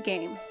love of the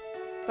game.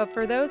 But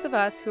for those of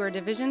us who are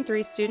Division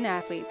III student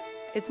athletes,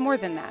 it's more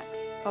than that.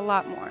 A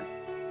lot more.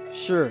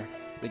 Sure,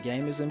 the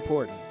game is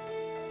important.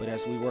 But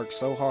as we work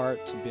so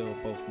hard to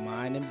build both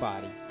mind and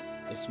body,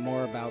 it's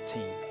more about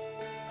team.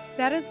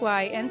 That is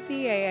why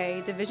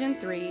NCAA Division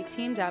III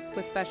teamed up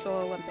with Special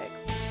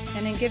Olympics.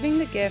 And in giving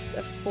the gift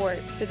of sport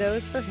to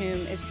those for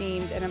whom it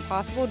seemed an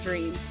impossible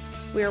dream,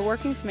 we are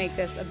working to make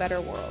this a better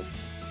world.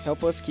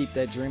 Help us keep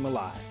that dream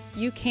alive.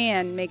 You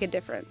can make a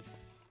difference.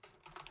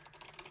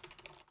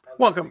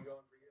 Welcome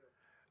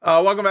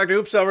back to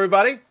Hoops,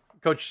 everybody.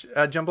 Coach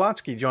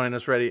Jimblowski joining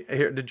us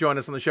here to join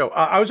us on the show.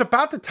 I was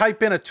about to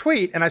type in a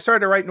tweet, and I started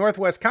to write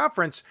Northwest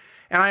Conference,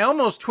 and I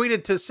almost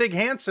tweeted to Sig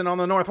Hansen on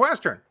the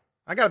Northwestern.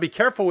 I got to be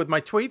careful with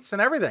my tweets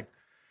and everything.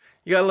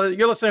 You're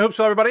listening to Hoops,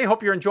 everybody.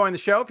 Hope you're enjoying the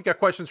show. If you got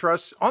questions for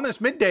us on this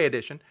midday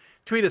edition,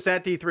 tweet us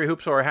at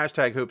D3Hoopsville or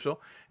hashtag Hoopsville.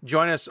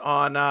 Join us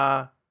on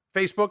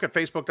Facebook at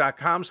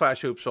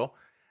facebook.com/Hoopsville.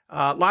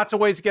 Lots of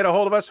ways to get a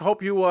hold of us.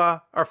 Hope you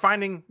are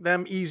finding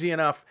them easy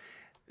enough.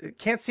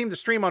 Can't seem to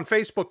stream on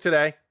Facebook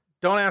today.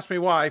 Don't ask me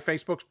why.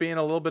 Facebook's being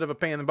a little bit of a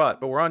pain in the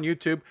butt, but we're on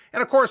YouTube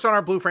and, of course, on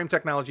our Blue Frame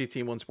Technology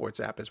Team One Sports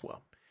app as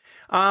well.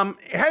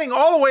 Heading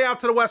all the way out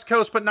to the West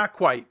Coast, but not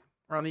quite.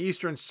 We're on the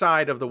eastern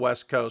side of the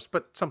West Coast,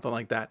 but something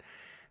like that.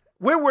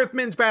 Whitworth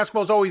men's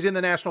basketball is always in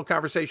the national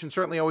conversation,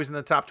 certainly always in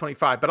the top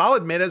 25. But I'll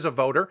admit, as a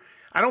voter,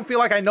 I don't feel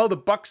like I know the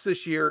Bucks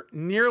this year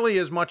nearly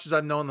as much as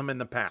I've known them in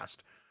the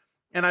past.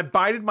 And I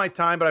bided my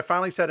time, but I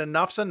finally said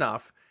enough's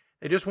enough.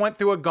 They just went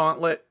through a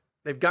gauntlet.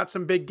 They've got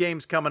some big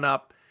games coming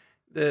up.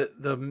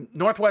 The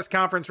Northwest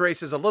Conference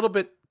race is a little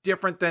bit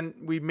different than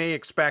we may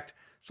expect.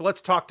 So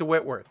let's talk to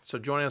Whitworth. So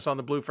joining us on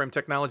the Blue Frame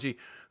Technology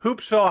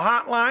Hoopsville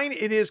Hotline,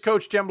 it is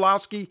Coach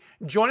Jimblowski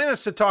joining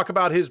us to talk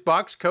about his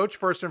Bucks. Coach,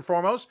 first and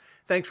foremost,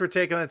 thanks for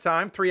taking the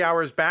time. 3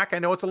 hours back. I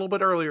know it's a little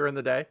bit earlier in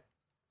the day.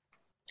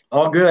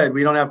 All good.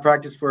 We don't have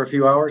practice for a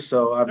few hours,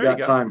 so I've got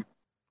time.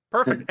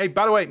 Perfect. Hey,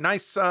 by the way,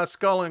 nice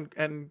skull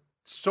and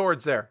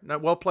swords there.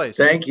 Well placed.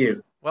 Thank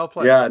you. Well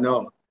played. Yeah,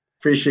 no.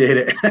 Appreciate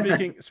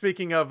it.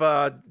 Speaking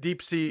of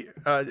deep sea,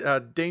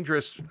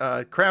 dangerous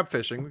crab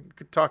fishing, we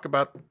could talk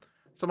about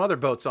other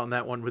boats on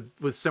that one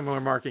with similar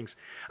markings.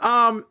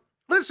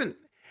 Listen,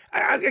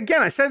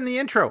 again, I said in the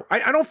intro,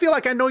 I don't feel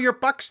like I know your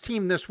Bucks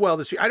team this well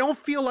this year. I don't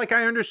feel like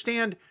I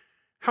understand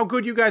how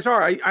good you guys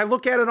are. I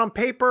look at it on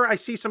paper. I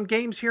see some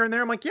games here and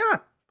there. I'm like, yeah,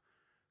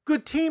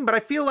 good team. But I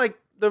feel like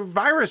the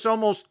virus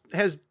almost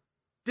has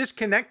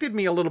disconnected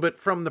me a little bit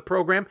from the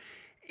program.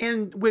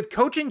 And with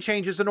coaching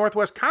changes, the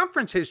Northwest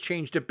Conference has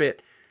changed a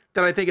bit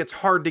that I think it's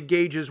hard to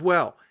gauge as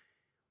well.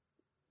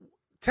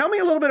 Tell me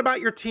a little bit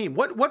about your team.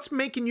 What's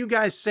making you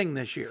guys sing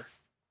this year?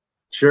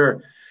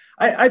 Sure.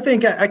 I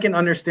think I can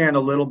understand a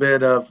little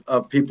bit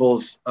of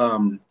people's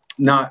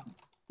not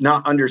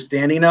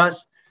understanding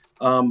us.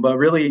 But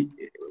really,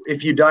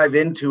 if you dive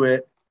into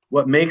it,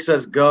 what makes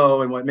us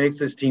go and what makes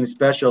this team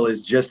special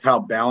is just how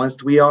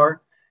balanced we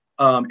are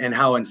and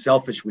how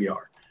unselfish we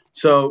are.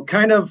 So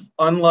kind of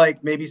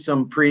unlike maybe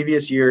some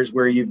previous years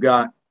where you've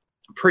got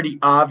a pretty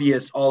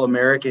obvious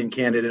All-American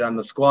candidate on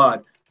the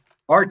squad,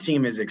 our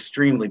team is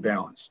extremely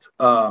balanced.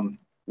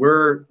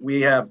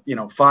 We have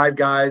 5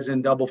 guys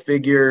in double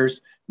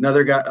figures,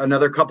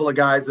 another couple of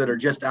guys that are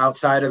just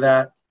outside of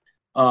that.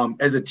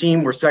 As a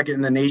team, we're second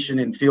in the nation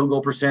in field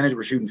goal percentage.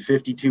 We're shooting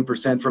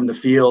 52% from the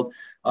field.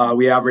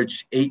 We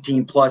average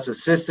 18 plus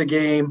assists a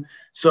game.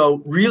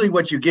 So really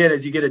what you get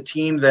is you get a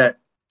team that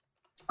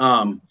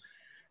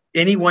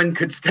anyone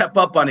could step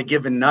up on a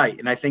given night.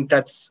 And I think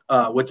that's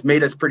what's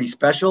made us pretty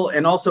special,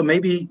 and also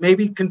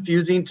maybe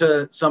confusing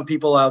to some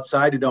people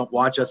outside who don't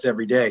watch us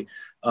every day.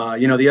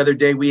 The other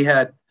day we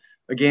had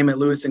a game at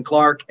Lewis and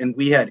Clark, and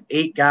we had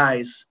 8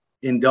 guys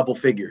in double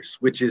figures,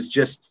 which is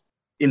just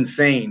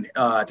insane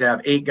to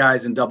have 8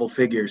 guys in double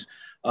figures.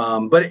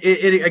 But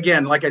it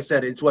again, like I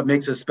said, it's what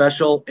makes us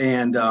special.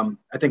 And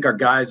I think our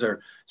guys are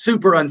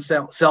super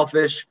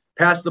unselfish,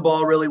 pass the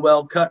ball really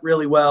well, cut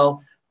really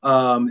well.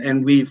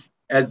 And we've,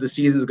 as the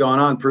season's gone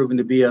on, proven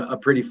to be a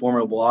pretty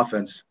formidable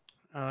offense.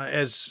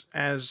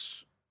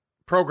 As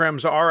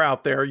programs are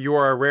out there, you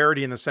are a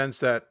rarity in the sense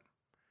that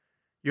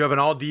you have an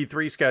all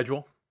D3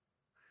 schedule.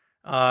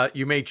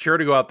 You made sure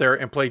to go out there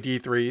and play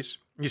D3s.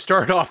 You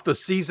started off the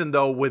season,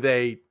 though, with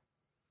a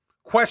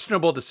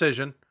questionable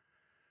decision,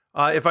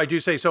 if I do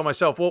say so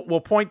myself.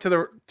 We'll point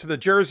to the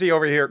jersey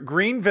over here.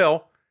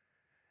 Greenville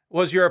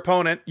was your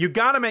opponent. You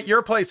got them at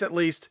your place at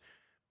least.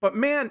 But,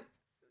 man,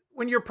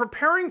 when you're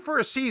preparing for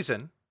a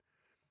season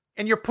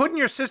and you're putting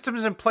your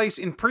systems in place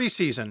in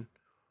preseason,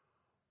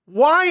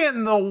 why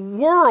in the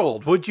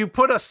world would you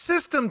put a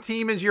system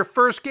team as your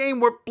first game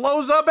where it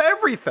blows up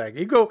everything?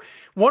 You go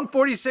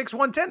 146,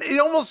 110. It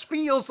almost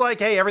feels like,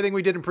 hey, everything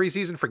we did in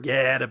preseason,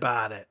 forget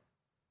about it.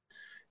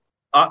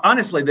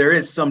 Honestly, there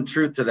is some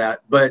truth to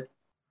that, but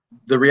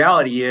the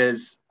reality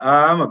is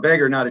I'm a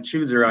beggar, not a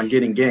chooser on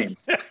getting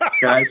games.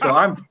 Okay, so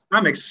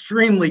I'm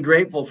extremely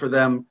grateful for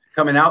them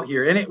coming out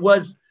here, and it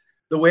was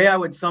the way I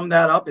would sum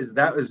that up is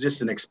that was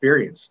just an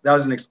experience. That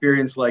was an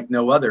experience like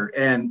no other,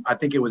 and I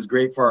think it was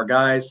great for our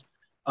guys.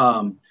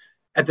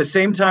 At the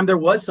same time, there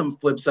was some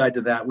flip side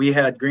to that. We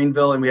had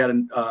Greenville and we had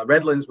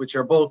Redlands, which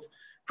are both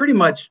pretty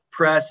much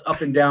press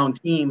up and down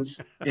teams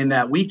in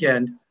that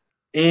weekend.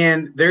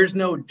 And there's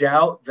no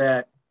doubt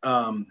that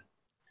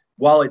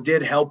while it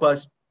did help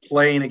us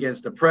playing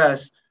against the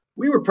press,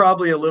 we were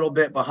probably a little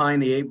bit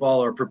behind the 8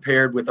 ball or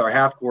prepared with our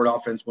half court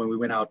offense when we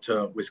went out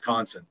to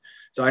Wisconsin.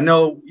 So I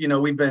know,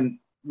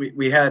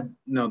 we had,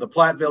 the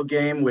Platteville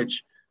game,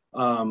 which,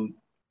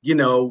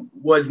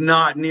 was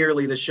not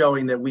nearly the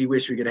showing that we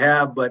wish we could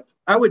have, but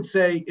I would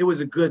say it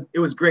was a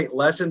great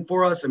lesson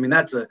for us. I mean,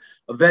 that's a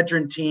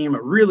veteran team,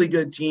 a really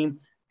good team.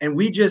 And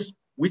we just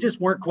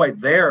weren't quite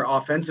there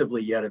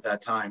offensively yet at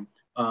that time.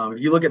 If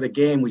you look at the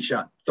game, we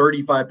shot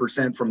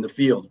 35% from the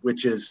field,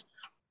 which is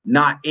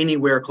not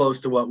anywhere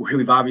close to what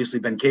we've obviously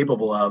been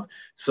capable of.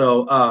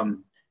 So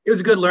it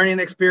was a good learning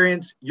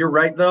experience. You're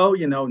right, though,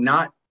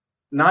 not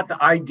the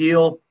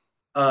ideal,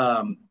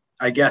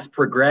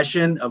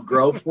 progression of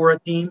growth for a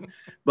team,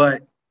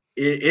 but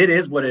it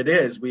is what it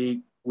is.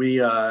 We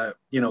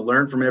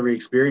learn from every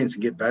experience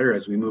and get better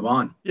as we move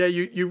on. Yeah,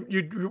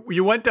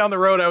 you went down the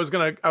road. I was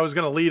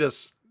gonna lead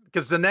us,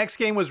 because the next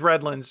game was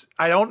Redlands.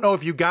 I don't know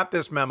if you got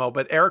this memo,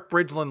 but Eric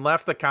Bridgeland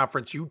left the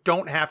conference. You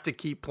don't have to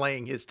keep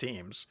playing his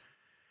teams.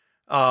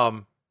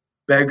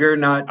 Beggar,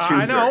 not chooser.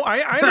 I know.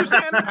 I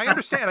understand. I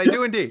understand. I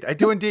do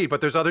indeed.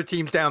 But there's other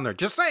teams down there.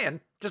 Just saying.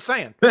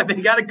 They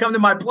got to come to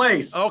my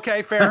place.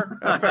 Okay, fair.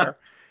 Fair.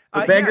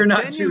 Beggar,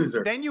 not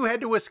chooser. Then you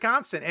head to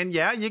Wisconsin, and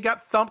you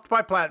got thumped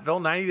by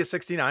Platteville,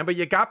 90-69. But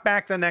you got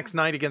back the next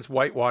night against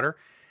Whitewater,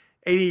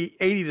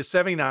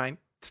 80-79.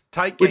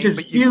 Tight game, which is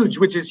huge.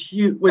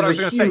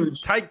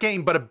 Tight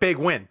game, but a big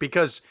win,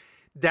 because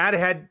that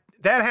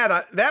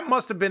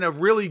must have been a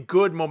really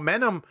good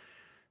momentum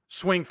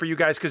swing for you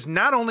guys, because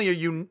not only are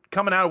you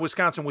coming out of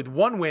Wisconsin with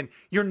 1 win,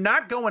 you're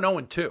not going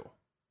 0-2.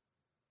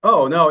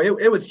 Oh no,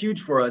 it was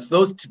huge for us.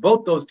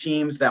 Both those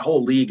teams, that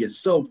whole league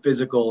is so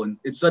physical, and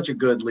it's such a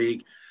good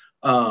league.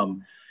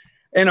 And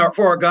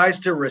for our guys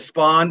to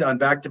respond on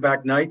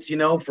back-to-back nights,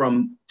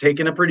 from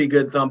taking a pretty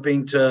good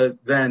thumping to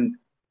then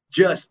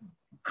just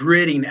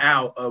gritting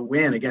out a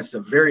win against a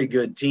very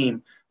good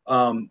team.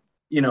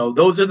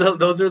 those are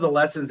the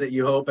lessons that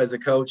you hope as a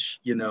coach,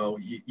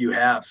 you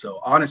have. So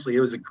honestly, it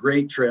was a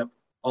great trip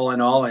all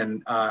in all.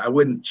 And I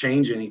wouldn't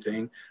change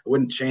anything. I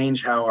wouldn't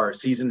change how our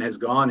season has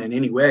gone in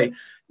any way.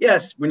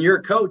 Yes. When you're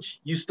a coach,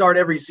 you start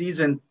every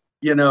season,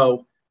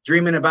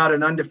 dreaming about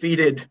an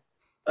undefeated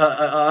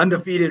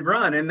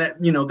run. And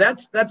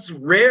that, that's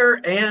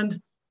rare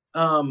and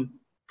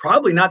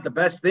probably not the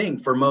best thing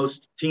for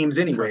most teams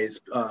anyways.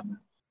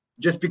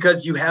 Just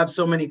because you have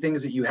so many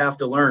things that you have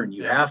to learn,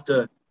 you have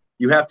to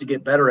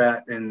get better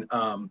at, and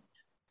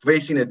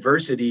facing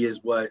adversity is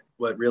what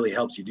really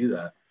helps you do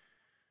that.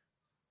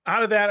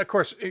 Out of that, of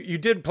course, you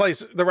did play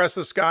the rest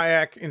of the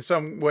SCIAC in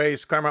some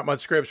ways, Claremont Mudd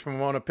Scripps,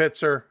 Pomona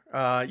Pitzer.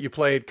 You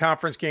played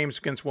conference games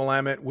against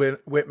Willamette,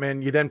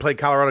 Whitman. You then played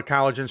Colorado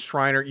College and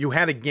Schreiner. You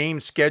had a game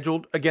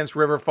scheduled against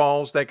River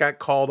Falls that got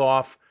called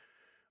off,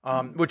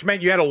 which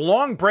meant you had a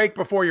long break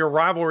before your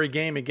rivalry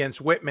game against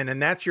Whitman, and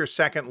that's your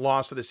second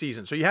loss of the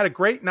season. So you had a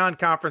great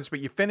non-conference, but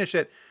you finish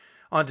it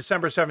on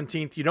December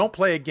 17th. You don't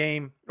play a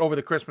game over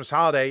the Christmas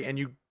holiday, and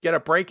you get a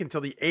break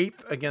until the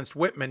 8th against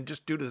Whitman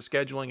just due to the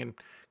scheduling and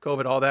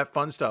COVID, all that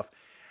fun stuff.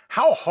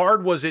 How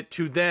hard was it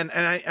to then,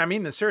 and I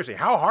mean this seriously,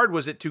 how hard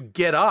was it to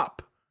get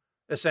up,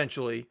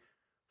 essentially,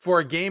 for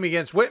a game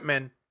against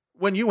Whitman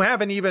when you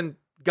haven't even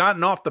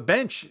gotten off the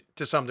bench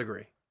to some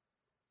degree?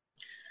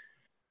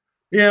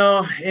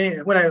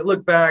 When I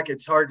look back,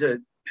 it's hard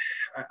to,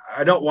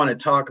 I don't want to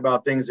talk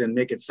about things and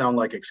make it sound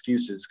like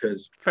excuses,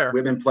 because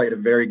Whitman played a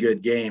very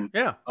good game.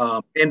 Yeah.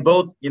 And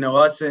both,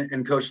 us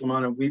and Coach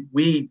Lamanna,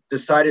 we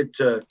decided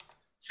to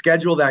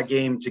schedule that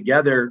game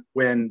together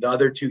when the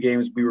other two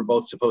games we were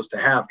both supposed to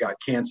have got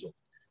canceled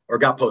or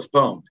got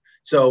postponed.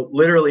 So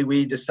literally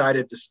we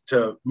decided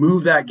to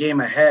move that game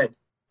ahead,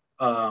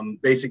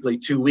 basically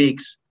 2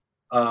 weeks,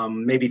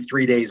 maybe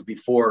 3 days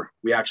before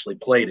we actually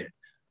played it.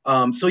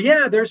 So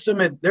yeah, there's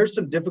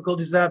some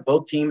difficulties that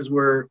both teams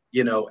were,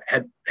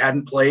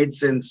 hadn't played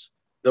since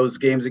those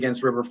games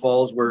against River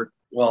Falls were,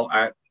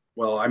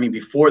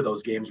 before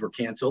those games were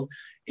canceled.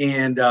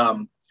 And,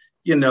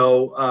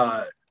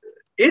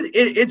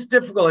 it's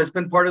difficult. It's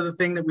been part of the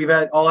thing that we've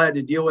all had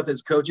to deal with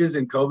as coaches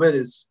in COVID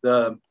is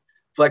the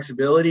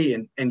flexibility.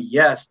 And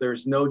yes,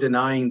 there's no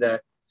denying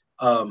that,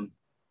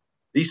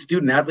 these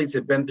student athletes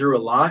have been through a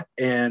lot,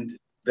 and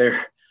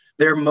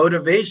their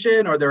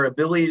motivation or their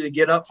ability to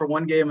get up for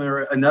one game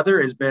or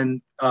another has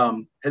been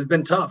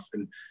tough.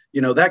 And,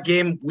 that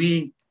game,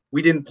 we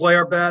didn't play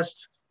our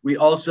best. We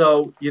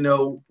also,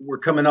 we're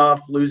coming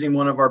off losing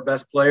one of our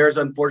best players,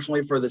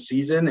 unfortunately, for the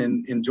season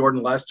in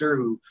Jordan Lester,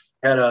 who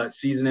had a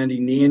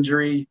season-ending knee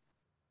injury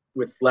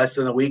with less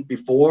than a week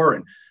before,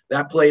 and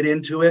that played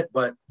into it.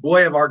 But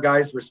boy, have our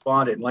guys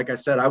responded. And like I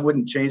said, I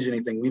wouldn't change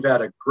anything. We've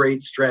had a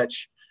great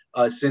stretch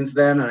since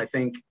then, and I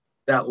think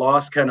that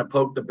loss kind of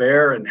poked the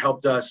bear and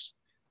helped us,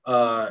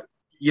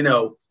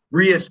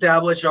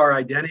 reestablish our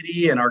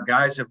identity, and our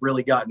guys have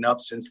really gotten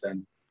up since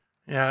then.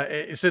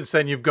 Yeah, since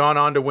then you've gone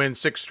on to win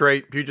 6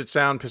 straight: Puget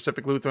Sound,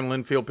 Pacific Lutheran,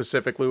 Linfield,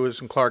 Pacific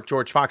Lewis, and Clark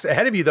George Fox.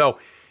 Ahead of you, though,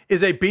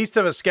 is a beast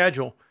of a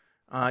schedule.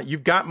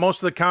 You've got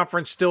most of the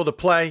conference still to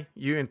play.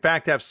 You, in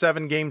fact, have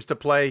 7 games to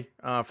play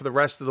for the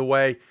rest of the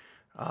way.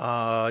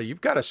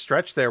 You've got a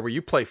stretch there where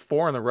you play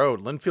 4 on the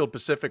road: Linfield,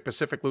 Pacific,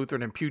 Pacific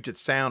Lutheran, and Puget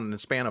Sound in the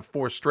span of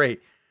 4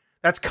 straight.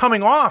 That's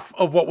coming off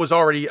of what was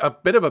already a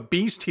bit of a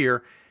beast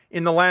here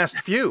in the last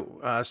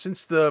few.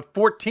 Since the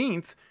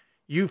 14th,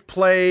 you've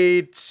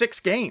played 6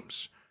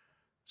 games.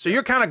 So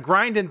you're kind of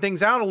grinding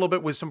things out a little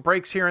bit with some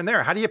breaks here and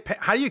there. How do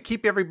you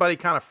keep everybody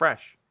kind of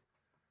fresh?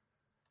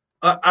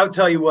 I'll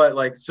tell you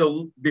what,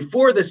 so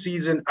before the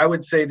season, I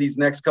would say these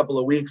next couple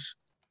of weeks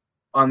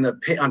on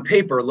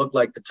paper look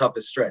like the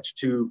toughest stretch.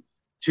 Two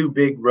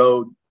big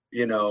road,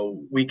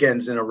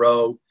 weekends in a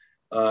row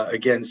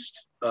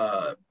against,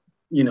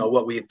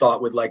 what we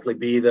thought would likely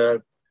be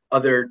the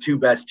other 2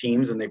 best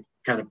teams, and they've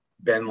kind of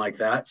been like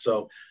that.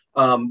 So,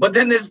 but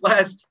then this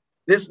last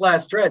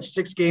stretch,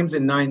 6 games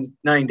in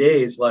 9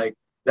 days,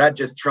 that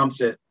just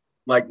trumps it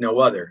like no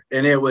other.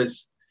 And that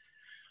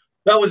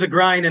was a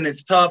grind, and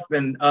it's tough.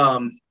 And,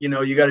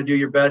 you got to do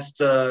your best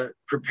to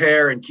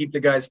prepare and keep the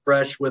guys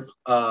fresh with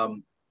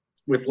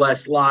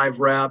less live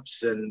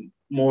reps and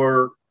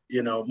more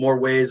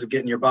ways of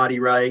getting your body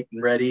right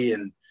and ready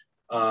and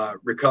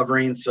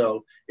recovering.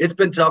 So it's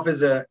been tough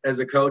as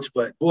a coach,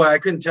 but boy, I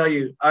couldn't tell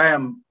you, I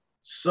am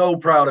so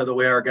proud of the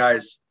way our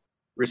guys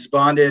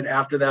responded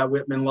after that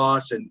Whitman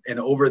loss and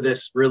over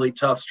this really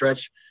tough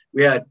stretch.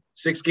 We had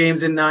 6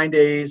 games in 9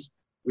 days.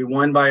 We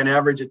won by an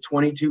average of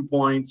 22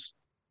 points.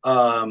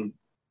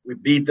 We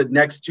beat the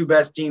next 2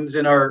 best teams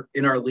in our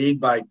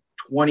league by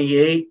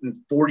 28 and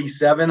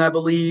 47, I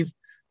believe.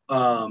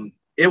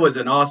 It was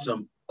an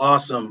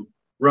awesome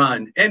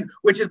run, and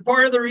which is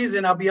part of the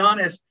reason, I'll be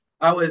honest,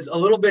 I was a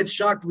little bit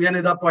shocked we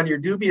ended up on your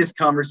dubious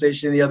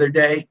conversation the other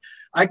day.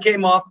 I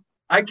came off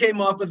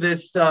of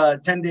this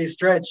 10-day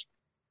stretch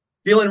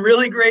feeling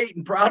really great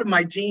and proud of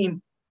my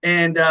team.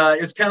 And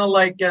it's kind of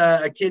like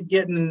a kid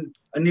getting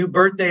a new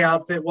birthday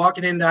outfit,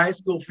 walking into high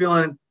school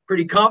feeling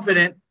pretty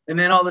confident. And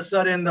then all of a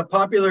sudden the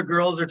popular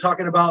girls are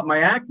talking about my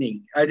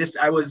acne. I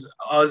was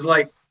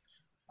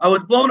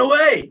blown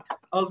away.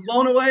 I was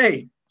blown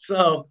away.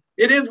 So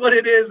it is what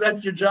it is.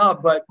 That's your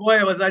job. But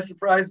boy, was I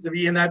surprised to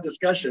be in that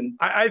discussion.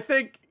 I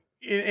think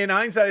in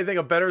hindsight, I think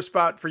a better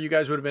spot for you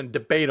guys would have been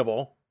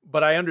debatable,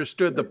 but I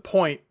understood the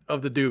point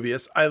of the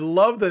dubious. I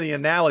love the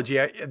analogy.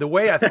 The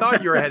way I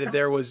thought you were headed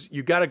there was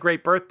you got a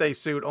great birthday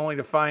suit only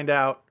to find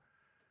out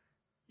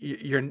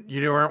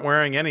you weren't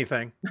wearing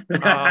anything.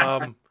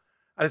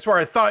 That's where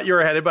I thought you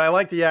were headed, but I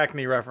like the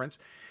acne reference.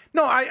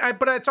 No,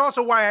 but it's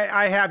also why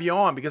I have you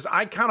on, because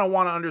I kind of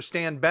want to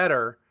understand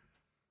better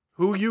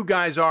who you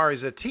guys are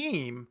as a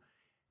team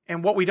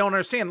and what we don't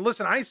understand.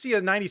 Listen, I see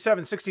a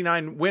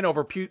 97-69 win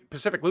over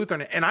Pacific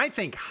Lutheran, and I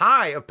think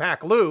high of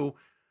Pac Lu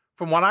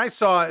from what I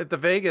saw at the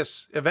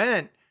Vegas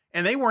event,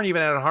 and they weren't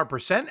even at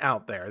 100%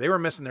 out there. They were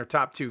missing their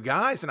top 2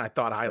 guys, and I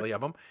thought highly of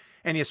them.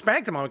 And you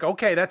spanked them. I'm like,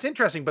 okay, that's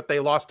interesting, but they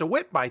lost to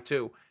Witt by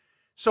 2.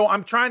 So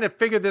I'm trying to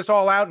figure this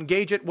all out and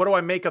gauge it. What do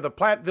I make of the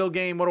Platteville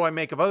game? What do I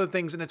make of other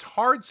things? And it's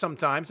hard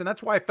sometimes, and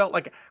that's why I felt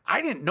like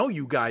I didn't know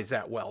you guys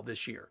that well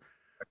this year.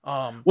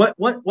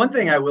 One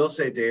thing I will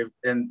say, Dave,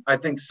 and I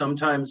think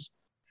sometimes,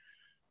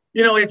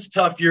 it's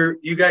tough.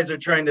 You guys are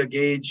trying to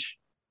gauge,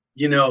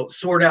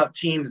 sort out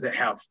teams that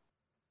have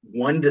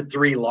 1 to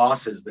 3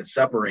 losses that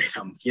separate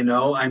them.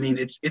 I mean,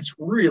 it's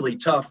really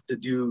tough to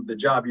do the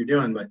job you're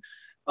doing. But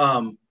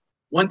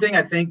one thing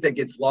I think that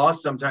gets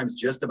lost sometimes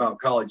just about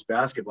college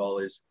basketball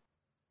is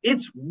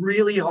it's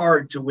really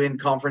hard to win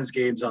conference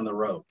games on the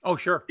road. Oh,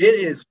 sure. It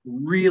is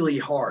really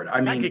hard.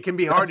 I mean, it can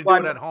be hard to do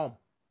it at home.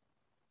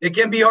 It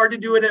can be hard to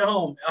do it at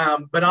home,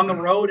 but on the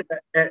road,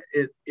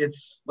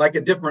 it's like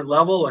a different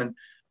level. And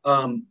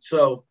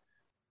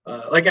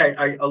like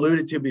I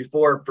alluded to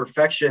before,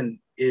 perfection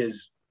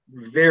is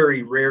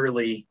very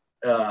rarely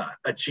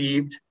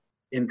achieved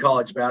in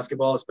college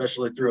basketball,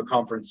 especially through a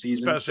conference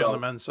season. Especially on the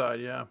men's side,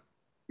 yeah.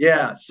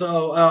 Yeah,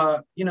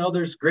 so,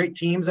 there's great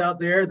teams out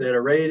there that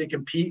are ready to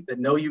compete, that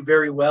know you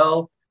very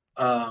well,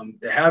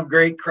 that have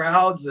great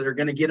crowds, that are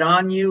going to get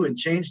on you and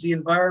change the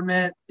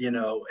environment.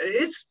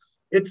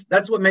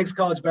 That's what makes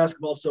college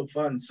basketball so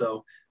fun.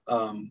 So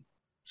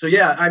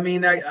yeah, I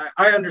mean, I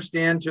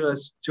understand to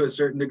a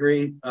certain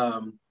degree,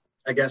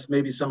 I guess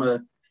maybe some of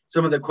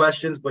the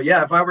questions, but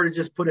yeah, if I were to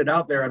just put it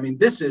out there, I mean,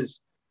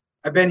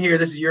 I've been here,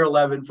 this is year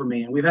 11 for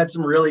me, and we've had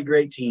some really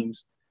great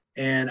teams,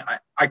 and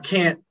I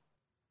can't,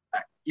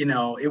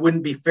 it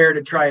wouldn't be fair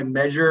to try and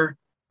measure,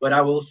 but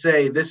I will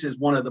say this is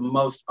one of the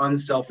most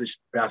unselfish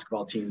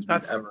basketball teams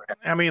we've ever had.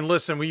 I mean,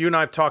 listen, you and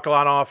I have talked a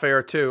lot off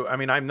air too. I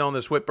mean, I've known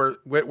this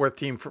Whitworth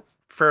team for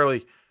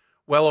fairly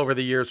well over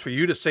the years. For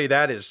you to say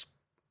that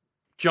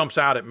jumps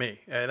out at me,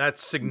 and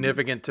that's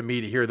significant to me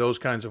to hear those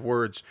kinds of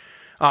words.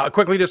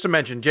 Quickly, just to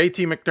mention,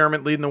 JT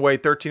McDermott leading the way,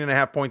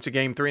 13.5 points a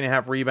game,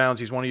 3.5 rebounds.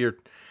 He's one of your,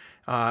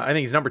 I think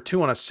he's number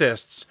 2 on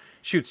assists.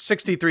 Shoots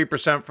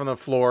 63% from the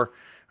floor.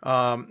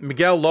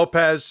 Miguel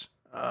Lopez,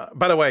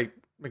 by the way,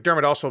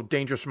 McDermott also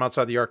dangerous from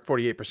outside the arc,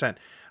 48%.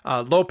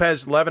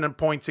 Lopez, 11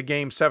 points a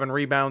game, 7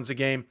 rebounds a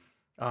game.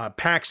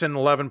 Paxson,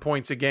 11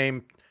 points a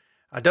game.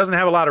 Doesn't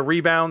have a lot of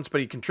rebounds,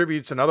 but he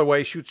contributes another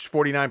way. Shoots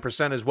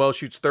 49% as well.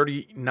 Shoots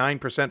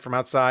 39% from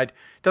outside.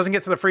 Doesn't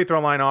get to the free throw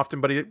line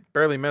often, but he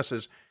barely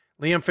misses.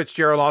 Liam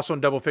Fitzgerald also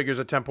in double figures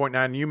at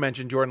 10.9. You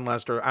mentioned Jordan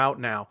Lester out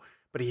now,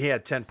 but he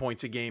had 10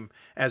 points a game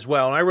as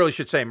well. And I really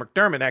should say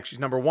McDermott actually is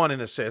number 1 in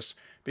assists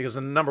because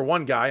the number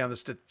 1 guy on the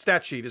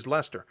stat sheet is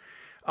Lester.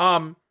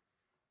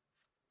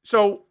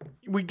 So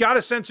we got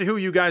a sense of who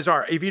you guys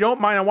are. If you don't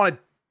mind, I want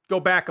to go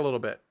back a little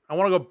bit. I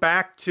want to go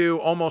back to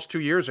almost 2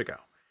 years ago.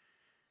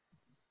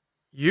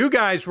 You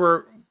guys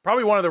were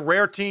probably one of the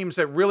rare teams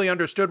that really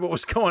understood what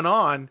was going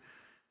on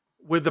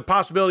with the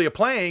possibility of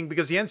playing,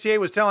 because the NCAA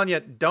was telling you,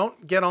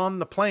 don't get on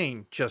the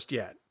plane just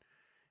yet.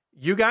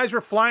 You guys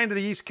were flying to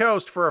the East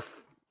Coast for a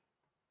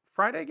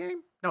Friday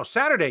game? No,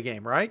 Saturday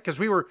game, right? Because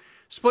we were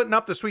splitting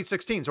up the Sweet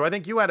 16. So I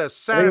think you had a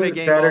Saturday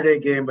game. Saturday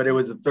game, but it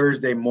was a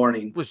Thursday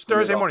morning. It was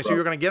Thursday morning. So you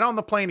were going to get on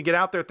the plane to get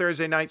out there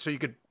Thursday night so you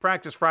could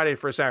practice Friday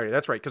for a Saturday.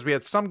 That's right, because we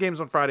had some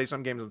games on Friday,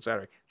 some games on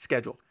Saturday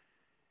scheduled.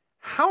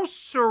 How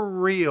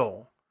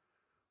surreal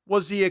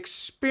was the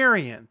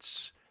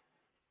experience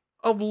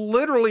of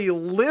literally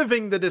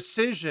living the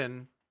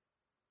decision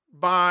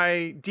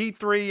by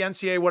D3,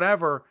 NCAA,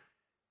 whatever,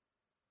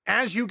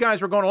 as you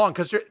guys were going along?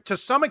 Because to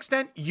some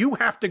extent, you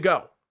have to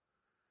go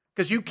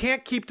because you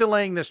can't keep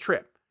delaying this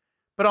trip.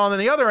 But on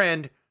the other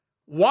end,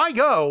 why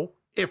go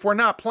if we're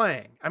not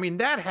playing? I mean,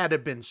 that had to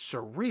have been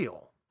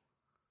surreal.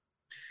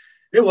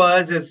 It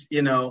was,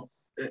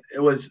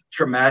 it was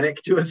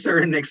traumatic to a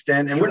certain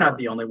extent, and we're not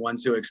the only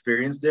ones who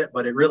experienced it,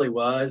 but it really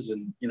was.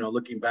 And,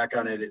 looking back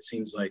on it, it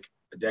seems like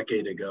a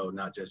decade ago,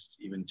 not just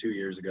even 2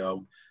 years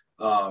ago.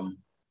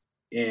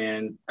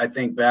 And I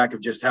think back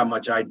of just how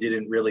much I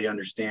didn't really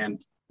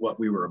understand what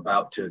we were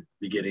about to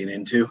be getting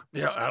into.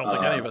 Yeah, I don't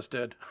think any of us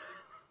did.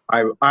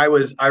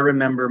 I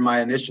remember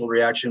my initial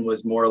reaction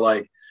was more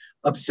like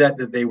upset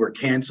that they were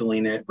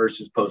canceling it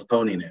versus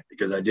postponing it,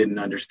 because I didn't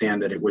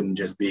understand that it wouldn't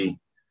just be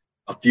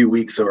a few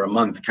weeks or a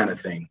month kind of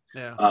thing.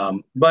 Yeah.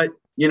 But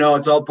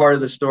it's all part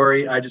of the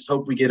story. I just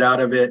hope we get out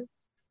of it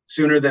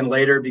sooner than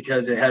later,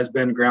 because it has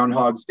been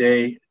Groundhog's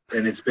Day,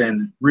 and it's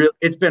been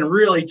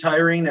really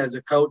tiring as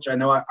a coach. I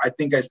know I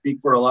think I speak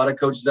for a lot of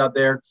coaches out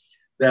there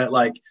that,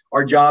 like,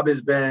 our job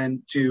has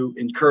been to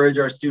encourage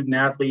our student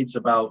athletes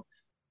about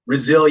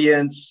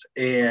resilience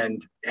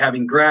and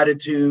having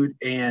gratitude,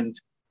 and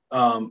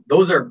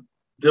those are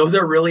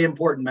really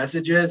important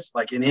messages,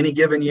 like, in any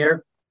given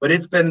year. But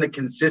it's been the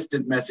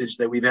consistent message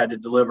that we've had to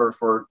deliver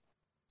for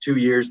 2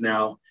 years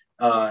now,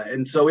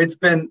 and so it's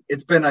been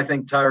I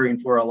think tiring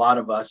for a lot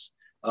of us,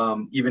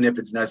 even if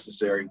it's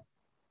necessary.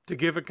 To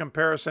give a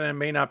comparison, it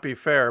may not be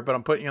fair, but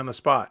I'm putting you on the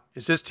spot.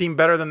 Is this team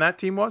better than that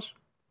team was?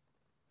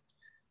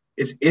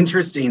 It's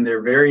interesting.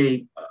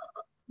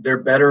 They're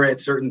better at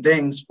certain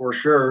things for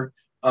sure.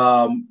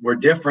 We're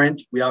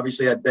different. We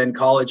obviously had Ben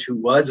College, who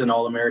was an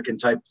All-American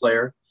type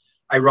player.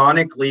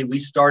 Ironically, we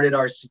started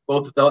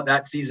both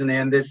that season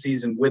and this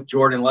season with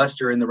Jordan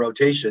Lester in the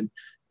rotation,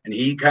 and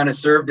he kind of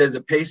served as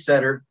a pace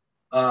setter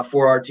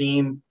for our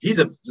team. He's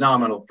a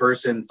phenomenal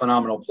person,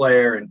 phenomenal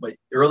player, but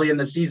early in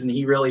the season,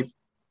 he really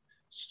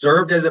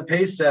served as a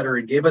pace setter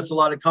and gave us a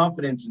lot of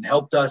confidence and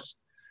helped us,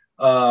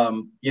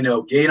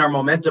 gain our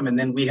momentum. And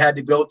then we had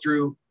to go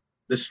through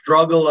the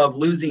struggle of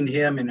losing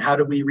him and how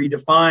do we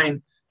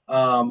redefine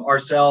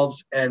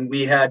ourselves. And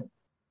we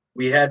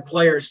had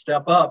players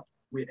step up,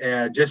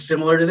 just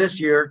similar to this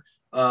year.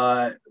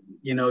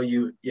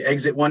 You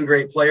exit one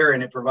great player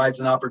and it provides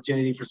an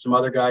opportunity for some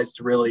other guys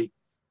to really,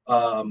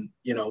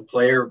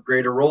 play a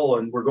greater role.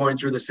 And we're going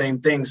through the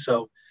same thing.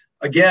 So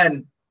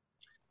again,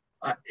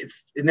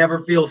 it never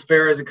feels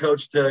fair as a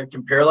coach to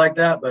compare like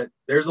that, but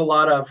there's a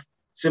lot of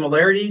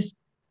similarities.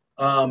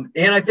 And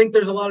I think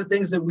there's a lot of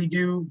things that we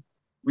do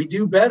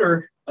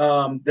better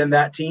than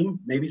that team.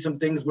 Maybe some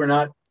things we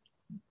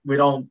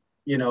don't,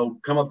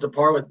 come up to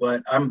par with,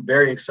 but I'm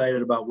very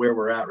excited about where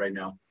we're at right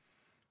now.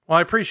 Well,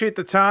 I appreciate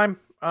the time.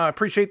 I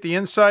appreciate the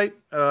insight.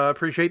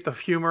 Appreciate the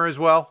humor as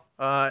well.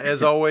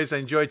 As always, I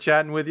enjoy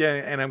chatting with you,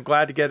 and I'm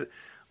glad to get a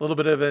little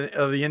bit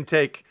of the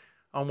intake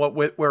on what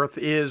Whitworth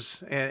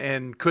is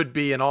and could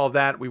be and all of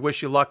that. We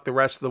wish you luck the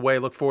rest of the way.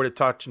 Look forward to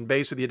touching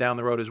base with you down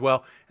the road as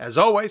well. As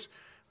always,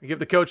 we give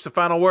the coach the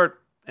final word.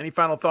 Any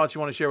final thoughts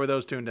you want to share with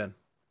those tuned in?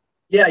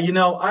 Yeah,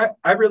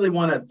 I really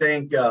want to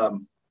thank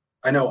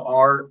I know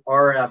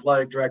our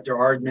athletic director,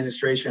 our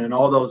administration, and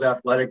all those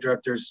athletic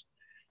directors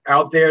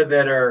out there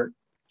that are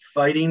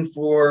fighting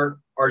for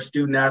our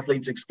student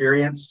athletes'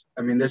 experience.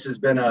 I mean, this has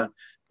been a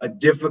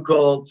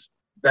difficult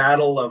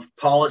battle of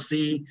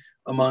policy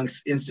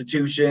amongst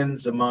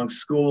institutions, amongst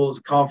schools,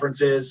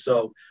 conferences.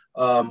 So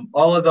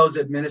all of those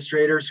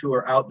administrators who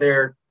are out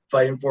there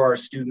fighting for our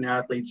student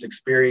athletes'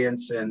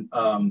 experience and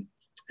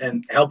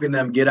helping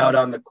them get out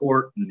on the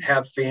court and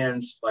have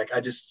fans,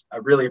 I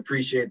really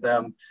appreciate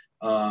them.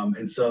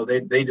 And so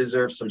they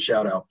deserve some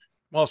shout out.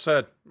 Well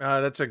said.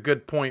 That's a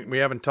good point. We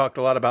haven't talked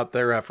a lot about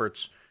their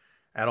efforts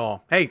at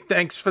all. Hey,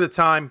 thanks for the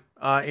time.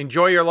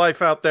 Enjoy your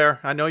life out there.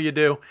 I know you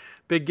do.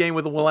 Big game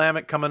with the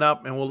Willamette coming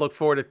up, and we'll look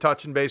forward to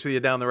touching base with you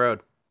down the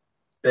road.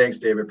 Thanks,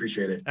 David.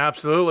 Appreciate it.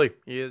 Absolutely.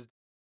 He is.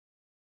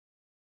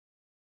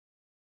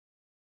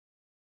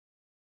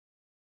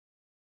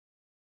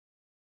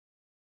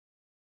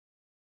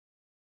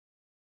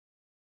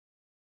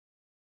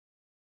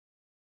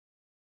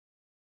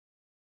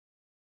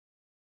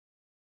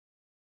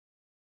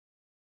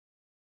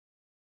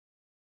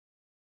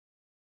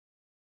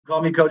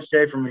 Call me Coach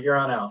Jay from here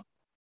on out.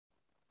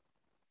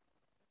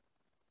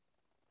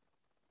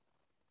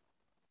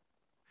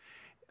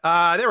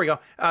 There we go.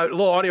 A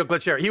little audio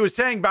glitch there. He was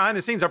saying behind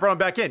the scenes, I brought him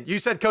back in. You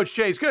said Coach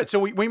Jay's good, so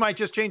we might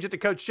just change it to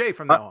Coach Jay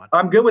from now on.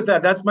 I'm good with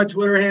that. That's my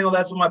Twitter handle.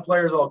 That's what my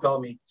players all call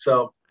me.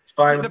 So it's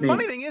fine with me. The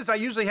funny thing is, I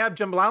usually have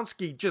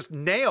Jablonski just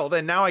nailed,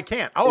 and now I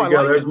can't. Oh,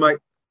 there's my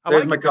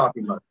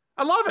coffee mug.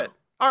 I love it.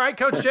 All right,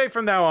 Coach Jay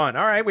from now on.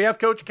 All right, we have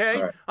Coach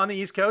K on the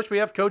East Coast. We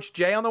have Coach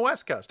Jay on the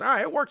West Coast. All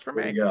right, it works for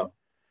me. There you go.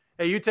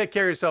 Hey, you take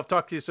care of yourself.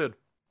 Talk to you soon.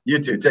 You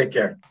too. Take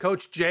care.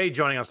 Coach Jay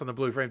joining us on the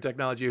Blue Frame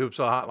Technology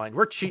Hoopsville Hotline.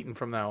 We're cheating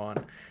from now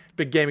on.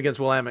 Big game against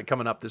Willamette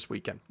coming up this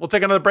weekend. We'll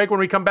take another break. When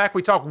we come back,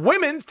 we talk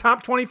women's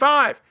top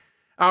 25.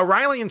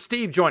 Riley and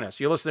Steve join us.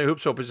 You're listening to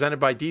Hoopsville, presented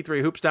by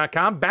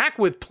D3Hoops.com. Back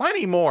with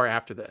plenty more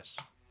after this.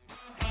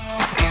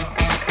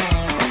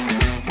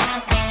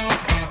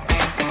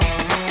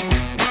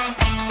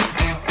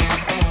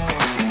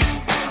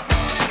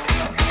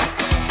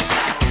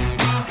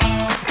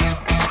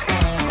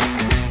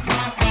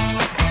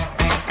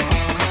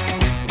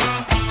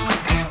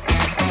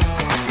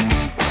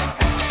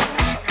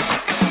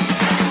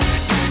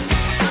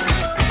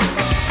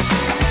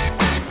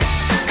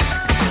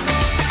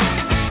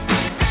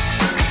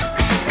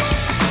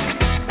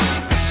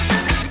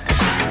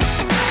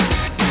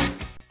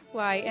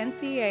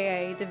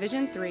 NCAA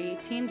Division III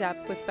teamed up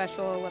with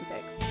Special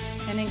Olympics,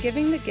 and in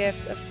giving the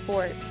gift of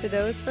sport to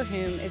those for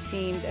whom it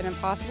seemed an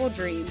impossible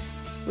dream,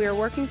 we are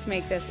working to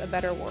make this a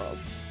better world.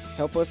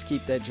 Help us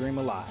keep that dream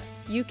alive.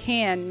 You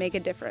can make a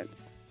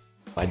difference.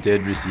 I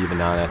did receive a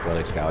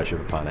non-athletic scholarship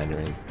upon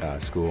entering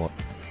school.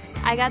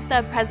 I got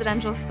the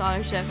presidential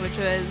scholarship, which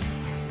was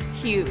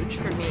huge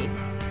for me.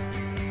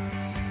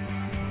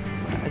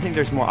 I think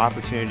there's more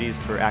opportunities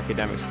for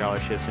academic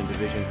scholarships in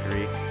Division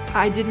III.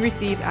 I did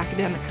receive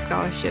academic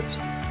scholarships.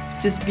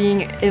 Just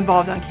being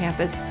involved on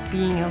campus,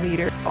 being a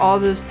leader, all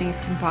those things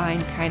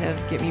combined kind of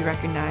get me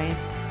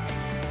recognized.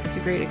 It's a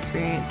great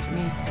experience for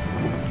me.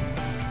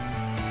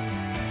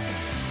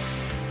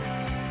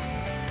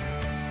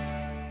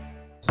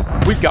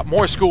 We've got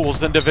more schools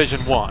than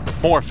Division I,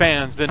 more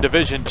fans than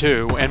Division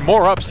II, and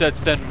more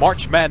upsets than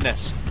March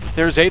Madness.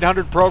 There's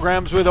 800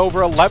 programs with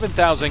over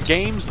 11,000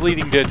 games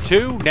leading to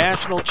 2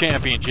 national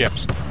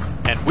championships.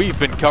 And we've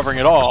been covering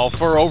it all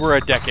for over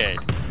a decade.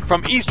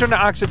 From Eastern to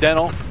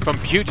Occidental, from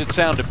Puget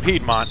Sound to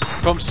Piedmont,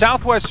 from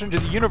Southwestern to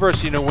the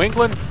University of New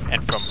England,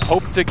 and from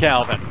Hope to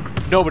Calvin.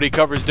 Nobody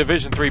covers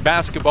Division III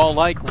basketball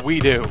like we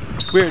do.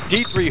 We're at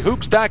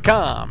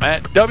d3hoops.com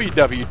at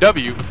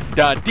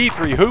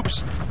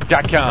www.d3hoops.com.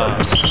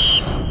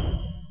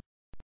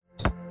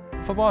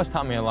 Football has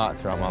taught me a lot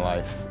throughout my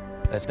life.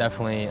 It's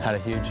definitely had a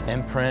huge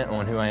imprint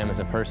on who I am as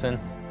a person.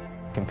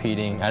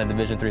 Competing at a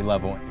Division III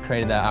level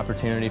created that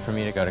opportunity for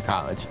me to go to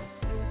college.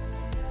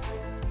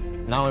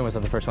 Not only was I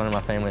the first one in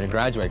my family to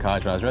graduate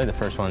college, but I was really the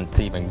first one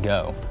to even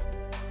go.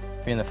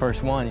 Being the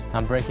first one,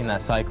 I'm breaking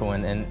that cycle,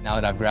 and now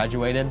that I've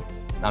graduated,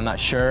 I'm not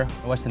sure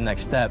what's the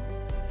next step,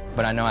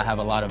 but I know I have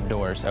a lot of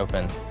doors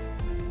open.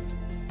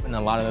 And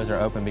a lot of those are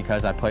open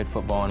because I played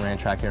football and ran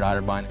track here at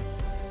Otterbein.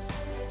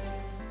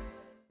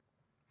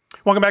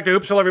 Welcome back to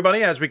Hoopsville,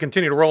 everybody. As we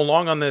continue to roll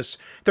along on this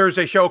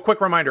Thursday show,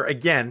 quick reminder,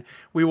 again,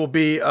 we will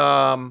be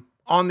on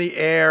the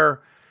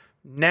air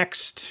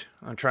next,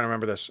 I'm trying to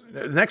remember this,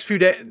 the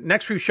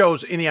next few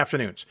shows in the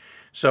afternoons.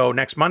 So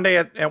next Monday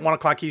at 1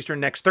 o'clock Eastern,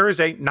 next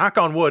Thursday, knock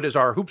on wood, is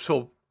our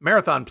Hoopsville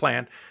marathon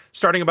plan,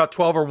 starting about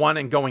 12 or 1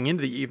 and going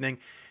into the evening.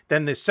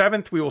 Then the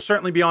 7th, we will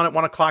certainly be on at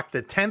 1 o'clock.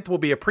 The 10th will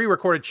be a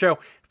pre-recorded show.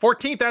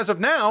 14th, as of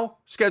now,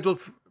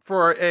 scheduled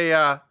for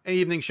an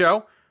evening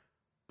show.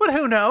 But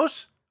who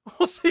knows?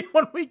 We'll see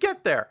when we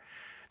get there.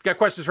 If you've got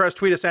questions for us,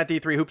 tweet us at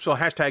D3Hoopsville,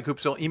 hashtag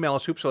Hoopsville, email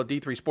us Hoopsville at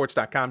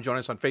D3Sports.com. Join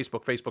us on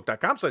Facebook,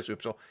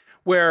 Facebook.com/Hoopsville,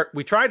 where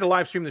we tried to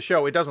live stream the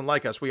show. It doesn't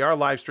like us. We are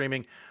live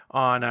streaming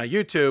on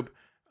YouTube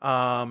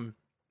at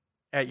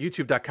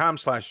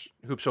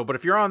YouTube.com/Hoopsville. But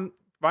if you're on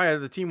via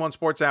the Team One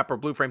Sports app or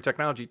Blue Frame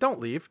Technology, don't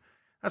leave.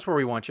 That's where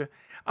we want you.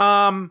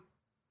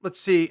 Let's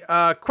see.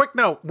 Quick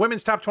note,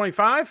 women's top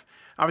 25.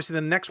 Obviously,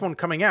 the next one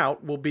coming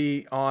out will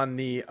be on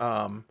the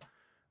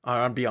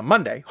on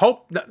Monday.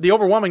 Hope, the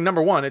overwhelming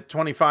number one at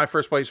 25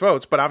 first place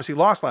votes, but obviously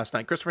lost last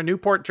night. Christopher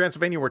Newport and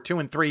Transylvania were 2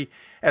 and 3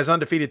 as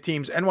undefeated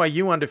teams.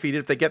 NYU undefeated.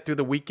 If they get through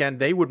the weekend,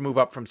 they would move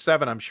up from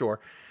 7, I'm sure.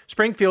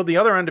 Springfield, the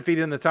other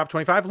undefeated in the top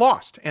 25,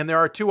 lost. And there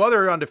are 2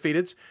 other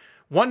undefeateds,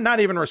 one not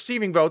even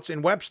receiving votes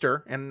in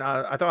Webster. And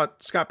I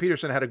thought Scott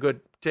Peterson had a good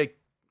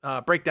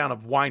breakdown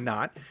of why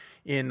not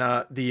in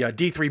the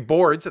D3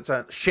 boards. It's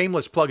a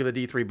shameless plug of the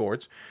D3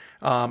 boards.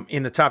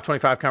 In the top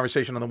 25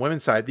 conversation on the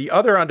women's side. The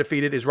other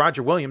undefeated is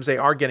Roger Williams. They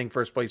are getting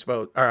first place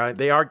vote.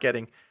 They are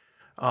getting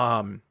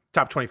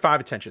top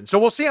 25 attention. So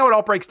we'll see how it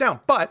all breaks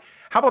down. But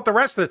how about the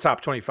rest of the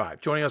top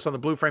 25? Joining us on the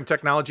Blue Frame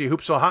Technology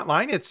Hoopsville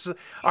Hotline, it's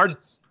our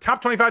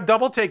top 25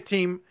 double take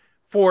team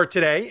for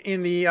today.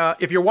 In the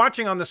if you're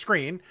watching on the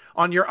screen,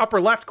 on your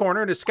upper left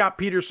corner, it is Scott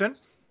Peterson.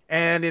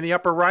 And in the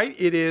upper right,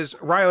 it is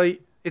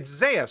Riley. It's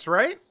Zayas,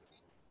 right?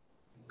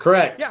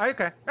 Correct. Yeah,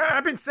 okay.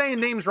 I've been saying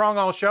names wrong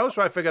all show,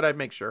 so I figured I'd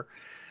make sure.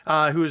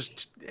 You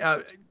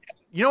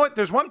know what?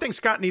 There's one thing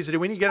Scott needs to do.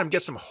 We need to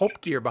get some Hope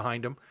gear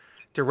behind him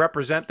to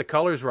represent the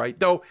colors right.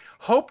 Though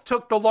Hope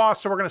took the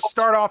loss, so we're going to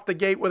start off the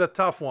gate with a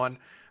tough one.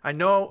 I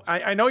know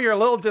you're a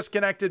little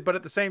disconnected, but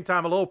at the same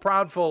time, a little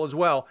proudful as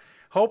well.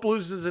 Hope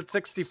loses its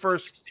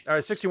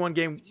 61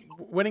 game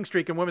winning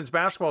streak in women's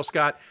basketball,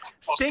 Scott.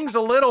 Stings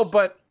a little,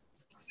 but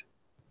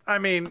I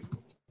mean,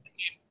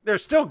 they're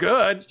still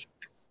good.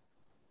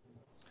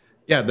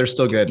 Yeah, they're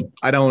still good.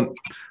 I don't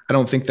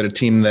think that a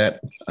team that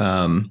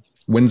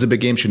wins a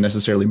big game should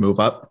necessarily move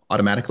up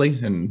automatically,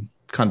 and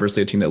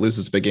conversely, a team that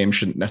loses a big game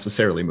shouldn't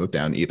necessarily move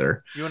down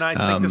either. You and I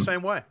think the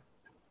same way.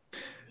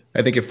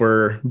 I think if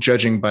we're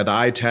judging by the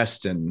eye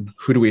test and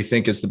who do we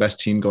think is the best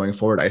team going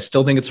forward, I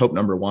still think it's Hope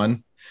number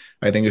one.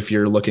 I think if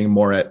you're looking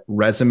more at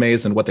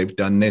resumes and what they've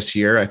done this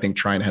year, I think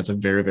Trine has a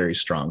very, very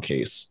strong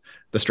case.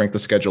 The strength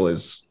of schedule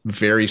is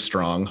very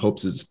strong.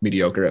 Hope's is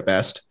mediocre at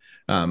best.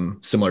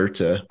 Similar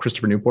to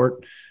Christopher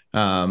Newport.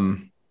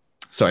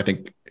 So I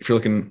think if you're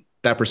looking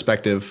that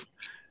perspective,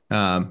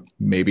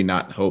 maybe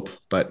not Hope,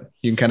 but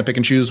you can kind of pick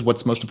and choose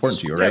what's most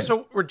important to you, right? Yeah,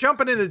 so we're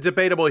jumping into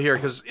debatable here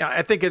because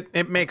I think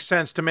it makes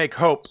sense to make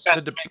Hope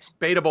the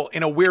debatable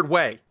in a weird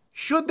way.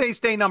 Should they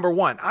stay number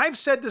one? I've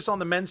said this on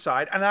the men's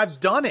side, and I've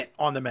done it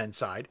on the men's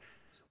side.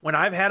 When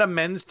I've had a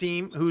men's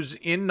team who's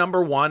in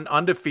number one,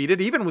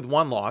 undefeated, even with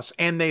one loss,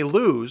 and they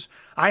lose,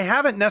 I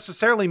haven't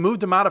necessarily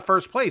moved them out of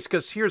first place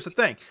because here's the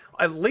thing.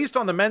 At least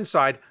on the men's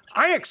side,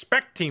 I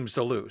expect teams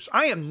to lose.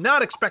 I am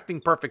not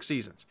expecting perfect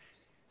seasons.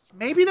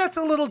 Maybe that's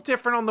a little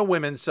different on the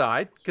women's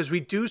side because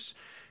we do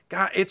 –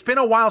 God, it's been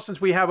a while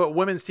since we have a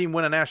women's team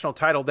win a national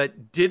title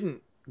that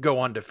didn't go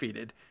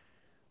undefeated.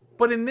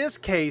 But in this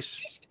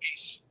case,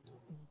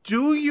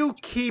 do you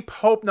keep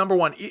Hope number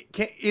one?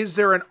 Is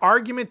there an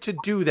argument to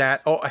do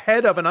that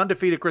ahead of an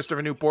undefeated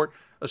Christopher Newport,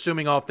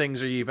 assuming all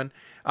things are even,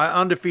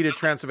 undefeated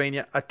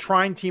Transylvania, a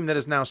Trine team that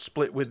is now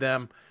split with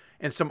them,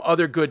 and some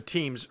other good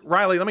teams?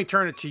 Riley, let me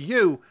turn it to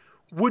you.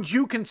 Would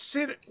you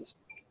consider,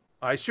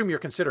 I assume you're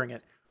considering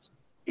it,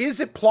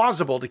 is it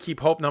plausible to keep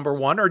Hope number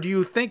one, or do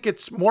you think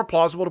it's more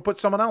plausible to put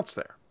someone else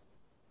there?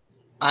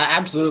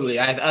 Absolutely.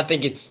 I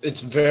think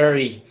it's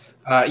very,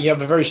 you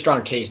have a very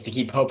strong case to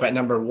keep Hope at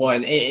number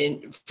one.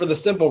 And for the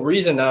simple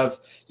reason of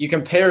you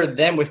compare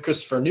them with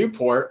Christopher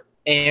Newport,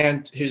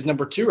 and who's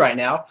number two right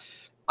now.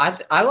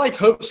 I like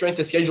Hope's strength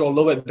of schedule a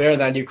little bit better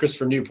than I do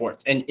Christopher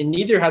Newport's. And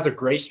neither has a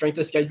great strength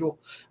of schedule.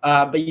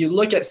 But you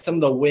look at some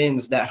of the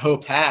wins that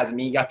Hope has. I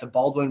mean, you got the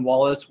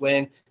Baldwin-Wallace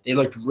win. They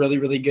looked really,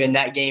 really good in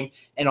that game.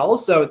 And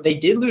also, they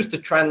did lose to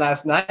Trine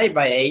last night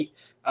by 8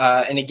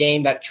 in a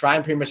game that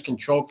Trine pretty much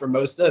controlled for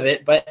most of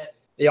it. But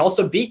they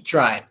also beat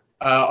Trine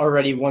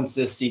already once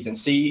this season.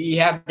 So you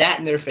have that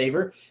in their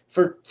favor.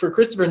 For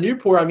Christopher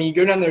Newport, I mean, you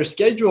go down their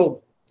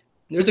schedule,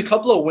 there's a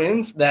couple of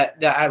wins that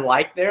I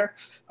like there.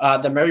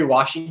 The Mary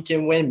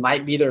Washington win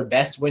might be their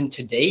best win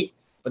to date,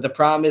 but the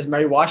problem is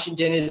Mary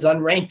Washington is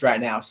unranked right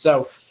now.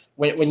 So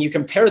when you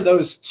compare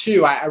those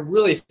two, I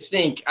really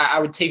think I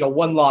would take a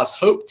one-loss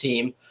Hope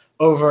team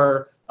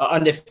over an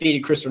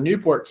undefeated Christopher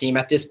Newport team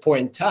at this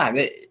point in time.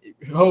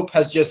 Hope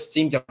has just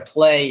seemed to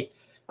play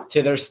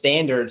to their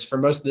standards for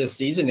most of this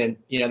season, and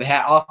they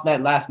had off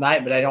night last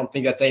night, but I don't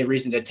think that's any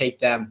reason to take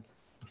them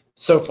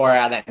so far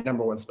out of that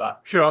number one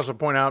spot. Should also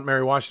point out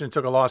Mary Washington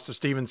took a loss to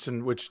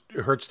Stevenson, which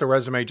hurts the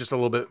resume just a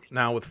little bit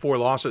now with 4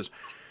 losses.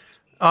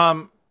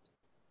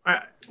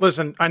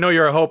 Listen, I know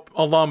you're a Hope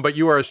alum, but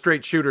you are a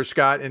straight shooter,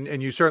 Scott,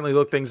 and you certainly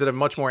look things that have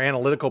much more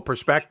analytical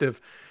perspective,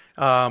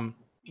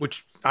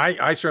 which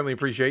I certainly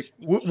appreciate.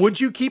 Would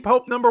you keep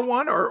Hope number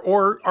one,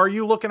 or are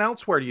you looking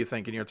elsewhere, do you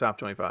think, in your top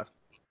 25?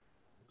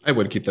 I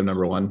would keep them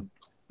number one.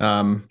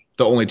 The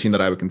only team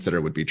that I would consider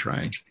would be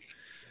Trine.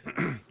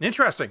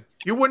 Interesting.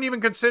 You wouldn't even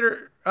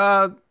consider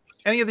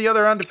any of the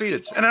other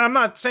undefeateds. And I'm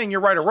not saying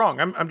you're right or wrong.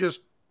 I'm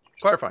just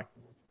clarifying.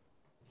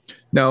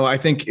 No, I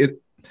think it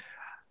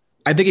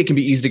can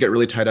be easy to get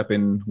really tied up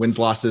in wins,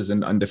 losses,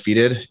 and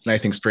undefeated. And I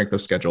think strength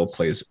of schedule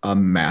plays a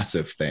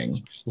massive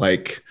thing.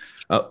 Like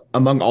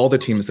among all the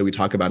teams that we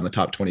talk about in the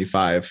top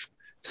 25,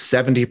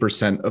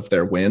 70% of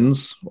their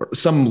wins, or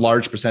some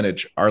large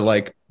percentage, are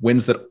like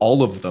wins that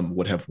all of them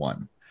would have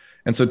won.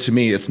 And so to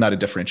me, it's not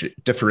a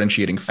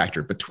differentiating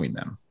factor between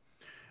them.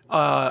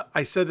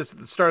 I said this at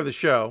the start of the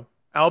show.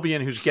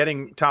 Albion, who's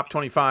getting top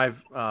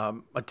 25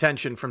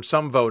 attention from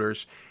some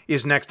voters,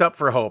 is next up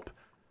for Hope.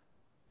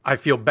 I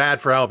feel bad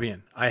for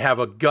Albion. I have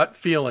a gut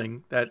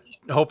feeling that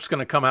Hope's going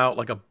to come out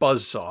like a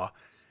buzzsaw.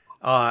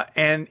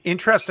 And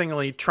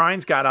interestingly,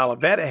 Trine's got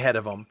Olivet ahead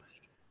of him,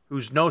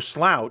 who's no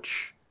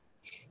slouch.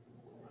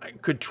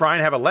 Could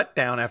Trine have a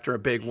letdown after a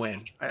big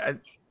win?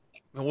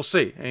 We'll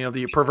see.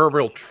 The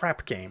proverbial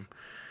trap game,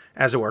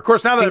 as it were. Of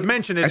course, now that I've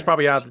mentioned it, it's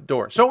probably out the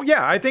door. So,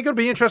 yeah, I think it'll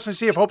be interesting to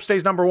see if Hope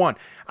stays number one.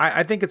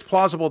 I think it's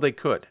plausible they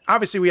could.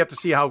 Obviously, we have to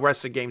see how the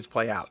rest of the games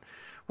play out.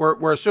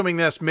 We're assuming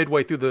this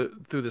midway through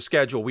the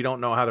schedule. We don't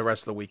know how the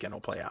rest of the weekend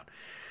will play out.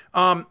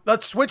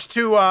 Let's switch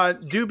to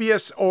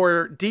dubious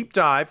or deep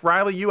dive.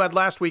 Riley, you had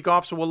last week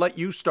off, so we'll let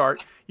you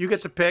start. You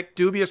get to pick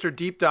dubious or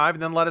deep dive,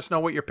 and then let us know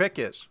what your pick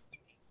is.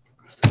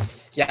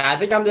 Yeah, I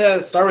think I'm going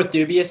to start with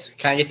dubious,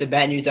 kind of get the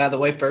bad news out of the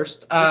way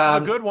first. This is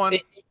a good one.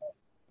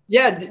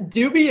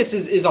 Dubious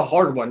is a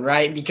hard one,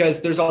 right?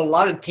 Because there's a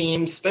lot of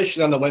teams,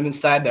 especially on the women's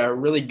side, that are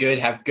really good,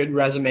 have good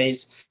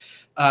resumes.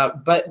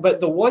 But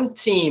the one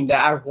team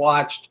that I've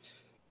watched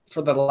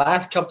for the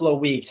last couple of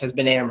weeks has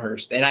been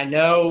Amherst. And I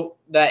know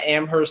that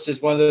Amherst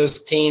is one of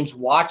those teams,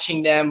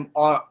 watching them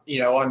on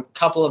a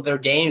couple of their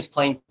games,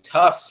 playing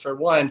Tufts for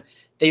one.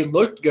 They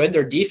looked good.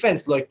 Their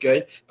defense looked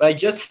good. But I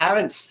just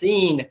haven't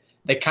seen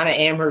the kind of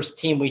Amherst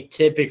team we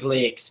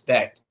typically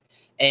expect.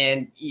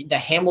 And the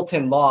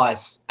Hamilton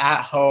loss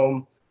at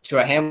home to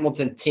a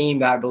Hamilton team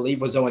that I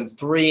believe was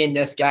 0-3 in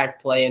NESCAC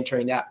play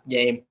entering that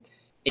game,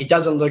 it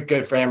doesn't look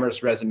good for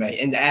Amherst's resume.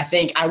 And I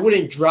think I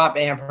wouldn't drop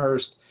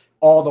Amherst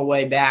all the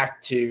way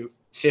back to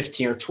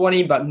 15 or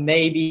 20, but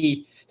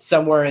maybe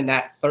somewhere in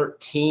that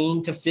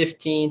 13 to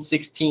 15,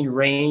 16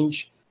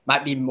 range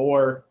might be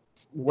more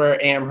where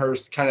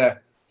Amherst kind of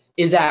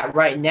is at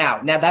right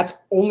now. Now, that's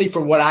only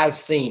from what I've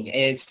seen, and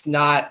it's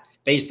not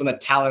based on the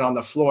talent on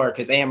the floor,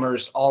 because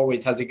Amherst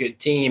always has a good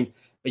team,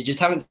 but you just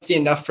haven't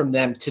seen enough from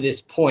them to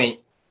this point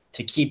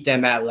to keep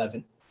them at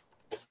 11.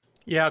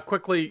 Yeah,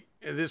 quickly,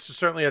 this is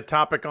certainly a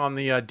topic on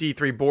the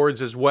D3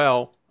 boards as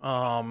well,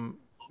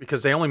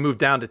 because they only moved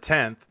down to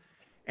 10th,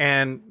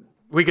 and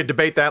we could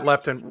debate that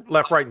left,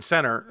 right, and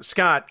center.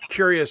 Scott,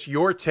 curious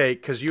your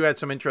take, because you had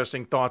some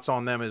interesting thoughts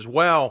on them as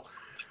well,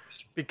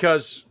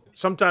 because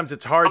sometimes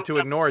it's hard to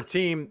ignore a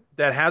team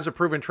that has a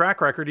proven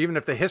track record, even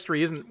if the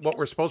history isn't what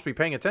we're supposed to be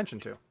paying attention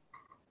to.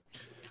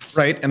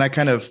 Right. And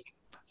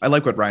I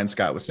like what Ryan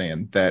Scott was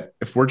saying, that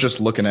if we're just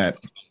looking at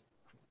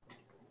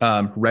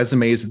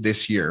resumes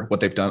this year, what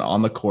they've done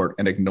on the court,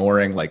 and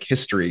ignoring like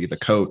history, the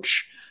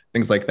coach,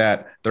 things like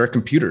that, there are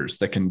computers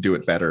that can do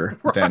it better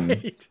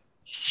than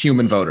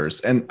human voters.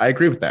 And I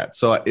agree with that.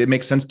 So it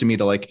makes sense to me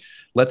to like,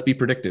 let's be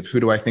predictive. Who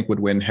do I think would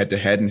win head to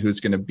head and who's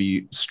going to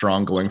be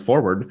strong going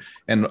forward?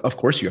 And of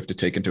course you have to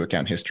take into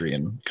account history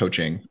and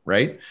coaching,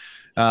 right?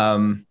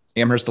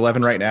 Amherst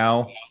 11 right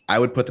now, I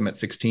would put them at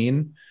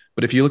 16.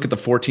 But if you look at the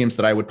 4 teams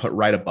that I would put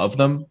right above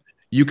them,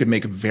 you could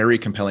make very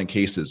compelling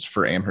cases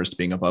for Amherst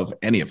being above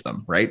any of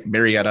them, right?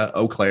 Marietta,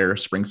 Eau Claire,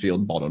 Springfield,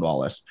 and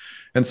Baldwin-Wallace.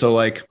 And so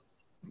like,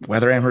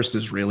 whether Amherst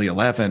is really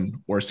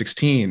 11 or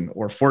 16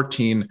 or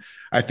 14,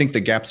 I think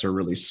the gaps are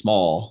really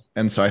small.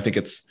 And so I think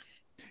it's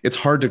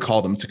hard to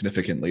call them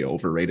significantly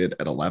overrated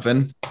at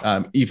 11,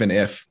 even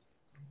if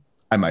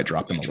I might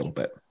drop them a little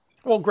bit.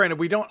 Well, granted,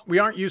 we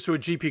aren't used to a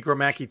GP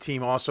Gromacki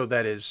team also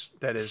that is,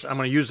 I'm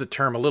going to use the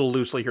term a little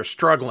loosely here,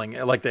 struggling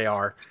like they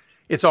are.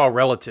 It's all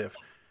relative.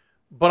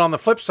 But on the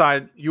flip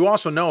side, you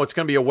also know it's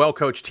going to be a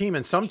well-coached team.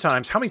 And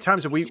sometimes, how many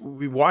times have we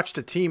watched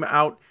a team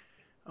out,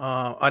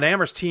 an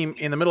Amherst team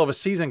in the middle of a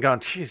season gone,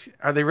 geez,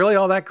 are they really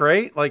all that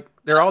great? Like,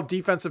 they're all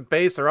defensive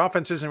based. Their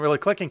offense isn't really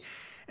clicking.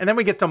 And then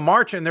we get to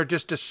March and they're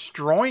just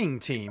destroying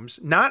teams,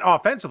 not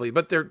offensively,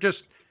 but they're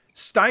just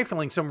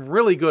stifling some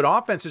really good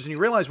offenses. And you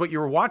realize what you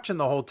were watching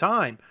the whole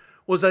time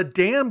was a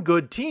damn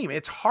good team.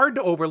 It's hard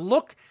to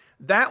overlook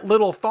that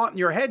little thought in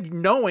your head,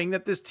 knowing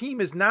that this team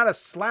is not a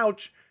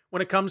slouch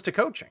when it comes to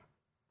coaching.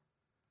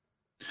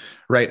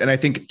 Right. And I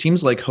think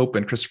teams like Hope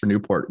and Christopher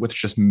Newport, with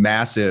just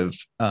massive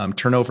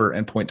turnover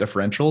and point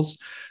differentials,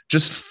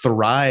 just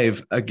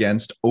thrive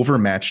against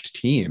overmatched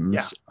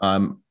teams,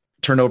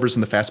 turnovers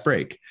in the fast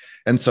break.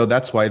 And so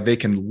that's why they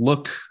can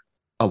look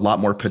a lot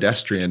more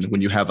pedestrian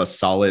when you have a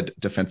solid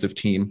defensive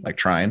team like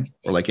Trine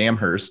or like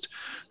Amherst,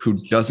 who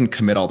doesn't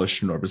commit all those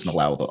turnovers and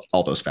allow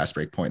all those fast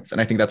break points.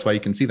 And I think that's why you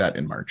can see that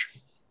in March.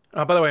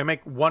 By the way, I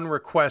make one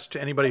request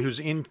to anybody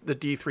who's in the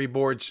D3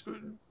 boards.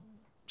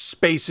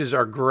 Spaces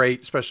are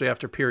great, especially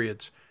after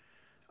periods.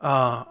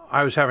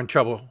 I was having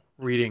trouble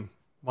reading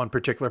one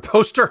particular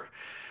poster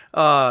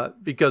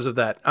because of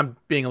that. I'm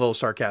being a little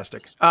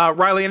sarcastic.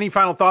 Riley, any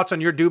final thoughts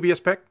on your dubious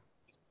pick?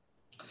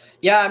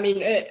 Yeah, I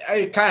mean,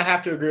 I kind of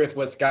have to agree with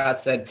what Scott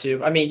said,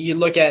 too. I mean, you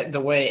look at the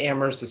way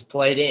Amherst has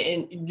played,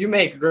 and you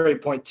make a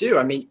great point, too.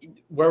 I mean,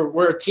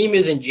 where a team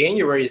is in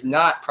January is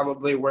not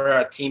probably where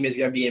a team is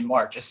going to be in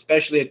March,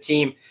 especially a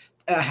team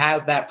that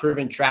has that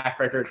proven track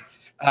record.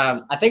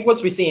 I think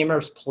once we see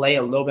Amherst play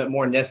a little bit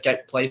more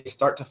NESCAC play,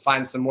 start to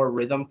find some more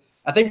rhythm,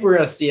 I think we're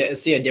going to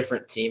see a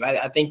different team.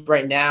 I think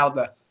right now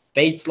the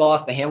Bates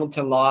loss, the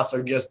Hamilton loss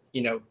are just,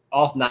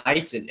 off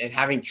nights and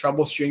having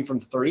trouble shooting from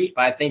 3.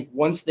 But I think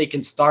once they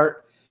can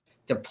start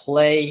to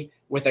play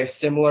with a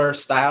similar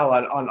style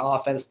on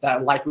offense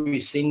that like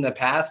we've seen in the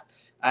past,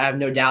 I have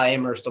no doubt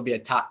Amherst will be a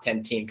top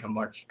 10 team come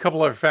March. A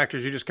couple other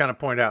factors you just kind of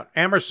pointed out.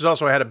 Amherst has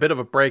also had a bit of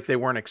a break they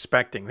weren't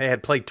expecting. They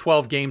had played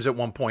 12 games at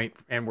one point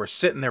and were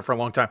sitting there for a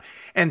long time.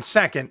 And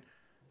second,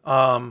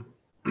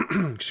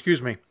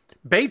 excuse me,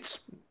 Bates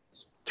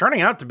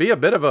turning out to be a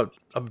bit of a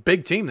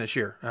big team this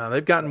year.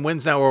 They've gotten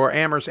wins now over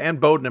Amherst and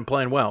Bowdoin and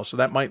playing well, so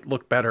that might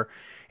look better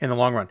in the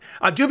long run.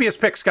 Dubious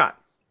pick, Scott.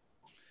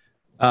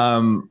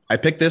 I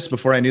picked this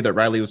before I knew that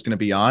Riley was going to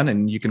be on,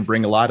 and you can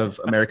bring a lot of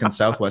American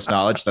Southwest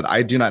knowledge that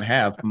I do not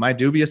have. My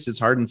dubious is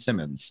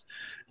Hardin-Simmons.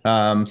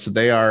 So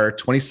they are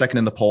 22nd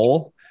in the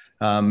poll,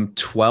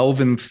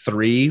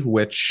 12-3,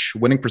 which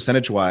winning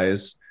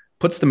percentage-wise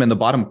puts them in the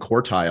bottom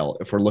quartile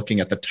if we're looking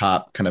at the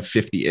top kind of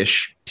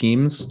 50-ish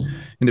teams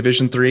in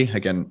Division III.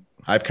 Again,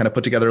 I've kind of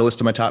put together a list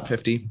of my top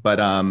 50, but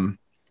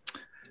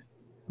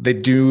they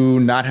do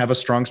not have a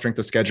strong strength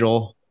of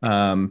schedule.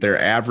 Their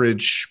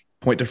average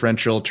point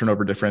differential,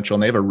 turnover differential,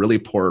 and they have a really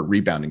poor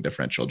rebounding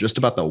differential, just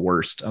about the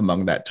worst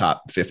among that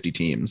top 50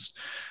 teams.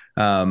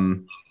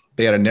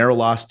 They had a narrow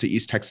loss to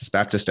East Texas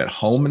Baptist at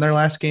home in their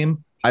last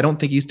game. I don't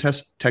think East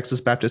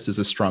Texas Baptist is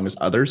as strong as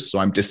others. So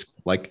I'm just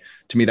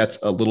to me, that's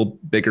a little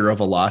bigger of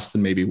a loss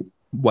than maybe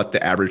what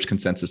the average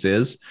consensus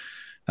is.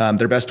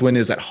 Their best win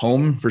is at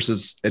home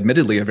versus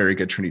admittedly a very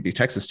good Trinity,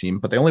 Texas team,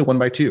 but they only won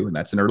by 2, and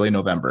that's in early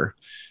November.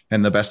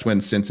 And the best win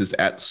since is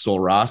at Sul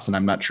Ross, and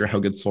I'm not sure how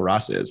good Sul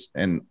Ross is.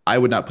 And I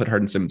would not put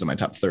Hardin-Simmons in my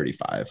top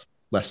 35,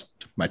 less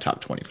my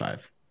top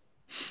 25.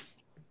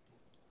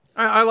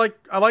 I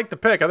like the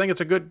pick. I think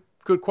it's a good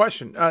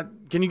question.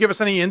 Can you give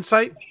us any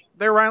insight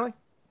there, Riley?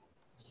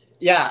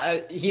 Yeah,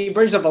 he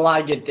brings up a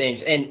lot of good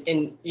things,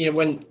 and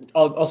when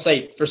I'll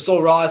say for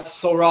Sul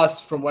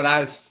Ross, from what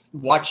I was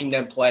watching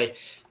them play,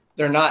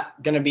 they're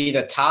not going to be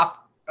the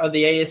top of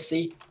the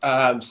ASC.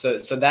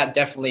 So that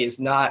definitely is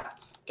not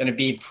going to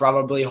be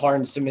probably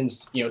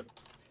Hardin-Simmons,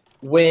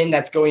 win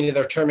that's going to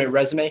their tournament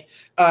resume.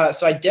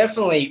 So I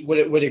definitely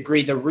would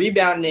agree. The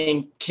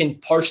rebounding can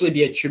partially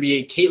be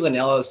attributed to Caitlin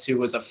Ellis, who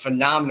was a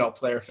phenomenal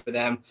player for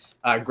them,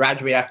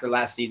 graduated after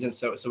last season.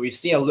 So we've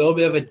seen a little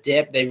bit of a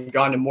dip. They've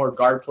gone to more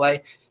guard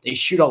play. They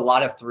shoot a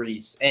lot of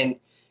threes. And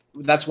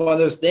that's one of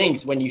those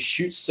things. When you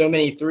shoot so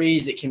many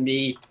threes, it can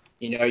be,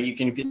 you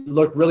can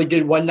look really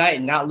good one night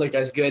and not look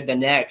as good the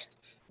next.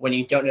 when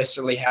you don't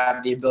necessarily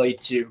have the ability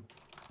to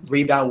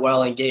rebound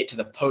well and get it to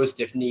the post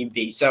if need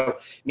be. So,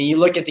 I mean, you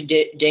look at the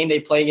game they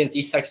play against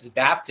East Texas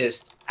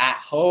Baptist at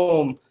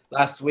home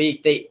last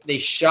week, they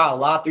shot a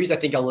lot of threes. I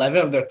think 11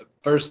 of their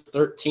first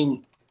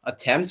 13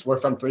 attempts were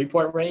from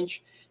three-point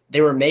range.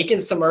 They were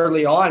making some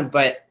early on,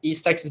 but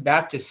East Texas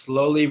Baptist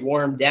slowly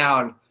wore them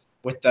down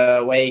with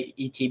the way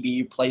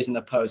ETBU plays in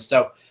the post.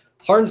 So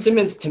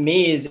Hardin-Simmons, to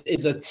me,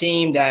 is a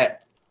team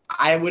that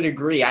I would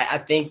agree. I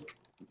think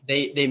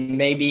they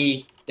may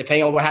be,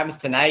 depending on what happens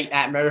tonight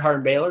at Mary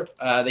Hardin-Baylor,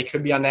 they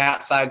could be on the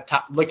outside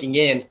top looking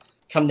in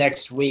come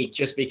next week,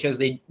 just because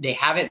they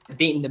haven't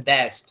beaten the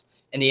best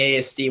in the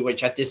ASC,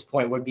 which at this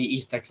point would be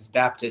East Texas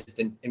Baptist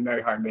and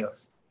Mary Hardin-Baylor.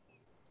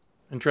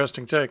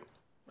 Interesting take.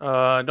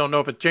 I don't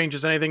know if it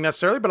changes anything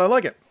necessarily, but I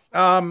like it.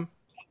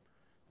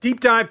 Deep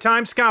dive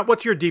time. Scott,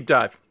 what's your deep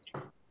dive?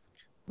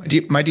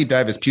 My deep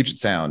dive is Puget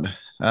Sound.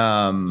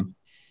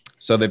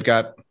 So they've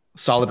got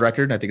solid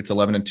record. I think it's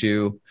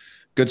 11-2.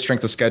 Good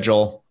strength of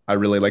schedule. I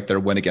really like their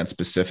win against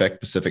Pacific.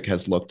 Pacific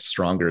has looked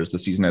stronger as the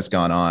season has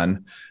gone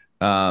on.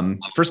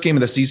 First game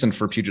of the season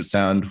for Puget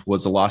Sound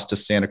was a loss to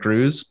Santa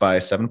Cruz by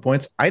 7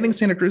 points. I think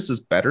Santa Cruz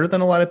is better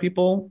than a lot of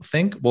people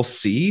think. We'll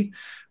see.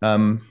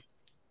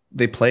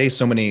 They play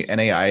so many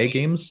NAIA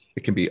games.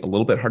 It can be a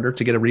little bit harder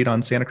to get a read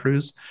on Santa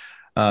Cruz.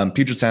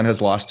 Puget Sound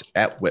has lost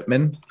at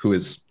Whitman, who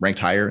is ranked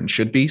higher and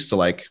should be.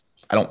 So I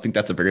don't think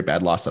that's a very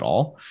bad loss at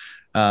all.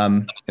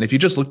 And if you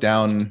just look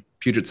down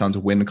Puget Sound's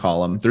win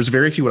column, there's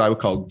very few what I would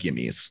call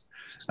gimmies.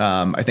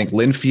 I think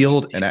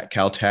Linfield and at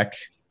Caltech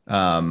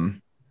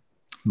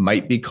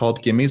might be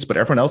called gimmies, but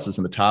everyone else is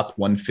in the top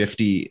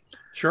 150.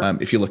 Sure.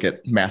 If you look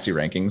at Massey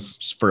rankings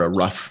just for a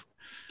rough,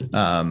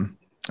 and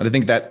I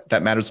think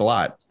that matters a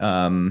lot.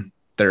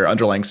 Their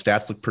underlying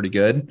stats look pretty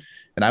good,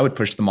 and I would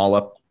push them all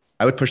up.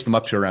 I would push them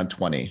up to around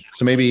 20.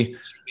 So maybe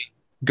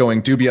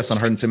going dubious on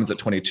Hardin-Simmons at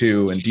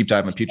 22 and deep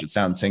dive on Puget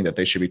Sound saying that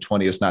they should be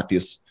 20 is not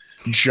these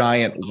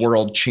giant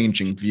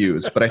world-changing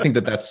views. But I think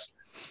that's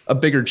a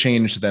bigger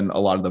change than a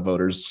lot of the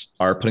voters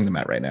are putting them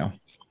at right now.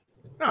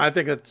 No, I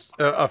think that's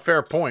a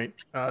fair point.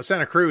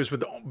 Santa Cruz,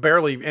 with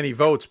barely any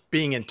votes,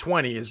 being in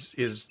 20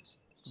 is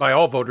by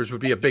all voters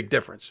would be a big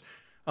difference.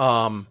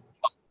 And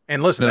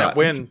listen, that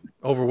win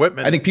over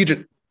Whitman. I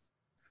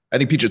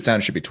think Puget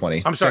Sound should be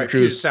 20. I'm sorry,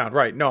 Puget Sound.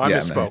 Right. No, I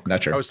misspoke.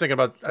 Not sure. I was thinking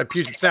about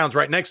Puget Sound's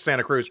right next to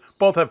Santa Cruz.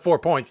 Both have 4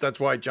 points. That's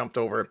why I jumped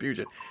over at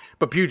Puget.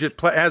 But Puget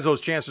has those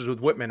chances with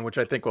Whitman, which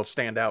I think will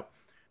stand out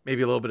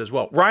maybe a little bit as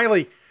well.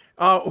 Riley,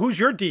 who's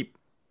your deep?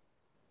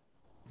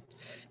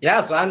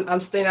 Yeah, so I'm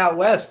staying out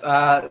west.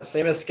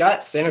 Same as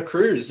Scott. Santa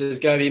Cruz is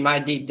going to be my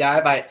deep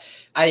dive.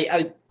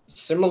 I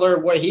similar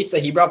what he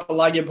said. He brought up a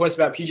lot of good points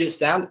about Puget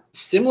Sound.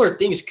 Similar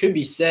things could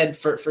be said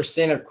for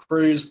Santa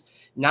Cruz.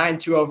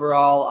 9-2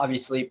 overall,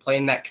 obviously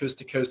playing that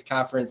coast-to-coast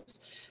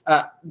conference.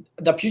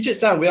 The Puget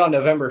Sound win on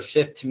November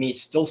 5th to me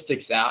still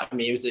sticks out. I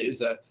mean, it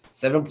was a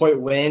 7-point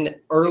win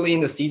early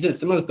in the season.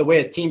 Sometimes the way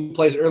a team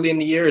plays early in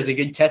the year is a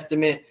good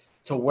testament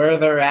to where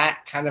they're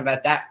at kind of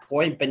at that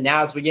point. But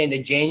now as we get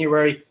into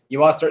January,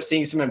 you all start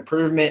seeing some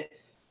improvement.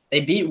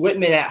 They beat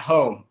Whitman at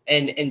home.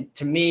 And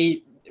to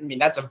me, I mean,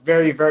 that's a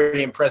very,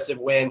 very impressive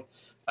win.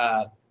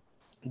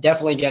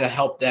 Definitely going to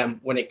help them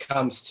when it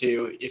comes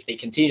to if they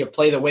continue to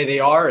play the way they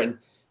are and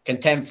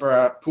contend for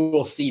a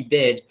Pool C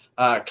bid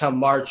come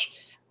March.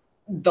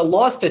 The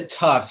loss to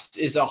Tufts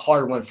is a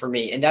hard one for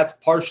me, and that's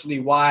partially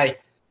why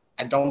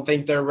I don't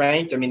think they're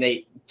ranked. I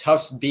mean,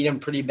 Tufts beat them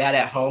pretty bad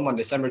at home on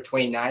December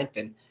 29th.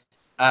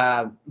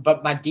 And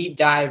but my deep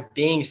dive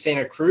being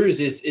Santa Cruz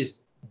is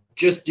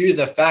just due to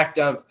the fact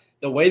of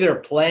the way they're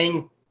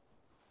playing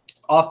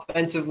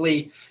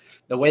offensively,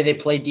 the way they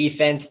play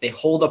defense. They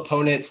hold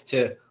opponents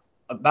to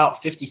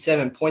about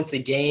 57 points a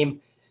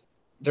game.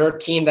 They're a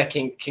team that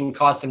can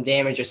cause some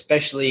damage,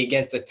 especially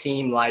against a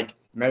team like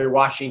Mary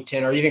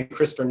Washington or even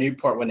Christopher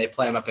Newport when they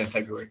play them up in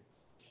February.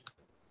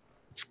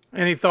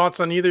 Any thoughts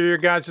on either of your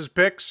guys'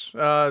 picks?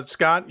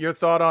 Scott, your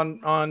thought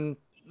on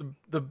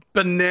the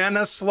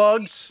banana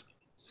slugs?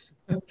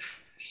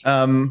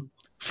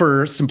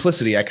 For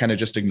simplicity, I kind of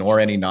just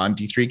ignore any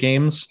non-D3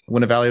 games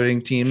when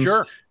evaluating teams.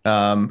 Sure.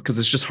 Because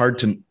it's just hard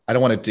to – I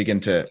don't want to dig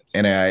into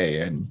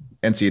NAIA and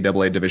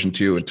NCAA Division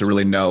II and to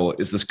really know,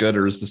 is this good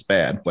or is this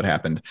bad, what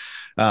happened?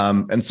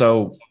 And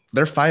so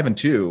they're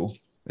 5-2.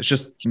 It's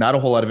just not a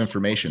whole lot of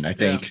information. I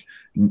think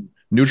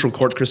neutral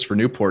court Christopher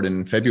Newport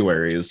in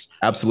February is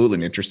absolutely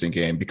an interesting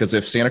game, because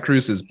if Santa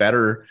Cruz is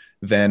better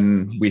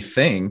than we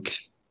think,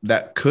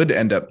 that could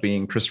end up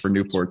being Christopher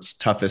Newport's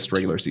toughest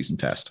regular season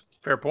test.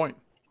 Fair point.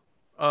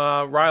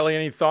 Riley,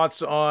 any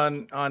thoughts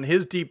on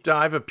his deep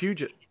dive of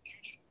Puget?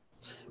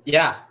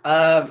 Yeah.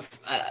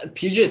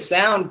 Puget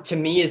Sound to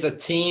me is a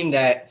team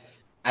that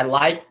I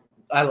like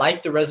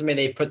the resume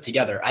they put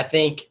together. I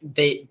think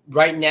they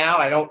right now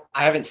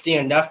I haven't seen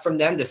enough from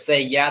them to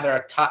say, yeah, they're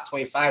a top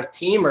 25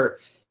 team, or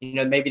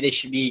maybe they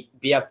should be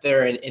up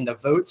there in the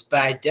votes,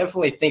 but I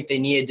definitely think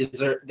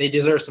they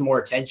deserve some more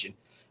attention.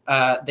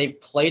 They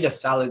played a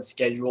solid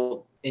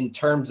schedule in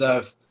terms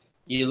of,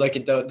 you look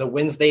at the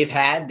wins they've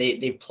had,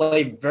 they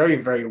play very,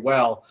 very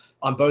well.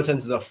 on both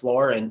ends of the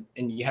floor. And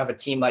you have a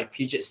team like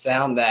Puget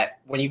Sound that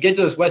when you get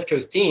to those West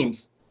Coast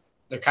teams,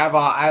 they're kind of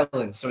on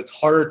islands. So it's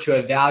harder to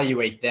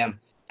evaluate them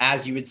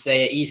as you would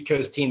say an East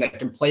Coast team that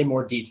can play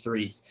more deep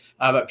threes.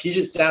 But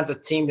Puget Sound's a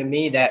team to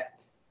me that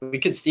we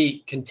could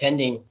see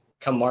contending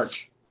come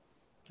March.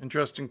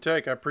 Interesting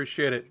take. I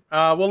appreciate it.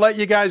 We'll let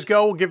you guys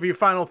go. We'll give you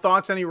final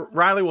thoughts.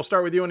 Riley, we'll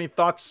start with you. Any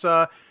thoughts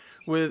as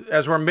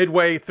we're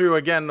midway through,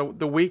 again,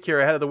 the week here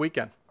ahead of the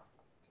weekend?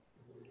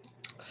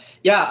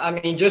 Yeah, I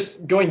mean,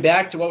 just going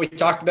back to what we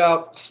talked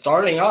about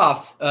starting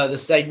off the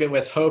segment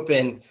with Hope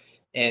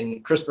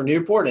and Christopher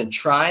Newport and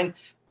Trine,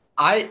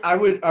 I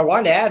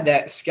want to add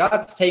that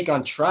Scott's take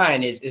on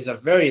Trine is a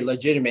very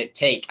legitimate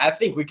take. I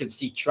think we could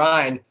see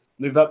Trine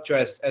move up to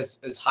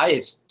as high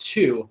as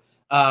 2,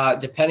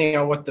 depending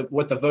on what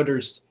the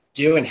voters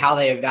do and how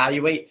they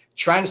evaluate.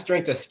 Trine's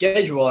strength of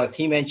schedule, as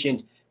he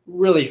mentioned,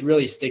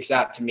 really sticks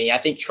out to me. I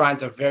think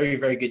Trine's a very,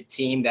 very good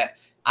team that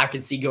I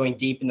could see going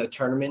deep in the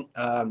tournament,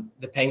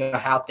 depending on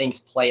how things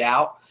play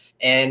out.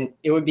 And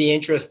it would be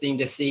interesting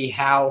to see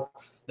how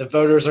the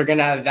voters are going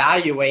to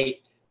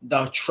evaluate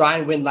the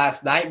Trine win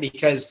last night,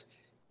 because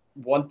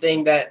one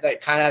thing that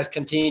kind of has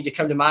continued to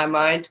come to my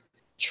mind,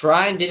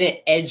 Trine didn't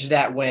edge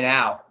that win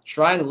out.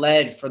 Trine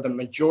led for the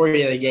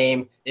majority of the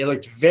game. They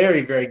looked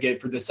very, very good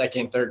for the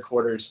second and third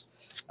quarters.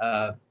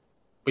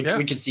 We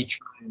could see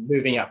Trine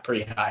moving up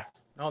pretty high.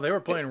 No, they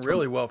were playing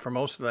really well for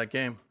most of that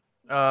game.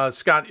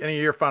 Scott, any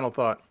of your final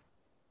thought?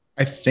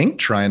 I think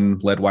Trine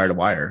led wire to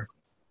wire.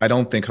 I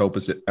don't think Hope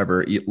is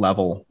ever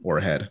level or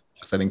ahead,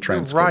 because I think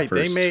Trine scored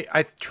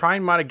first.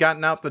 Trine might have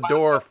gotten out the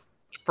door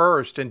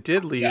first and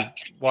did lead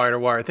wire to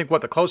wire. I think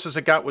the closest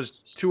it got was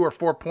 2 or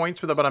 4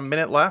 points with about a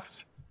minute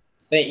left.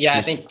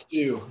 I think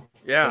 2.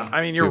 Yeah,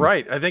 I mean, you're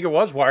right. I think it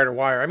was wire to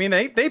wire. I mean,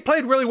 they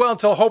played really well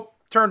until Hope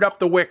turned up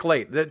the wick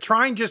late. The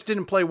Trine just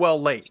didn't play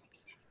well late.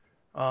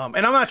 And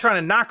I'm not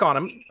trying to knock on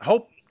him.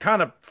 Hope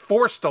kind of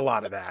forced a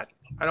lot of that.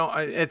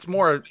 It's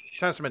more a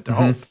testament to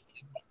Hope.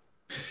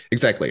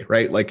 Exactly,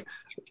 right? Like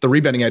the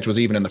rebounding edge was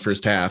even in the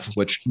first half,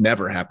 which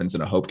never happens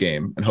in a Hope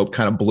game. And Hope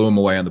kind of blew them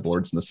away on the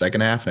boards in the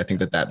second half. And I think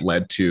that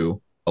led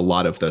to a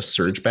lot of the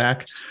surge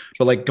back.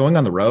 But like going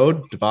on the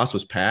road, DeVos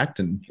was packed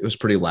and it was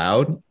pretty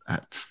loud.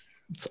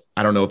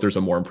 I don't know if there's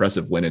a more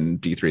impressive win in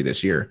D3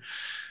 this year.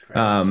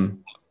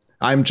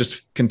 I'm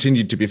just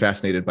continued to be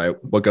fascinated by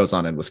what goes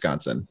on in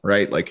Wisconsin,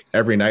 right? Like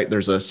every night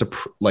there's a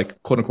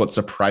quote unquote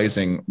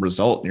surprising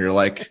result. And you're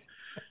like,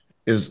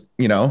 is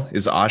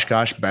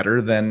Oshkosh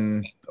better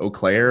than Eau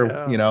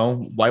Claire? Yeah.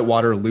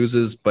 Whitewater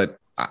loses, but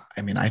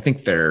I mean, I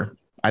think they're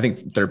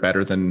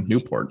better than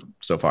Newport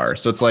so far.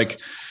 So it's like,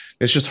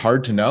 it's just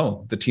hard to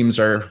know. The teams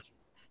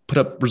put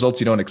up results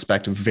you don't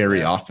expect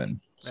very often.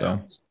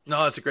 So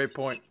no, that's a great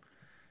point.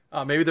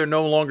 Maybe they're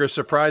no longer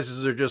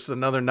surprises. They're just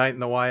another night in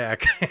the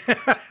WIAC.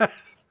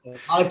 A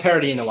lot of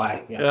parity in the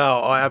WIAC. Yeah.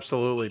 Oh,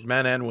 absolutely.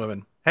 Men and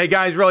women. Hey,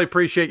 guys, really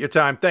appreciate your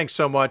time. Thanks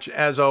so much.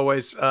 As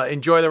always,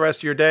 enjoy the rest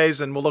of your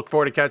days, and we'll look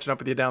forward to catching up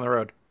with you down the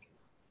road.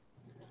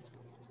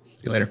 See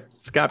you later.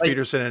 Scott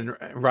Peterson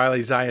and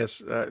Riley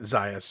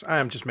Zayas. I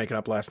am just making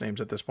up last names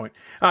at this point.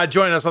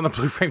 Joining us on the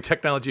Blue Frame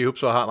Technology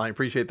Hoopsville Hotline.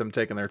 Appreciate them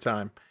taking their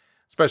time,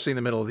 especially in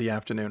the middle of the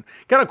afternoon.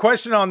 Got a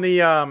question on the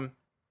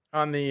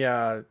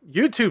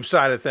YouTube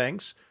side of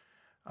things.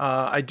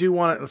 I do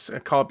want to, let's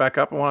call it back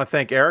up. I want to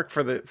thank Eric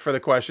for the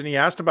question. He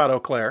asked about Eau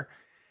Claire.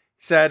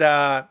 He said,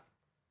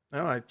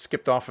 I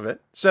skipped off of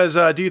it. Says,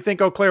 do you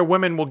think Eau Claire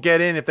women will get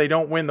in if they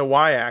don't win the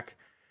WIAC?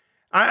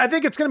 I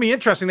think it's going to be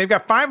interesting. They've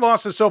got 5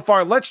 losses so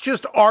far. Let's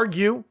just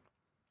argue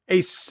a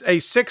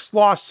 6th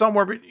loss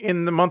somewhere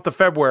in the month of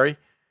February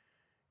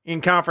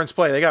in conference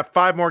play. They got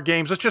 5 more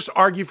games. Let's just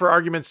argue for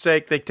argument's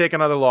sake they take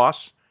another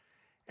loss.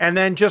 And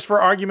then just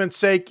for argument's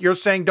sake, you're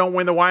saying don't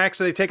win the WIAC,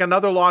 so they take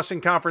another loss in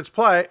conference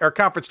play or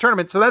conference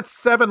tournament. So that's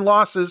 7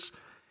 losses.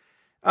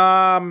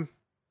 13,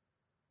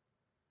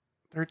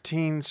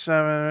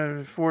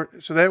 7, 4.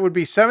 So that would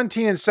be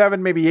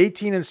 17-7, maybe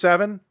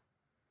 18-7,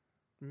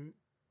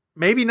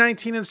 maybe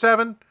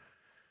 19-7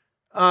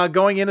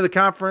 going into the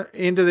conference,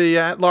 into the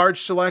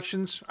at-large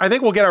selections. I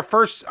think we'll get our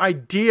first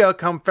idea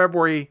come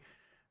February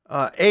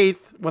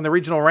 8th when the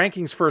regional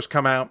rankings first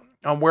come out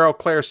on where Eau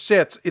Claire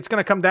sits. It's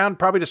going to come down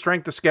probably to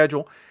strength of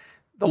schedule.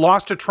 The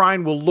loss to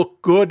Trine will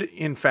look good,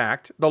 in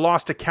fact. The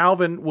loss to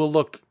Calvin will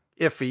look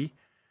iffy.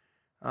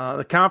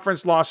 The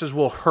conference losses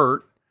will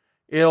hurt.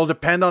 It'll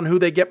depend on who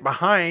they get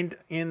behind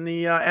in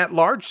the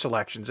at-large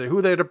selections and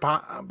who they're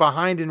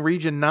behind in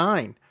Region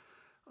 9.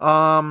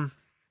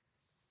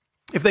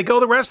 If they go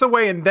the rest of the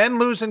way and then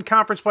lose in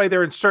conference play,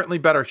 they're in certainly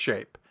better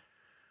shape.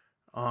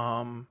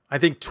 I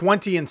think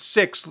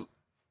 20-6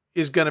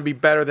 is going to be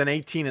better than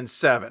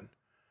 18-7.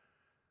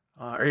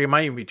 Or it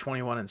might even be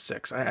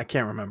 21-6. I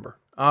can't remember.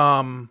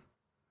 And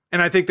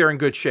I think they're in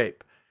good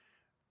shape.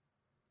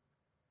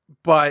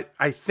 But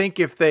I think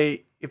if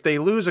they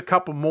lose a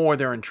couple more,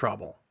 they're in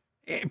trouble.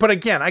 But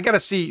again, I got to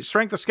see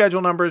strength of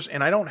schedule numbers,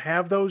 and I don't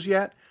have those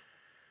yet.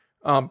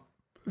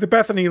 The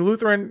Bethany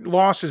Lutheran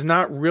loss is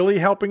not really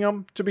helping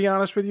them, to be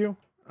honest with you.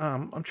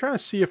 I'm trying to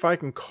see if I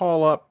can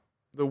call up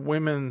the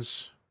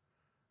women's.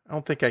 I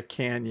don't think I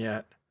can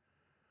yet.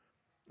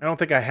 I don't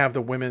think I have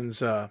the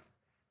women's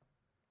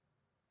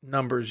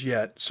numbers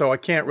yet, so I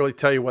can't really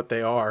tell you what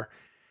they are.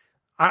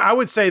 I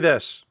would say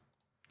this.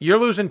 You're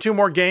losing 2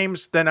 more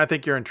games, then I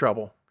think you're in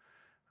trouble.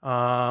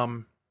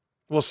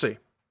 We'll see.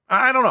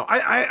 I don't know.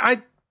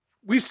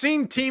 We've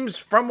seen teams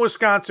from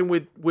Wisconsin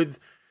with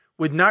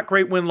not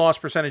great win-loss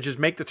percentages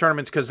make the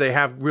tournaments because they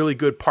have really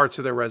good parts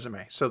of their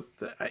resume. So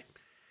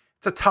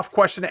it's a tough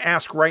question to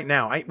ask right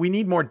now. We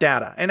need more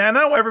data. And I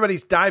know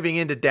everybody's diving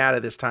into data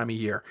this time of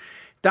year,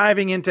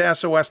 diving into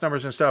SOS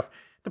numbers and stuff.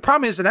 The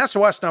problem is an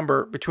SOS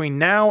number between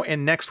now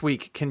and next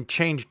week can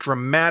change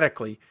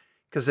dramatically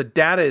because the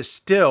data is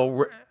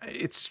still,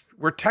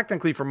 we're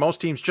technically for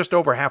most teams just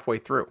over halfway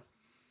through.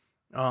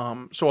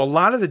 So a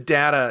lot of the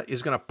data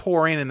is going to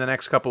pour in the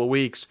next couple of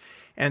weeks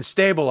and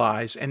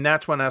stabilize, and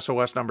that's when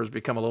SOS numbers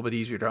become a little bit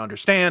easier to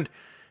understand.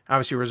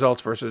 Obviously,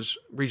 results versus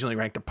regionally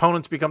ranked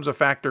opponents becomes a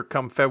factor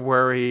come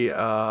February,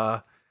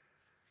 February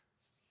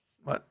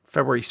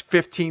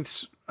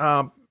 15th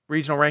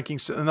regional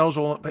rankings, and those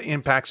will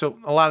impact. So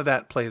a lot of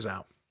that plays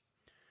out.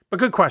 But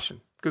good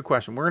question. Good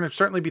question. We're going to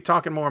certainly be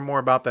talking more and more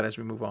about that as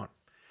we move on.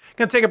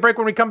 Going to take a break.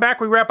 When we come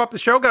back, we wrap up the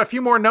show. Got a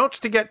few more notes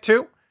to get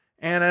to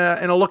and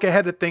a look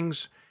ahead at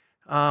things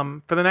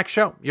for the next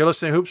show. You're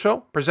listening to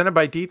Hoopsville, presented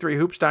by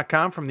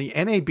D3Hoops.com from the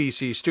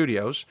NABC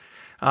studios.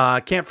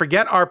 Can't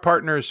forget our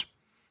partners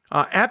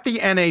at the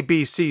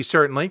NABC,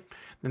 certainly.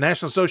 The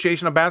National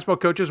Association of Basketball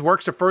Coaches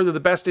works to further the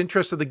best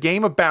interests of the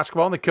game of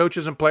basketball and the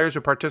coaches and players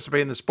who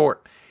participate in the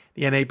sport.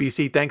 The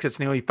NABC thanks its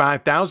nearly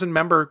 5,000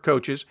 member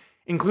coaches,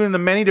 including the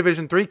many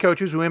Division III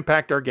coaches who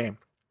impact our game,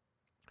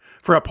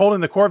 for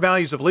upholding the core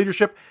values of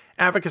leadership,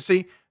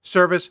 advocacy,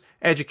 service,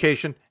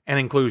 education, and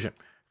inclusion.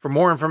 For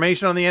more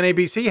information on the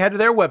NABC, head to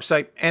their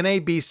website,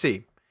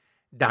 nabc.com.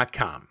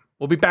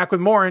 We'll be back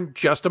with more in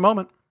just a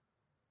moment.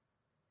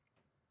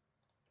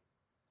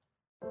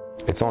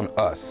 It's on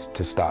us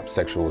to stop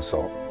sexual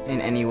assault in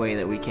any way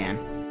that we can.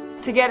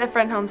 To get a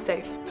friend home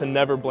safe. To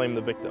never blame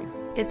the victim.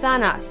 It's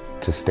on us.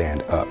 To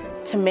stand up.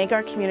 To make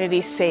our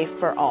community safe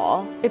for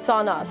all. It's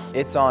on us.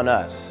 It's on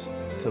us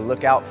to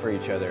look out for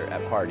each other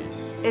at parties.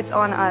 It's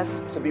on us.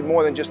 To be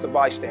more than just a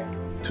bystander.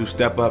 To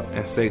step up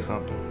and say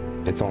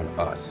something. It's on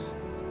us,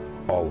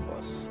 all of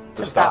us.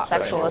 To stop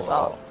sexual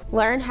assault.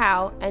 Learn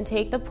how and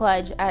take the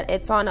pledge at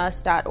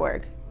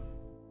itsonus.org.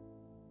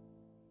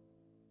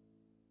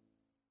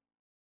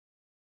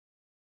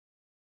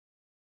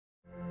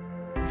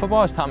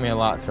 Football has taught me a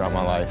lot throughout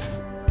my life.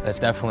 It's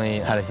definitely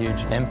had a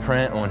huge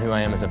imprint on who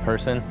I am as a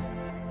person.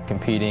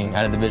 Competing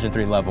at a Division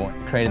III level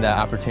created that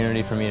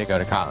opportunity for me to go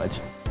to college.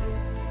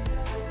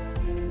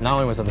 Not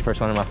only was I the first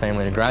one in my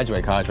family to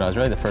graduate college, but I was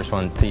really the first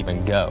one to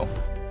even go.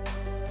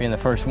 Being the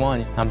first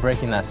one, I'm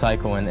breaking that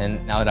cycle,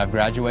 and now that I've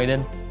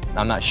graduated,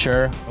 I'm not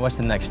sure what's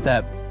the next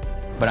step,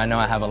 but I know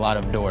I have a lot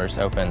of doors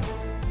open.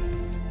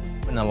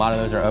 And a lot of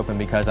those are open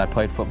because I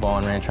played football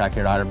and ran track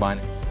here at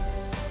Otterbein.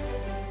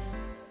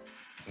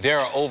 There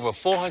are over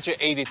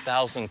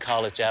 480,000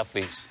 college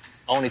athletes.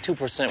 Only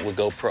 2% will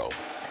go pro.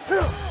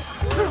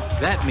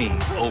 That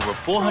means over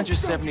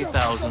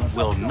 470,000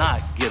 will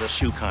not get a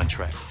shoe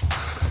contract.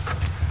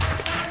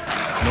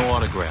 No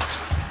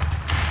autographs.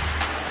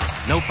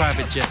 No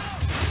private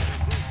jets.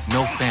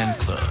 No fan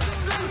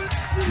clubs.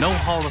 No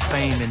Hall of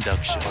Fame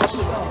inductions.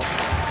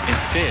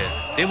 Instead,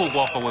 they will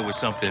walk away with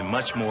something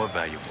much more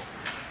valuable.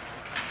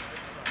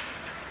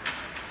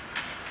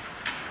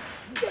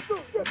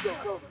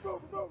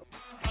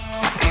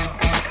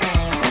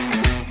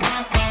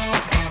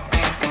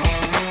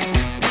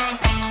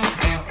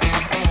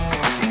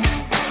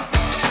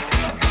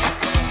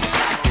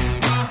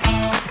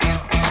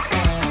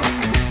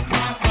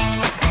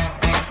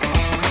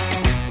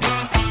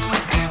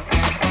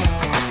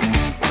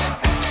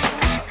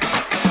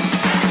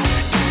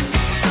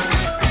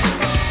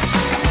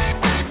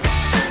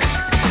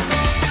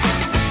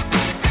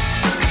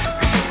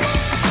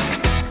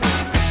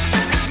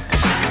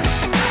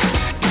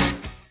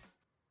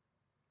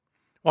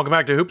 Welcome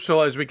back to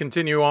Hoopsville as we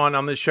continue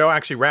on this show,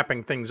 actually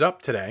wrapping things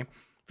up today.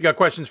 If you got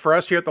questions for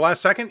us here at the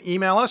last second,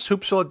 email us,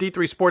 hoopsville at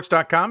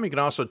d3sports.com. You can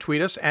also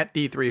tweet us at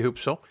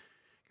d3hoopsville. You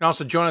can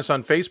also join us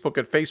on Facebook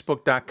at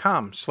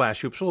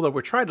facebook.com/hoopsville, though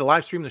we tried to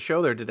live stream the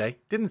show there today.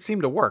 Didn't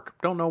seem to work.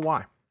 Don't know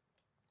why.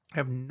 I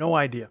have no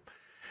idea.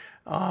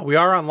 We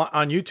are on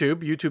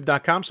YouTube,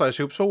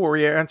 youtube.com/hoopsville, where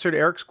we answered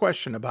Eric's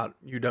question about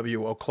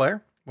UW Eau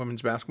Claire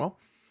women's basketball.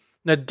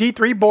 The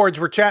D3 boards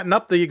were chatting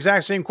up the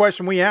exact same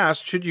question we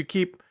asked. Should you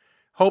keep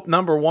Hope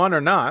number one or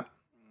not?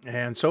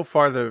 And so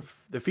far the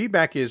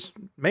feedback is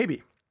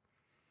maybe.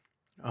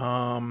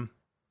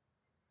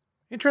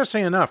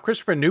 Interesting enough,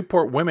 Christopher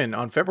Newport women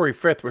on February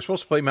 5th were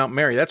supposed to play Mount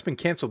Mary. That's been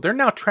canceled. They're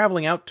now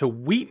traveling out to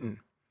Wheaton.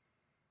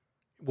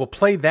 We'll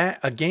play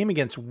a game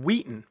against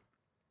Wheaton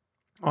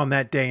on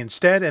that day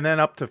instead, and then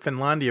up to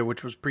Finlandia,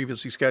 which was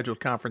previously scheduled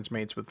conference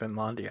mates with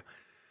Finlandia.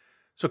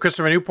 So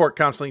Christopher Newport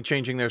constantly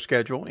changing their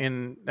schedule,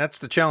 and that's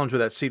the challenge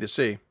with that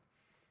C2C.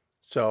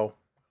 So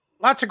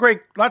lots of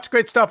great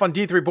stuff on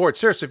D3 Boards.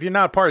 Seriously, if you're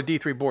not part of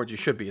D3 Boards, you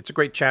should be. It's a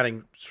great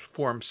chatting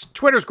forum.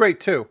 Twitter's great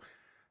too,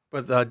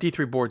 but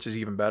D3 Boards is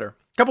even better.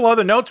 A couple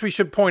other notes we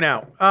should point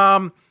out.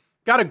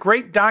 Got a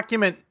great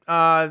document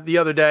the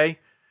other day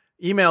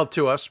emailed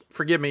to us.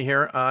 Forgive me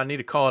here. I need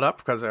to call it up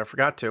because I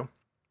forgot to.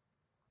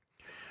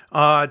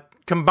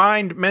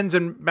 Combined men's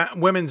and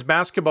women's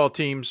basketball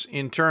teams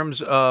in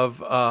terms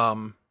of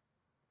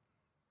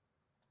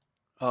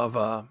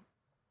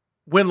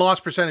win-loss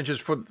percentages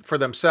for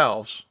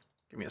themselves.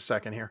 Give me a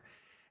second here.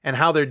 And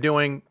how they're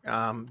doing,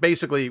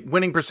 basically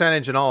winning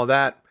percentage and all of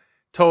that,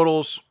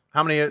 totals,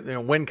 how many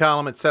win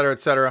column, et cetera,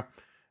 et cetera.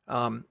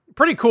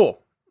 Pretty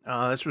cool.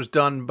 This was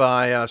done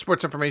by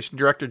Sports Information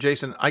Director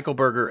Jason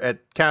Eichelberger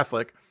at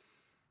Catholic,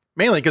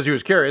 mainly because he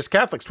was curious.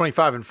 Catholic's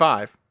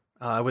 25-5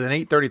 with an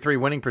 833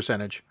 winning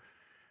percentage.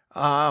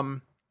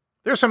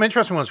 There's some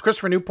interesting ones.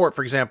 Christopher Newport,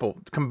 for example,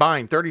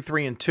 combined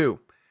 33-2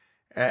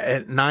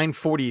 at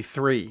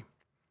 943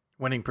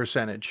 winning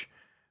percentage.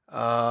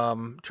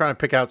 Trying to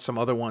pick out some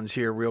other ones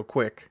here real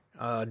quick.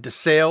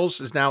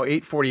 DeSales is now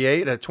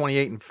 848 at a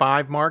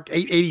 28-5 mark.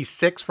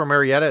 886 for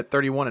Marietta at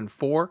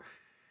 31-4.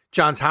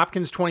 Johns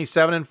Hopkins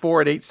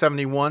 27-4 at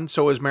 871.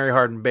 So is Mary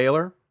Hardin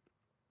Baylor.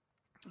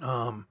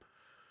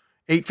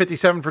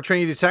 857 for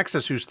Trinity,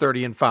 Texas, who's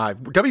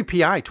 30-5.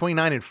 WPI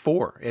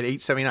 29-4 at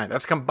 879.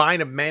 That's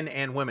combined of men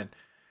and women.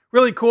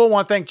 Really cool.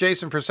 Want to thank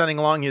Jason for sending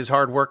along his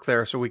hard work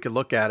there so we could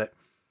look at it.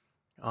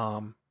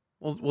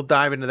 We'll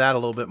dive into that a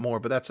little bit more,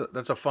 but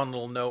that's a fun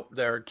little note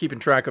there, keeping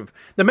track of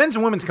the men's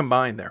and women's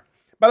combined there.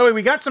 By the way,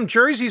 we got some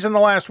jerseys in the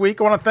last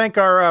week. I want to thank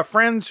our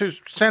friends who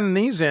sending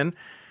these in.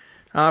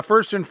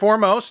 First and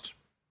foremost,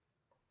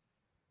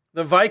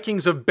 the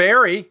Vikings of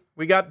Barry.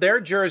 We got their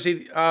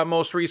jersey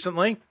most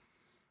recently.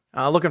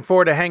 Looking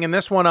forward to hanging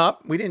this one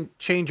up. We didn't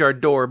change our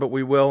door, but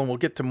we will, and we'll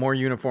get to more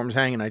uniforms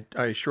hanging, I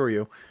assure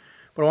you.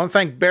 But I want to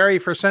thank Barry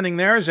for sending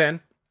theirs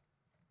in.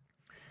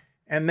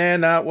 And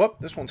then,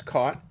 this one's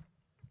caught.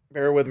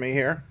 Bear with me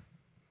here.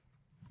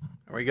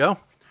 There we go.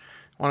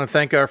 I want to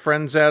thank our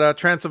friends at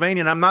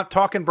Transylvania. And I'm not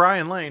talking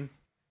Brian Lane.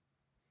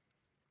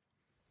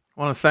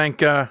 I want to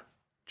thank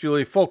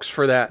Julie Folks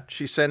for that.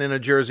 She sent in a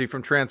jersey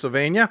from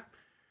Transylvania.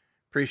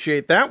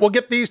 Appreciate that. We'll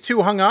get these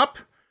two hung up.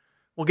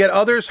 We'll get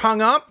others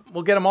hung up.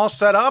 We'll get them all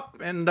set up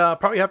and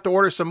probably have to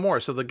order some more.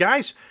 So the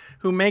guys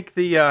who make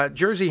the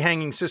jersey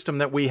hanging system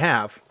that we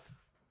have,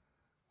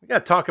 we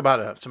got to talk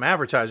about some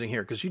advertising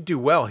here because you do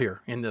well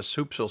here in this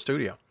Hoopsville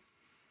studio.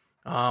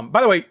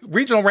 By the way,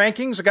 regional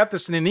rankings, I got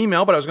this in an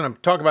email, but I was going to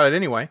talk about it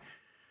anyway.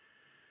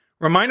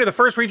 Reminder, the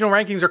first regional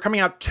rankings are coming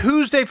out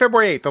Tuesday,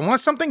 February 8th.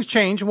 Unless something's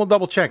changed, and we'll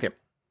double check it.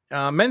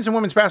 Men's and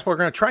women's basketball are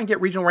going to try and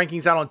get regional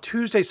rankings out on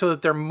Tuesday so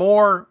that they're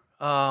more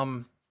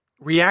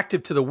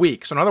reactive to the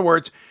week. So in other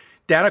words,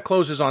 data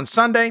closes on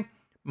Sunday.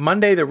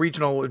 Monday, the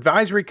regional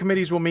advisory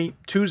committees will meet.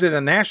 Tuesday,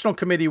 the national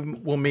committee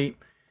will meet,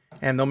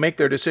 and they'll make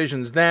their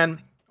decisions then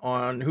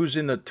on who's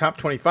in the top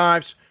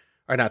 25s,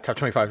 or not top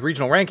 25,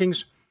 regional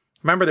rankings.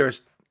 Remember,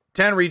 there's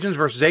 10 regions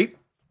versus 8,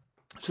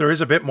 so there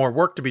is a bit more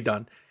work to be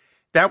done.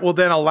 That will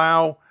then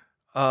allow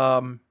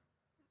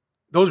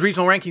those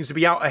regional rankings to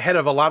be out ahead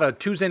of a lot of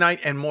Tuesday night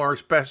and more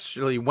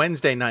especially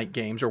Wednesday night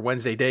games or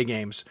Wednesday day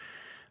games.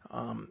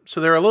 So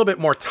they're a little bit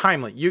more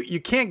timely. You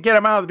can't get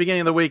them out at the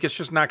beginning of the week. It's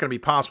just not going to be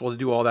possible to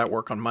do all that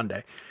work on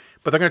Monday.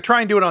 But they're going to try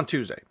and do it on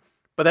Tuesday.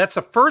 But that's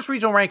the first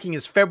regional ranking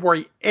is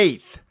February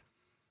 8th.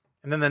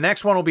 And then the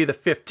next one will be the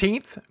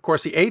 15th. Of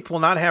course, the 8th will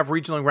not have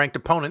regionally ranked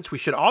opponents. We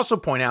should also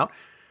point out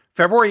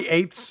February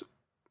 8th's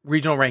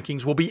regional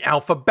rankings will be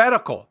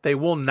alphabetical. They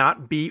will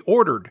not be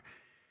ordered.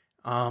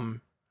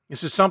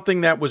 This is something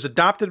that was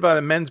adopted by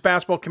the men's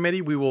basketball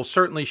committee. We will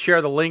certainly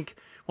share the link.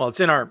 Well, it's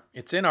in our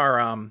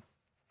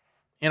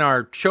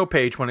show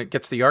page when it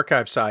gets to the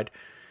archive side.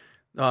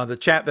 The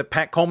chat that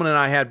Pat Coleman and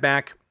I had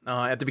back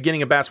at the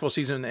beginning of basketball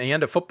season and the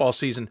end of football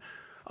season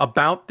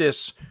about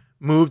this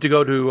move to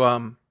go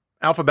to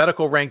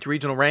alphabetical ranked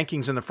regional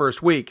rankings in the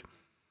first week,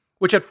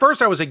 which at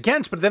first I was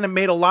against, but then it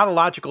made a lot of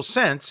logical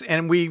sense,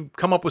 and we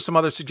come up with some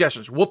other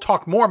suggestions. We'll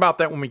talk more about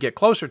that when we get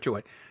closer to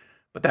it.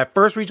 But that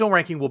first regional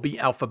ranking will be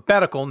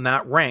alphabetical,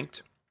 not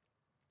ranked.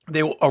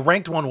 A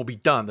ranked one will be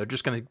done. They're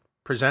just going to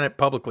present it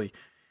publicly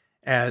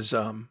as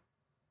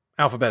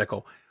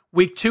alphabetical.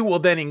 Week 2 will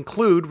then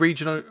include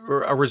regional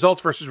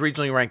results versus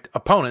regionally ranked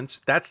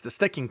opponents. That's the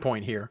sticking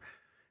point here.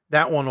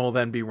 That one will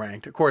then be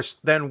ranked. Of course,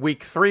 then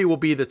week 3 will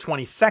be the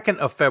 22nd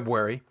of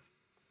February.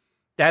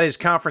 That is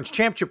conference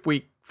championship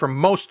week for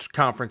most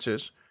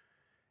conferences.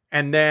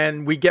 And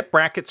then we get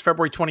brackets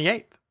February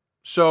 28th.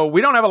 So we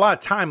don't have a lot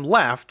of time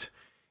left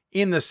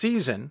in the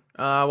season.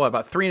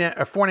 About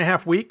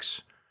 4.5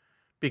 weeks?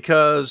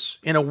 Because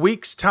in a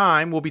week's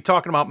time, we'll be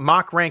talking about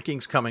mock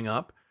rankings coming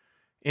up.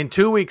 In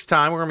 2 weeks'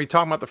 time, we're going to be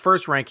talking about the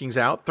first rankings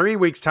out. 3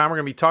 weeks' time, we're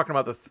going to be talking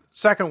about the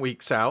second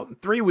week's out. In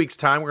 3 weeks'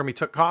 time, we're going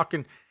to be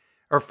talking,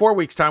 or 4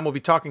 weeks' time, we'll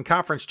be talking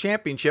conference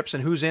championships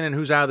and who's in and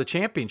who's out of the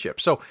championship.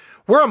 So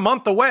we're a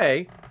month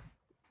away.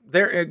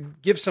 There,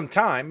 give some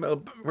time.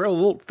 We're a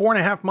little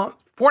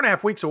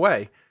 4.5 weeks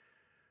away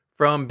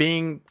from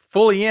being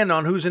fully in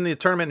on who's in the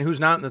tournament and who's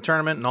not in the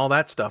tournament and all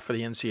that stuff for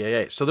the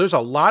NCAA. So there's a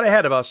lot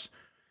ahead of us.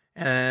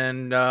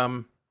 And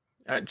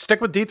stick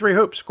with D3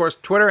 Hoops. Of course,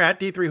 Twitter at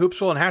D3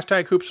 Hoopsville and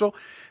hashtag Hoopsville.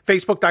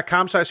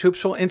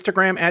 Facebook.com/Hoopsville.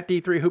 Instagram at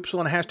D3 Hoopsville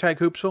and hashtag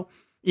Hoopsville.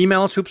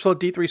 Email us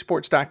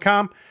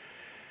hoopsville@d3sports.com.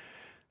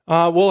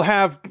 We'll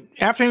have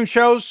afternoon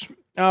shows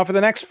for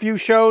the next few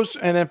shows.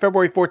 And then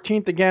February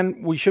 14th,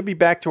 again, we should be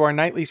back to our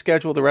nightly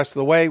schedule the rest of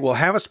the way. We'll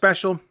have a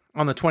special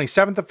on the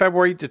 27th of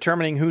February,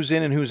 determining who's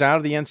in and who's out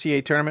of the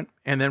NCAA tournament.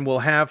 And then we'll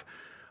have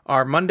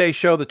our Monday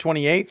show, the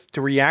 28th,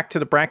 to react to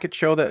the bracket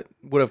show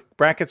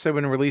brackets that have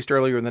been released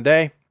earlier in the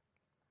day.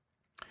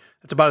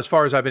 That's about as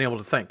far as I've been able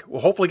to think.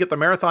 We'll hopefully get the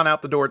marathon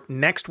out the door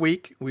next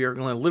week. We are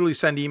going to literally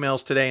send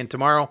emails today and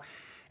tomorrow.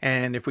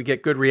 And if we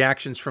get good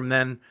reactions from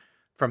those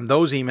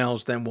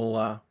emails, then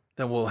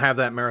we'll have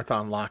that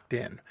marathon locked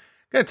in.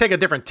 Going to take a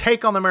different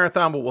take on the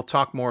marathon, but we'll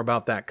talk more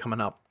about that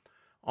coming up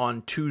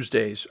on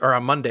Tuesdays or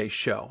on Monday's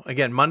show.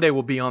 Again, Monday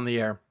will be on the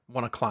air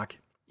 1 o'clock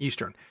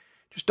Eastern.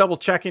 Just double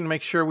checking to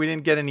make sure we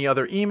didn't get any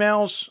other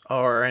emails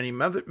or any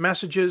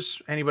messages.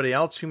 Anybody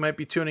else who might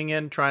be tuning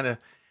in, trying to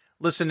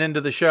listen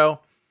into the show.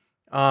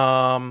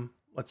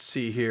 Let's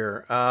see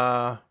here.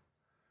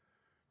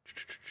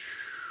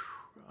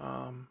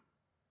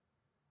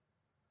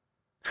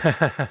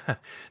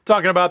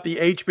 Talking about the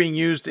H being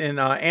used in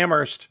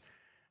Amherst.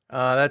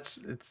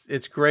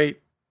 It's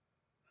great.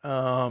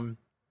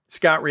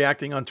 Scott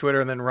reacting on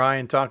Twitter and then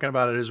Ryan talking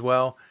about it as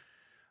well.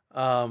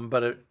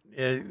 But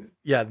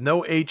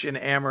no H in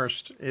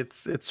Amherst.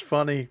 It's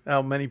funny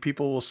how many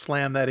people will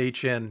slam that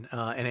H in,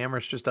 and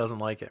Amherst just doesn't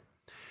like it.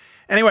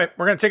 Anyway,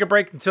 we're going to take a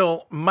break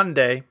until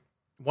Monday,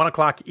 1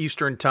 o'clock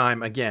Eastern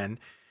time again.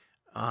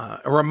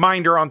 A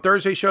reminder, on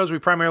Thursday shows, we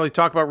primarily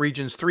talk about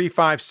regions 3,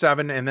 5,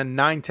 7, and then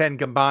 9, 10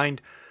 combined.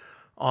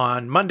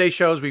 On Monday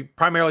shows, we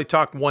primarily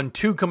talk 1,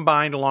 2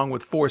 combined, along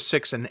with 4,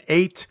 6, and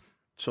 8.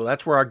 So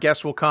that's where our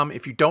guests will come.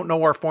 If you don't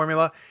know our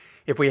formula,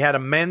 if we had a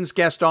men's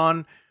guest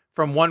on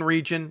from one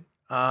region,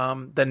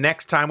 the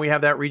next time we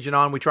have that region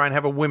on, we try and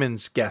have a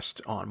women's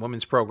guest on,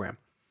 women's program.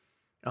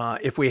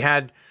 If we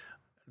had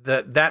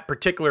that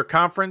particular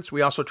conference,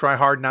 we also try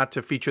hard not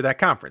to feature that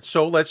conference.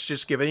 So let's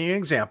just give you an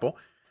example.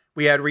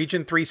 We had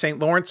Region 3 St.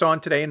 Lawrence on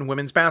today in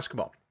women's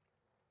basketball.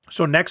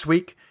 So next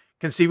week,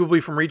 conceivably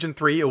from Region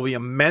 3, it will be a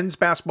men's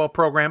basketball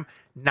program,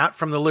 not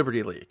from the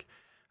Liberty League.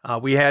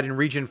 We had in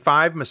Region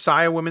 5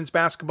 Messiah women's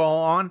basketball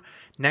on.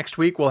 Next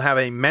week, we'll have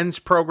a men's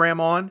program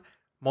on,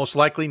 most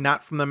likely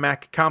not from the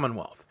MAC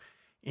Commonwealth.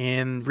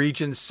 In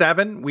Region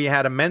 7, we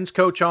had a men's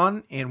coach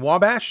on in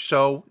Wabash.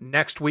 So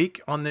next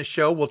week on this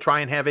show, we'll try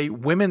and have a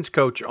women's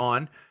coach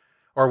on,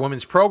 or a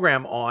women's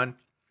program on,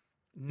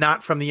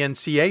 not from the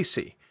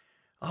NCAC.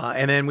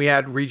 And then we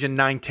had Region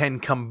 9-10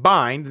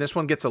 combined. This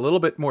one gets a little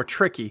bit more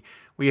tricky.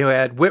 We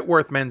had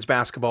Whitworth men's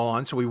basketball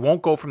on, so we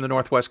won't go from the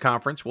Northwest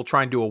Conference. We'll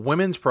try and do a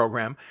women's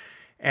program.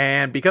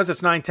 And because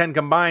it's 9-10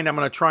 combined, I'm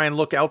going to try and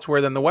look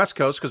elsewhere than the West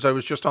Coast because I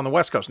was just on the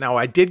West Coast. Now,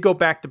 I did go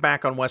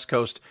back-to-back on West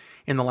Coast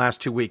in the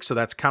last 2 weeks, so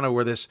that's kind of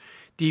where this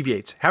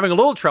deviates. Having a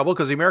little trouble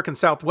because the American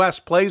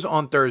Southwest plays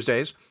on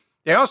Thursdays.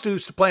 They also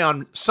used to play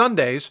on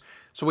Sundays,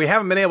 so we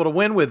haven't been able to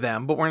win with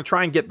them, but we're going to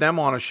try and get them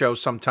on a show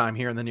sometime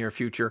here in the near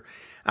future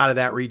out of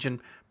that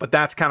region. But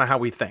that's kind of how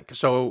we think.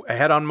 So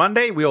ahead on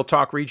Monday, we'll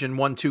talk Region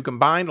 1, 2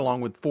 combined,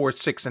 along with 4,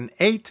 6, and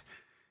 8.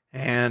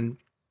 And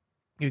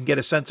you can get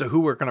a sense of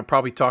who we're going to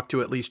probably talk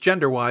to, at least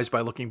gender-wise,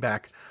 by looking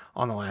back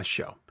on the last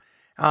show.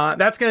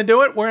 That's going to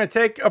do it. We're going to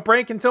take a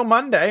break until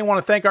Monday. I want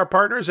to thank our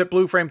partners at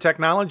Blue Frame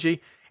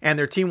Technology and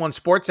their Team One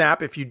Sports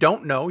app. If you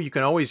don't know, you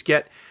can always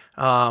get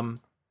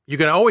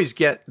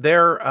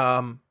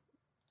their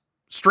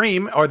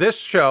stream or this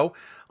show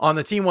on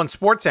the Team One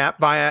Sports app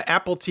via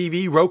Apple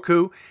TV,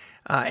 Roku,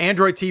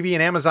 Android TV,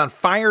 and Amazon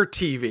Fire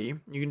TV.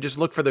 You can just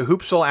look for the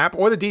Hoopsville app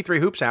or the D3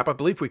 Hoops app. I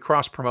believe we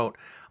cross-promote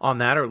on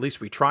that, or at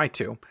least we try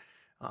to.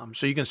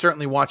 So you can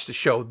certainly watch the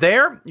show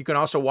there. You can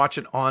also watch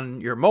it on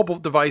your mobile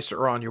device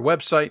or on your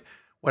website.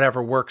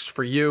 Whatever works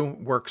for you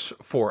works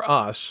for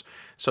us.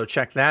 So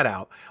check that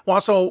out. We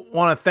also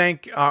want to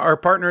thank our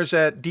partners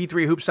at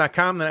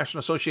D3Hoops.com, the National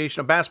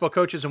Association of Basketball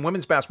Coaches and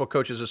Women's Basketball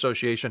Coaches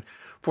Association,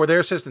 for their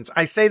assistance.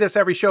 I say this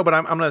every show, but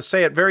I'm going to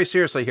say it very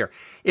seriously here.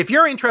 If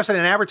you're interested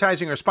in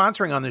advertising or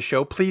sponsoring on this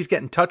show, please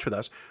get in touch with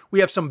us.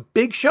 We have some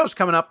big shows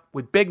coming up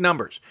with big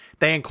numbers.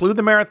 They include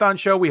the Marathon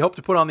Show we hope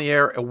to put on the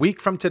air a week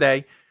from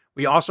today.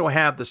 We also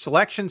have the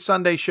Selection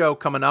Sunday show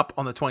coming up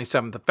on the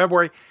 27th of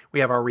February. We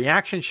have our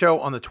reaction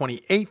show on the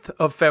 28th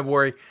of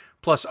February,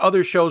 plus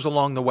other shows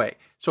along the way.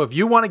 So if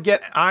you want to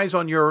get eyes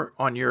on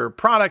your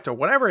product or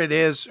whatever it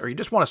is, or you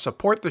just want to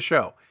support the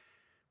show,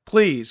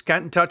 please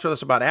get in touch with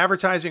us about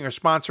advertising or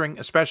sponsoring,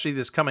 especially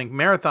this coming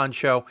marathon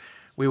show.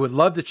 We would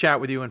love to chat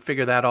with you and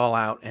figure that all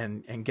out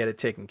and get it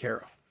taken care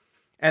of.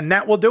 And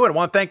that will do it. I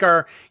want to thank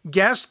our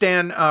guests,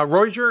 Dan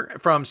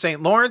Roiger from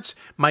St. Lawrence,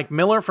 Mike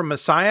Miller from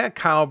Messiah,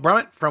 Kyle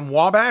Brunt from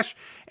Wabash,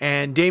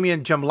 and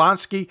Damian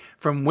Jumlansky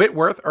from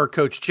Whitworth, or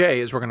Coach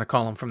J, as we're going to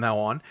call him from now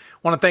on. I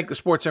want to thank the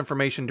sports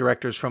information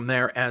directors from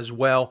there as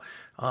well.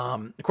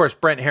 Of course,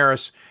 Brent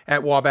Harris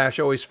at Wabash,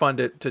 always fun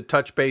to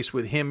touch base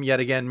with him yet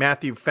again.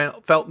 Matthew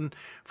Felton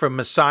from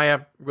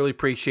Messiah, really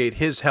appreciate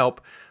his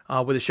help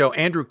with the show.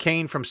 Andrew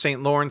Kane from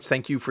St. Lawrence,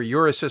 thank you for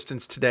your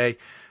assistance today,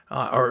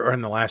 or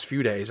in the last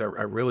few days, I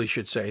really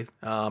should say.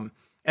 And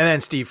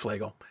then Steve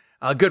Flegel,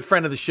 a good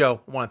friend of the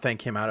show. I want to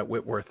thank him out at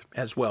Whitworth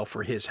as well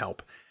for his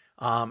help.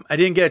 I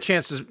didn't get a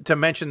chance to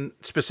mention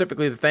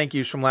specifically the thank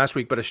yous from last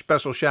week, but a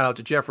special shout out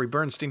to Jeffrey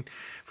Bernstein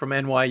from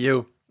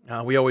NYU.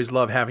 We always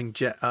love having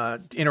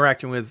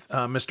interacting with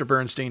Mr.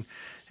 Bernstein,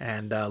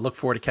 and look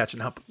forward to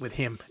catching up with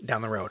him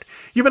down the road.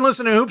 You've been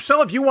listening to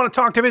Hoopsville. If you want to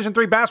talk Division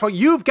III basketball,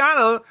 you've got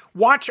to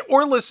watch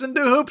or listen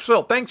to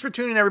Hoopsville. Thanks for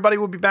tuning in, everybody.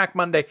 We'll be back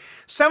Monday,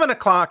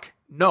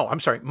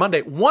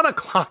 Monday, 1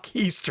 o'clock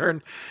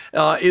Eastern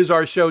is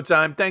our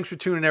showtime. Thanks for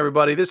tuning in,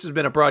 everybody. This has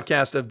been a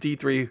broadcast of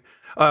D3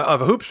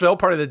 of Hoopsville,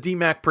 part of the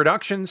DMAC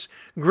Productions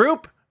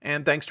group,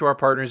 and thanks to our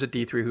partners at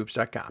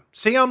D3Hoops.com.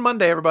 See you on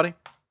Monday, everybody.